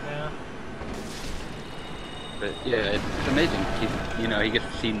 Yeah. But yeah, it's amazing. He gets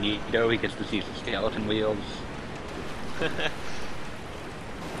to see Nito. He gets to see some skeleton wheels.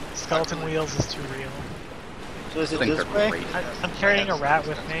 Skeleton wheels is too real. So is I it think this they're way? great. I'm carrying a rat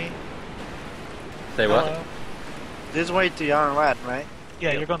with me. Say what? Hello? This way to Yarn Rat, right?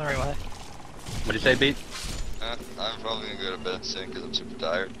 Yeah, you're going the right way. What'd you say, Beat? I'm probably gonna go to bed soon because I'm super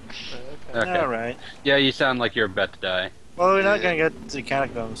tired. Okay. Alright. Yeah, you sound like you're about to die. Well, we're not Yeah. gonna get to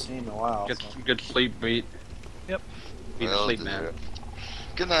Catacombs in a while. Good, So. good sleep, Beat. Yep. Beat Well, sleep, dude. man.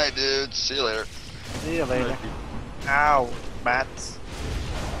 Good night, dude. See you later. See you later. Ow, bats.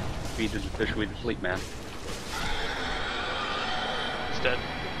 Beat is officially the sleep man. He's dead.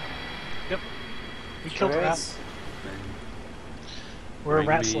 We killed Sure rats. is. We're a Bring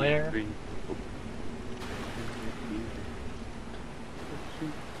rat me- slayer. bring-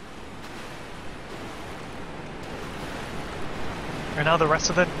 And now the rest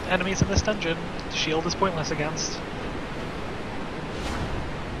of the enemies in this dungeon, shield is pointless against.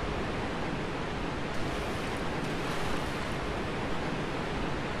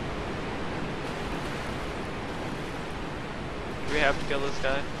 Do we have to kill this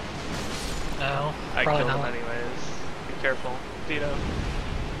guy? No, I probably killed him not. anyways. Be careful. Tito.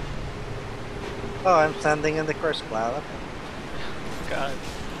 Oh, I'm standing in the curse cloud. God.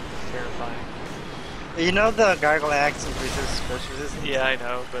 It's terrifying. You know the gargle axe increases curse resistance? Yeah, I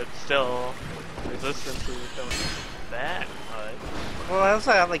know, but still, resistances don't do that much. Well, I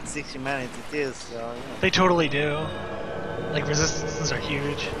also have like 60 humanity too, so you know. They totally do. Like, resistances are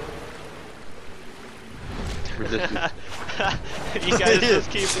huge. Resistance. You guys just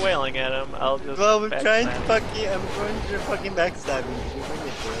keep wailing at him. I'll just. Well, we're trying to backstab fucking. I'm going to fucking backstab you. You bring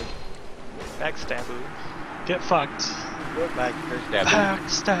it to it. Backstaboo. Get fucked. Go back first.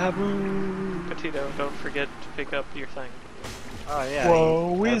 Stab Backstaboo. him. Petito, don't forget to pick up your thing. Oh yeah.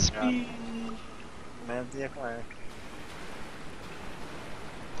 Woe he- is oh, me. Man of the acquire.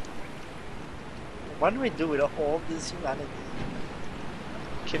 What do we do with all this humanity?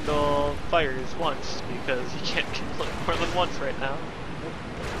 Kindle fires once because you can't kindle it more than once right now.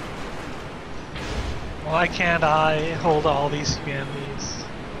 Why can't I hold all these humanities?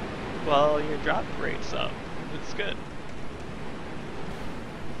 Well, your drop rate's up. It's good.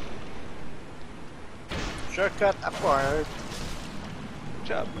 Shortcut acquired. Good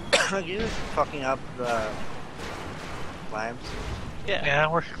job. You're fucking up the climbs. Yeah.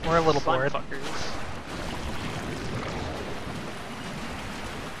 Yeah, we're a little Slime bored. fuckers.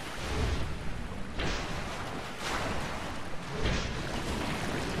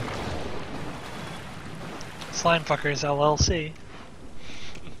 Slime fuckers LLC.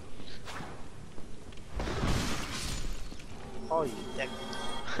 Oh, you dick.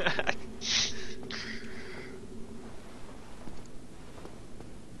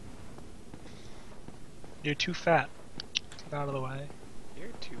 You're too fat. Get out of the way. You're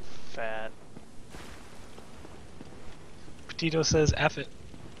too fat. Petito says F it.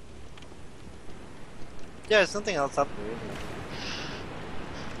 Yeah, there's something else up there.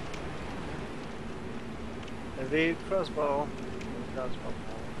 Heavy crossbow. Crossbow.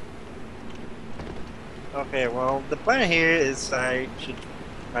 Okay, well, the plan here is I should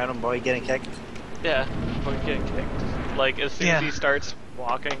random boy getting kicked. Yeah, but getting kicked. Like, as soon as Yeah. he starts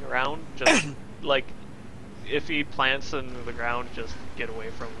walking around, just, like, if he plants in the ground, just get away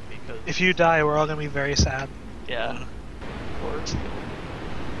from him because, If you die, we're all gonna be very sad. yeah. Or,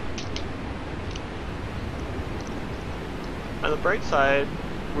 on the bright side,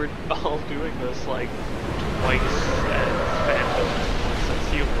 we're all doing this, like, twice as Phantom once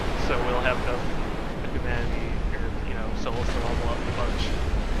as humans, so we'll have enough humanity, or, you know, souls to level up a bunch.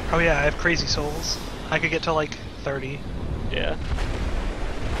 Oh yeah, I have crazy souls. I could get to like 30. Yeah.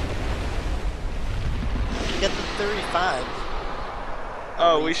 Get the 35.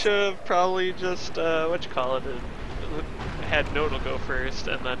 Oh, we should have probably just, had Nodal go first,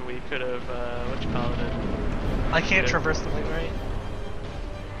 and then we could have, I can't Yeah. traverse the way, right?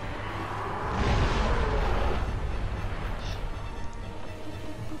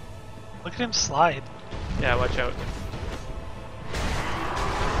 Look at him slide. Yeah, watch out.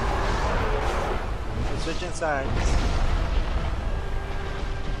 We're switching sides.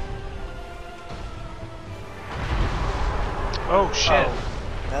 Oh shit.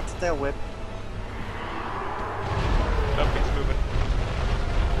 Oh, that's their whip. Oh, he's moving.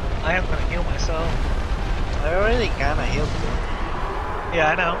 I am gonna heal myself. I already kinda healed you.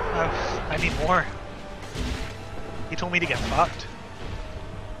 Yeah, I know. I need more. He told me to get fucked.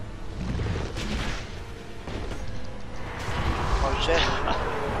 Oh shit.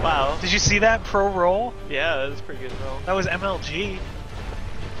 Wow. Did you see that pro roll? Yeah, that was a pretty good roll. That was MLG.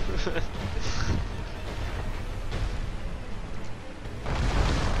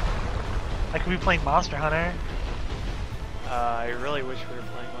 I could be playing Monster Hunter. I really wish we were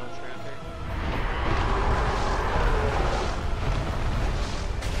playing Monster Hunter.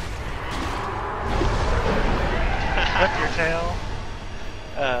 Flip your tail.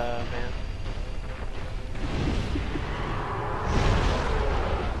 Man.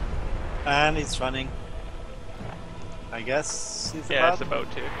 And he's running. I guess he's Yeah, about. it's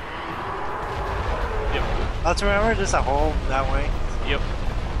about to. Let's remember there's a hole that way. Yep.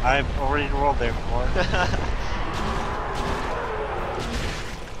 I've already rolled there before.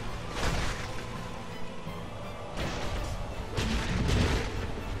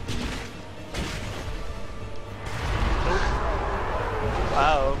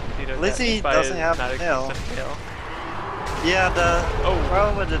 Wow. You know, Lizzie that by doesn't his have not tail. existent tail. Yeah, the Oh.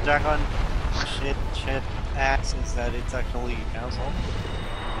 problem with the dragon shit axe is that it's actually cancelled.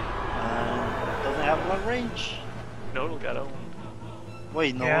 Doesn't have long range. Nodal got owned.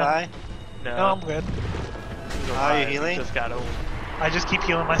 Wait, no Yeah. lie. No, No, I'm good. no Are you lie, healing? Just got owned. I just keep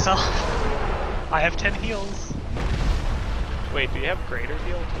healing myself. I have 10 heals. Wait, do you have greater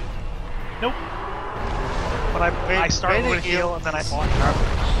heal too? Nope. But I started greater with heal and then I fought.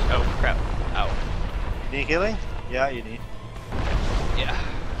 Oh crap. Ow. You need healing? Yeah, you need. Yeah.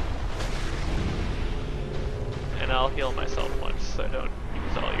 And I'll heal myself once, so don't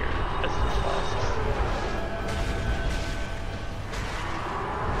use all your essence costs.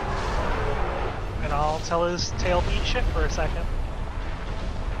 And I'll tell his tail to eat shit for a second.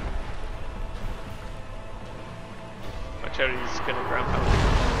 Watch out, he's gonna ground pound.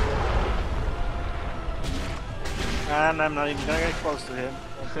 And I'm not even gonna get close to him.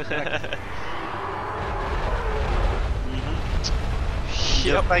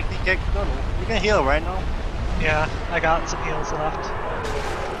 Yep. Just like the kick. No, you can heal right now. Yeah, I got some heals left.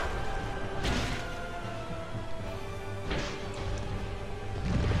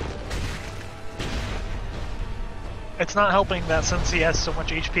 It's not helping that since he has so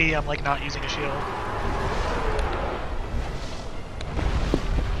much HP, I'm like not using a shield.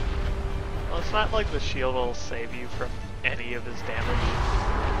 Well, it's not like the shield will save you from any of his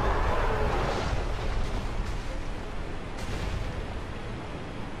damage.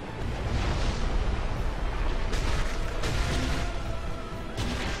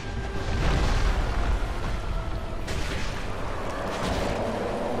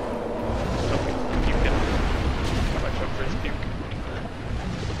 You can watch out for his puke.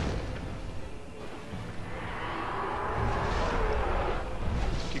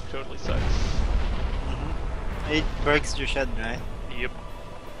 Puke totally sucks. It breaks your shed, right? Yep.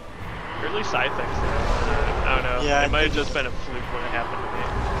 Or at least I think so. I don't know. Yeah, It I might have think- just been a fluke when it happened to me.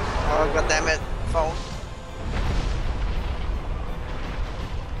 Oh, goddammit. Phone.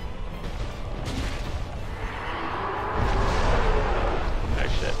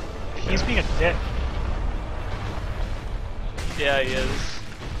 Oh shit. He's being a dick. Yeah, he is.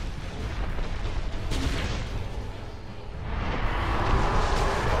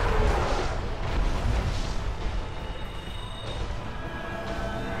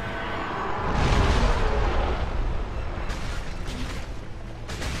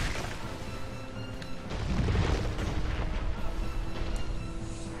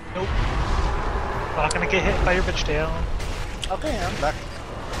 Nope. Not gonna get hit by your bitch tail. Okay, I'm back.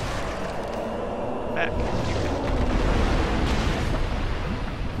 Back.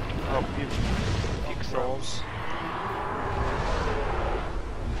 Oh, you Puke souls.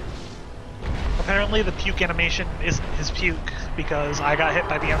 Apparently the puke animation isn't his puke, because I got hit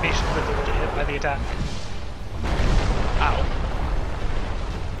by the animation but didn't get hit by the attack. Ow.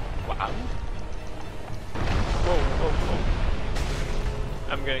 Wow. Whoa, whoa, whoa.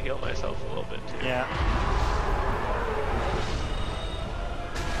 I'm gonna heal myself a little bit too. Yeah.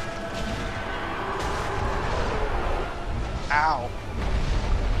 Ow.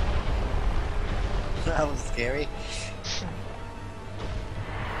 That was scary.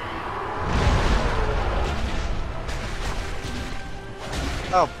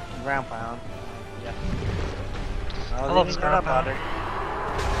 Oh, ground pound. Yeah. I love this ground pound. bother.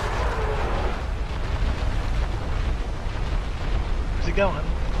 Where's he going?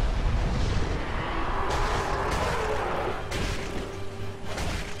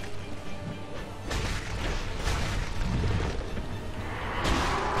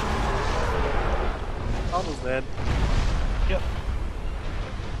 Almost dead. Yep.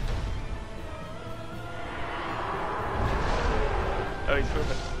 Oh, he's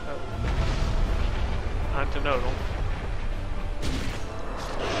moving. Oh. On to Nodal.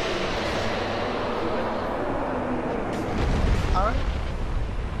 Alright.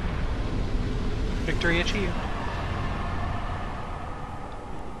 Victory achieved.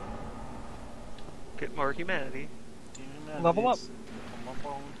 Get more humanity. Level up.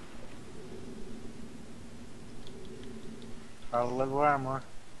 I'll level armor.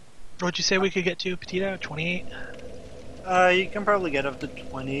 What'd you say we could get to, Petito? 28? You can probably get up to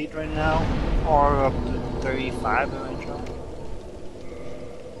 28 right now, or up to 35 eventually.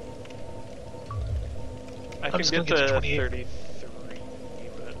 I I'm can just get gonna get to to 28. 33,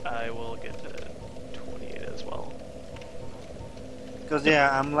 but I will get to 28 as well. Because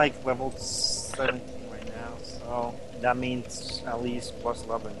yeah, I'm like level 17 right now, so that means at least plus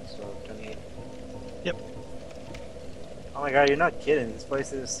 11, so 28. Yep. Oh my god, you're not kidding, this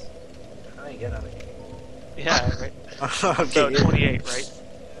place is... How do you get on it? Yeah, right. Okay, So yeah. 28, right?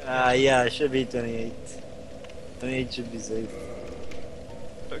 Yeah, it should be 28. 28 should be safe.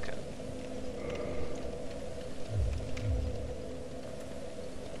 Okay.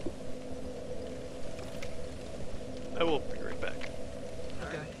 I will be right back.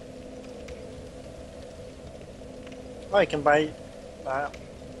 Okay. Oh, I can buy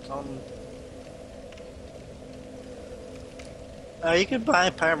some... you could buy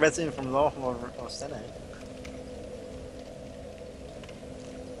Pirate Resin from Law or Senate.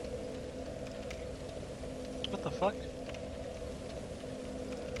 What the fuck?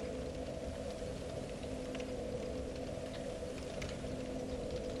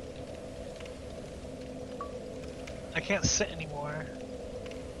 I can't sit anymore.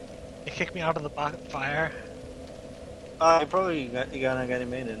 They kicked me out of the fire. You're probably gonna get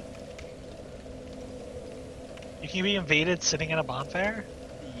invaded. You can be invaded sitting in a bonfire?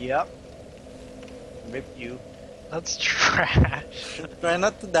 Yep. Rip you. That's trash. Try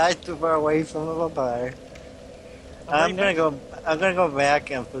not to die too far away from the vampire. I'm I'm gonna go back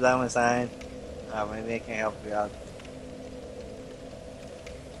and put down my sign. Maybe I can help you out.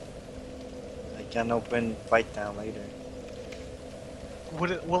 I can open Fight Town later.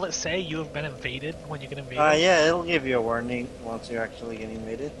 Will it say you have been invaded when you get invaded? Yeah, it'll give you a warning once you actually get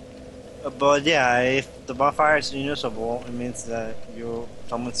invaded. But yeah, if the bonfire is unusable, it means that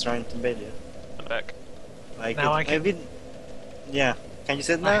someone's trying to invade you. I'm back. Like Now I can- maybe. Yeah, can you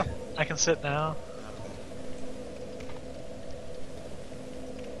sit now? I can sit now.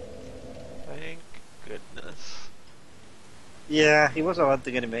 Thank goodness. Yeah, he was about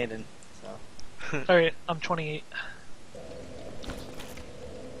to get invaded. So. Alright, I'm 28.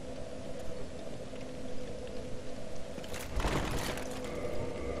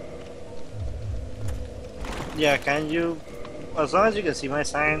 Yeah, can you? As long as you can see my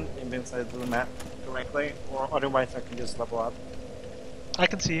sign inside the map correctly, or otherwise I can just level up. I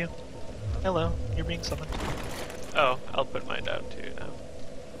can see you. Hello, you're being summoned. Oh, I'll put mine down too now.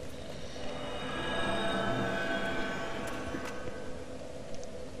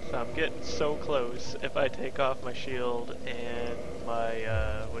 So I'm getting so close. If I take off my shield and my,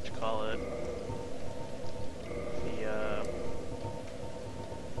 whatchamacallit,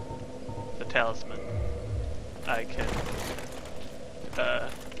 the talisman, I can,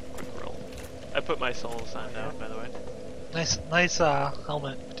 quick roll. I put my soul sign down, by the way. Nice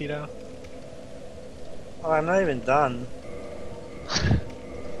helmet, Petito. Oh, I'm not even done.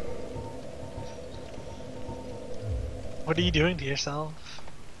 What are you doing to yourself?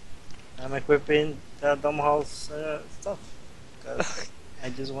 I'm equipping the Domhall's stuff. Cause I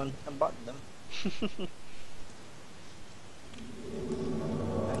just went and bought them.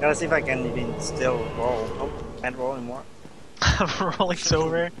 I gotta see if I can even still roll. Oh, can't roll anymore. Rolling's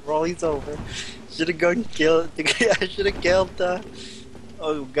over. Rolling's over. Should've gone kill. I should've killed.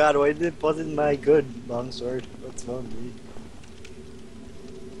 Oh god, why did it wasn't my good longsword? What's wrong with me?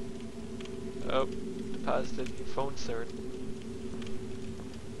 Oh, deposited your phone sword.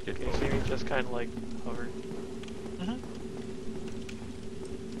 Okay, so you just kind of like hover. Mhm.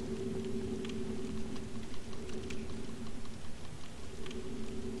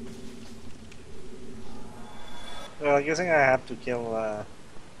 Well, I guess I have to kill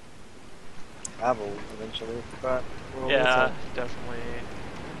Abel eventually, but well, Yeah, definitely.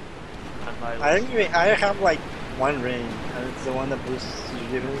 On my I list. think I have like one ring, and it's the one that boosts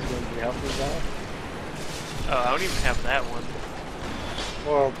your damage when you help me out. Oh, I don't even have that one.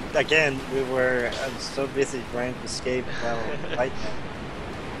 Well, again, I'm so busy trying to escape while fighting.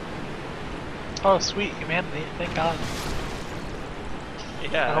 Oh, sweet humanity! Thank God.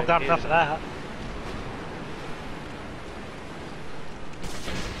 Yeah, I don't got need enough it. of that.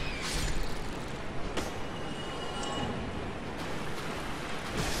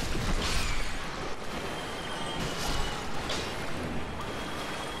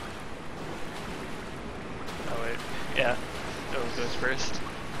 Oh wait, yeah. Oh, it goes first.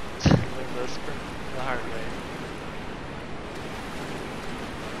 Leave this for the hard way.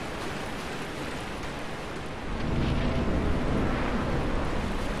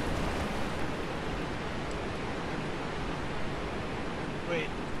 Wait.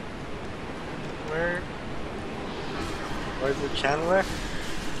 Where? Where's the channeler?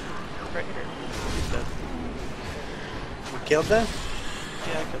 Right here. He's dead. You killed them?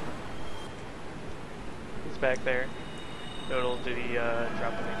 Yeah, I killed him. He's back there. Total, did he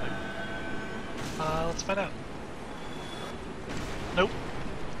drop anything? Let's find out. Nope.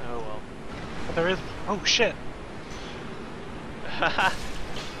 Oh well. But there is. Oh shit!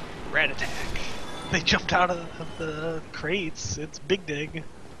 Rat attack. They jumped out of the crates. It's Big Dig.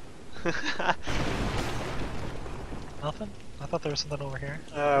 Nothing? I thought there was something over here.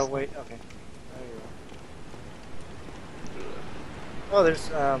 Wait, okay. There you go. Oh, there's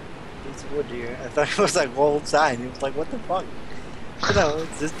wood here. I thought it was like gold sign. It was like, what the fuck? No,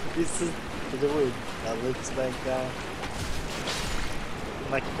 it's just the wood that looks like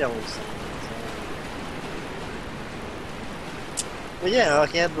yellow sign. But yeah, I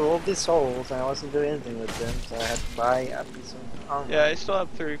had all these souls and I wasn't doing anything with them, so I had to buy a piece of armor. Yeah, I still have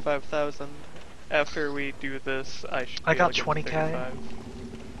 35,000. After we do this, I should. I be got able to get 20K. 35.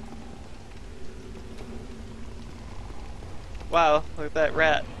 Wow, look at that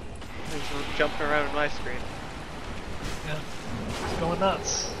rat. He's jumping around in my screen. Yeah. It's going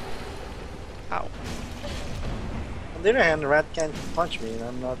nuts. Ow. On the other hand, the rat can't punch me, and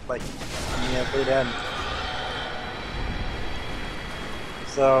I'm not like near the end.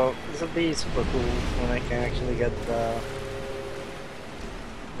 So this will be super cool when I can actually get the.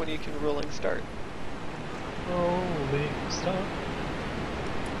 When you can rolling start. Rolling stop.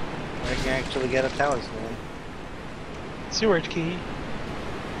 I can actually get a talisman. Sewage key.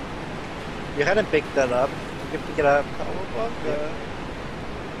 You hadn't picked that up. You can pick it up.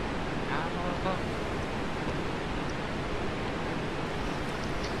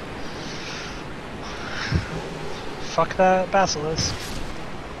 Fuck that basilisk.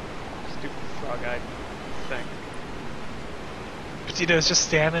 Stupid frog-eyed thing. Petito's just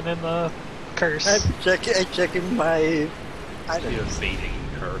standing in the curse. I'm checking my items. Evading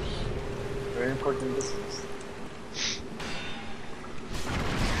curse. Very important business.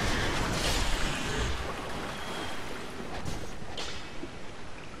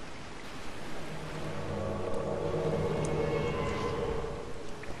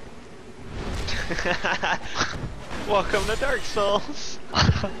 Welcome to Dark Souls.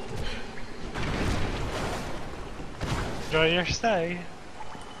 Enjoy your stay.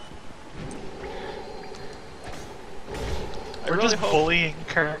 We're really just hope- bullying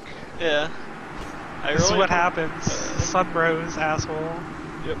Kirk. Yeah. I This is really what hope- happens. Sunbros, asshole.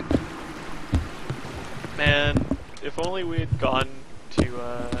 Yep. Man, if only we had gone to,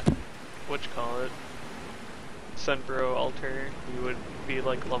 whatchamacallit, Sunbro Altar, we would be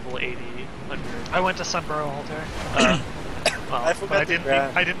like level 80, 100. I went to Sunbro Altar. Well, I But forgot to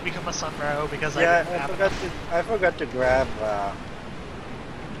grab. I didn't become a Sunbro because I Yeah, didn't have I forgot to grab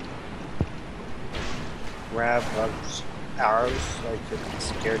arrows so I could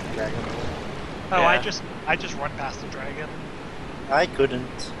scare the dragon away. Oh, Yeah. I just run past the dragon. I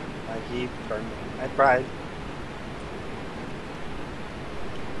couldn't. He burned me. I tried.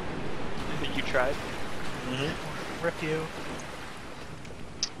 you tried. Rip you.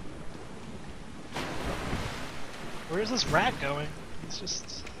 Where's this rat going?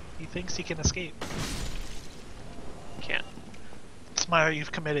 He thinks he can escape. Can't. Smile,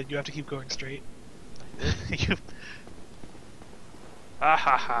 you've committed. You have to keep going straight. you Ah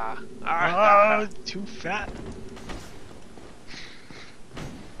ha ha. Ah, ha, ha. too fat.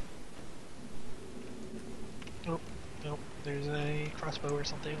 Nope. Nope. There's a crossbow or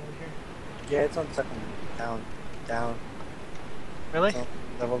something over here. Yeah, it's on second. Down. Really? It's on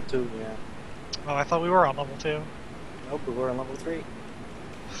level 2, yeah. Oh, I thought we were on level 2. Nope, we were on level 3.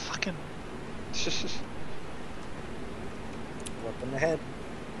 Fucking. Weapon ahead.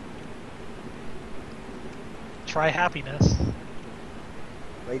 Try happiness.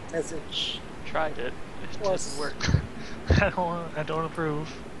 Late message. Tried it. It Plus. didn't work. I don't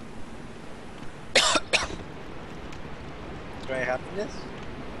approve. Try happiness?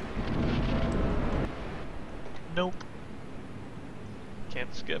 Nope.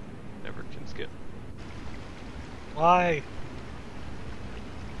 Can't skip. Never can skip. Why?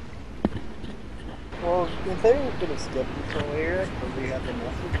 Well, in theory we could have skipped this whole area because we have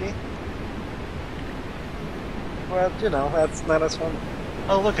enough with me. Well, you know, that's not as fun.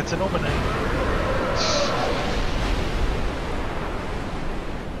 Oh, look, it's an opening.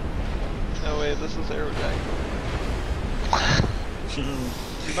 No way, this is Aerojack.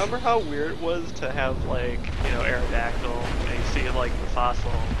 Remember how weird it was to have, like, you know, Aerodactyl, and you see, like, the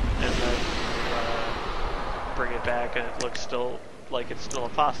fossil, and then bring it back and it looks still, like it's still a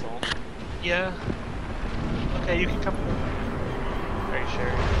fossil. Yeah. Okay, you can come. Are you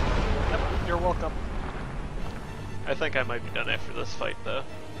sure? Yep, you're welcome. I think I might be done after this fight, though.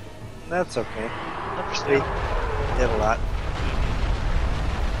 That's okay. We Understand. did a lot.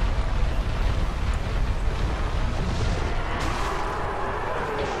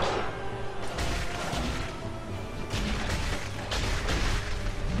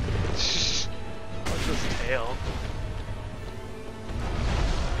 What's this tail?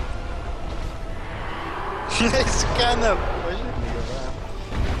 It's kind of pushing me around.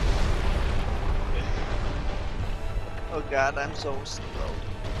 Oh god, I'm so slow.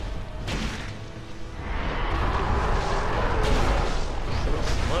 So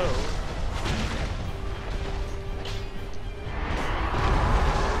slow.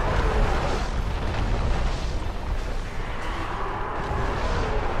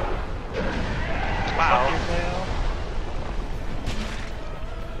 Wow. Fuck your tail.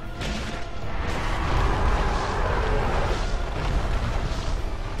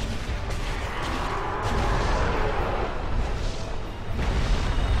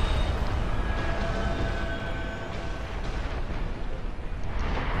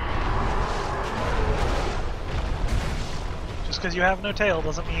 Just because you have no tail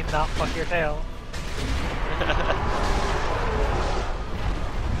doesn't mean not fuck your tail.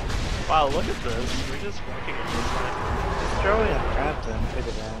 Wow, look at this. We're just walking at this time. Just throw it and grab them, put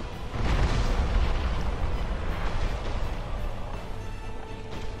it down.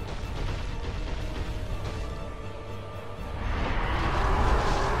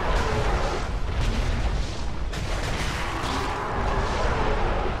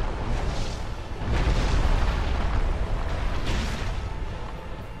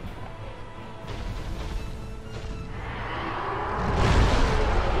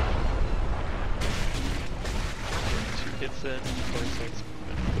 Hits in before it starts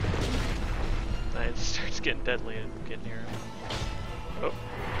moving. Nah, it starts getting deadly and getting near him. Oh.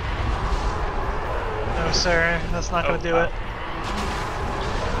 No, sir, that's not gonna do wow. it.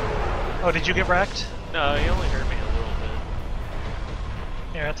 Oh, did you get wrecked? No, he only hurt me a little bit.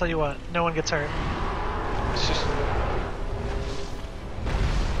 Here, I'll tell you what, no one gets hurt. It's just...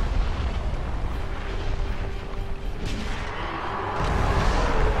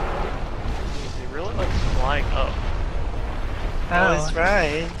 He really likes flying up. Oh, Oh, he's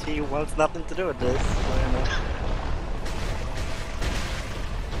right. He wants nothing to do with this.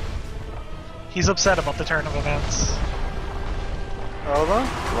 he's upset about the turn of events. Hold on.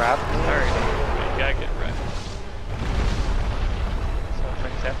 Grab me. Alright, you gotta get wrecked. So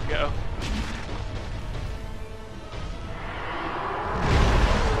things have to go.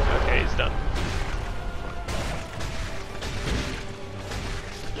 Okay, he's done.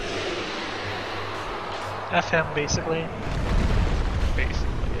 F him, basically.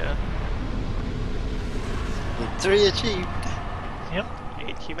 Basically, yeah. Victory achieved. Yep.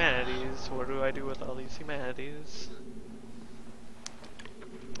 8 humanities. What do I do with all these humanities?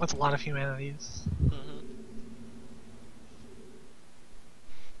 That's a lot of humanities. Mm-hmm.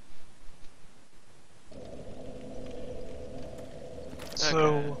 So,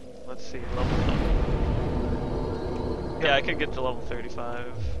 Okay. Let's see, level up. Yeah, I could get to level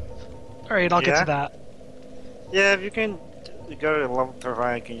 35. alright, I'll get Yeah? to that. Yeah, if you can go to level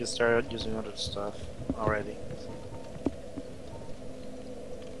 35, you can just start using other stuff already.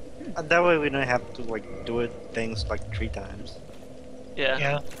 And that way we don't have to like do it things like 3 times. Yeah.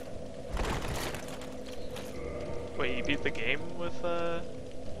 Yeah. Wait, you beat the game with that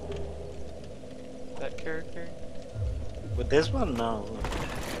character? With this one, no.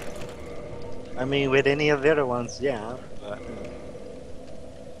 I mean, with any of the other ones, yeah. But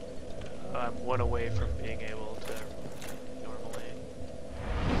I'm one away from being able to normally.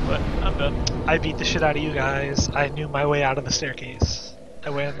 But I'm done. I beat the shit out of you guys. I knew my way out of the staircase. I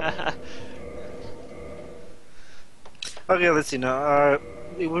win. okay, let's see now.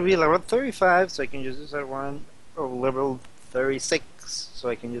 It would be level 35, so I can use this at one, or level 36, so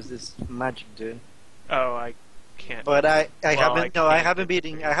I can use this magic dude. Oh, I can't. But I Well, haven't. No, I I can't haven't get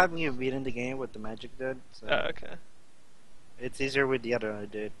beaten. I haven't even beaten the game with the magic dude. So Oh, okay. it's easier with the other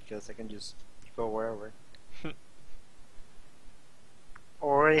dude because I can just go wherever.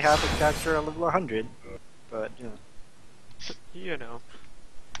 Or I have a capture a level 100, but you know. You know.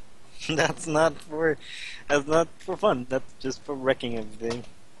 That's not for fun. That's just for wrecking everything.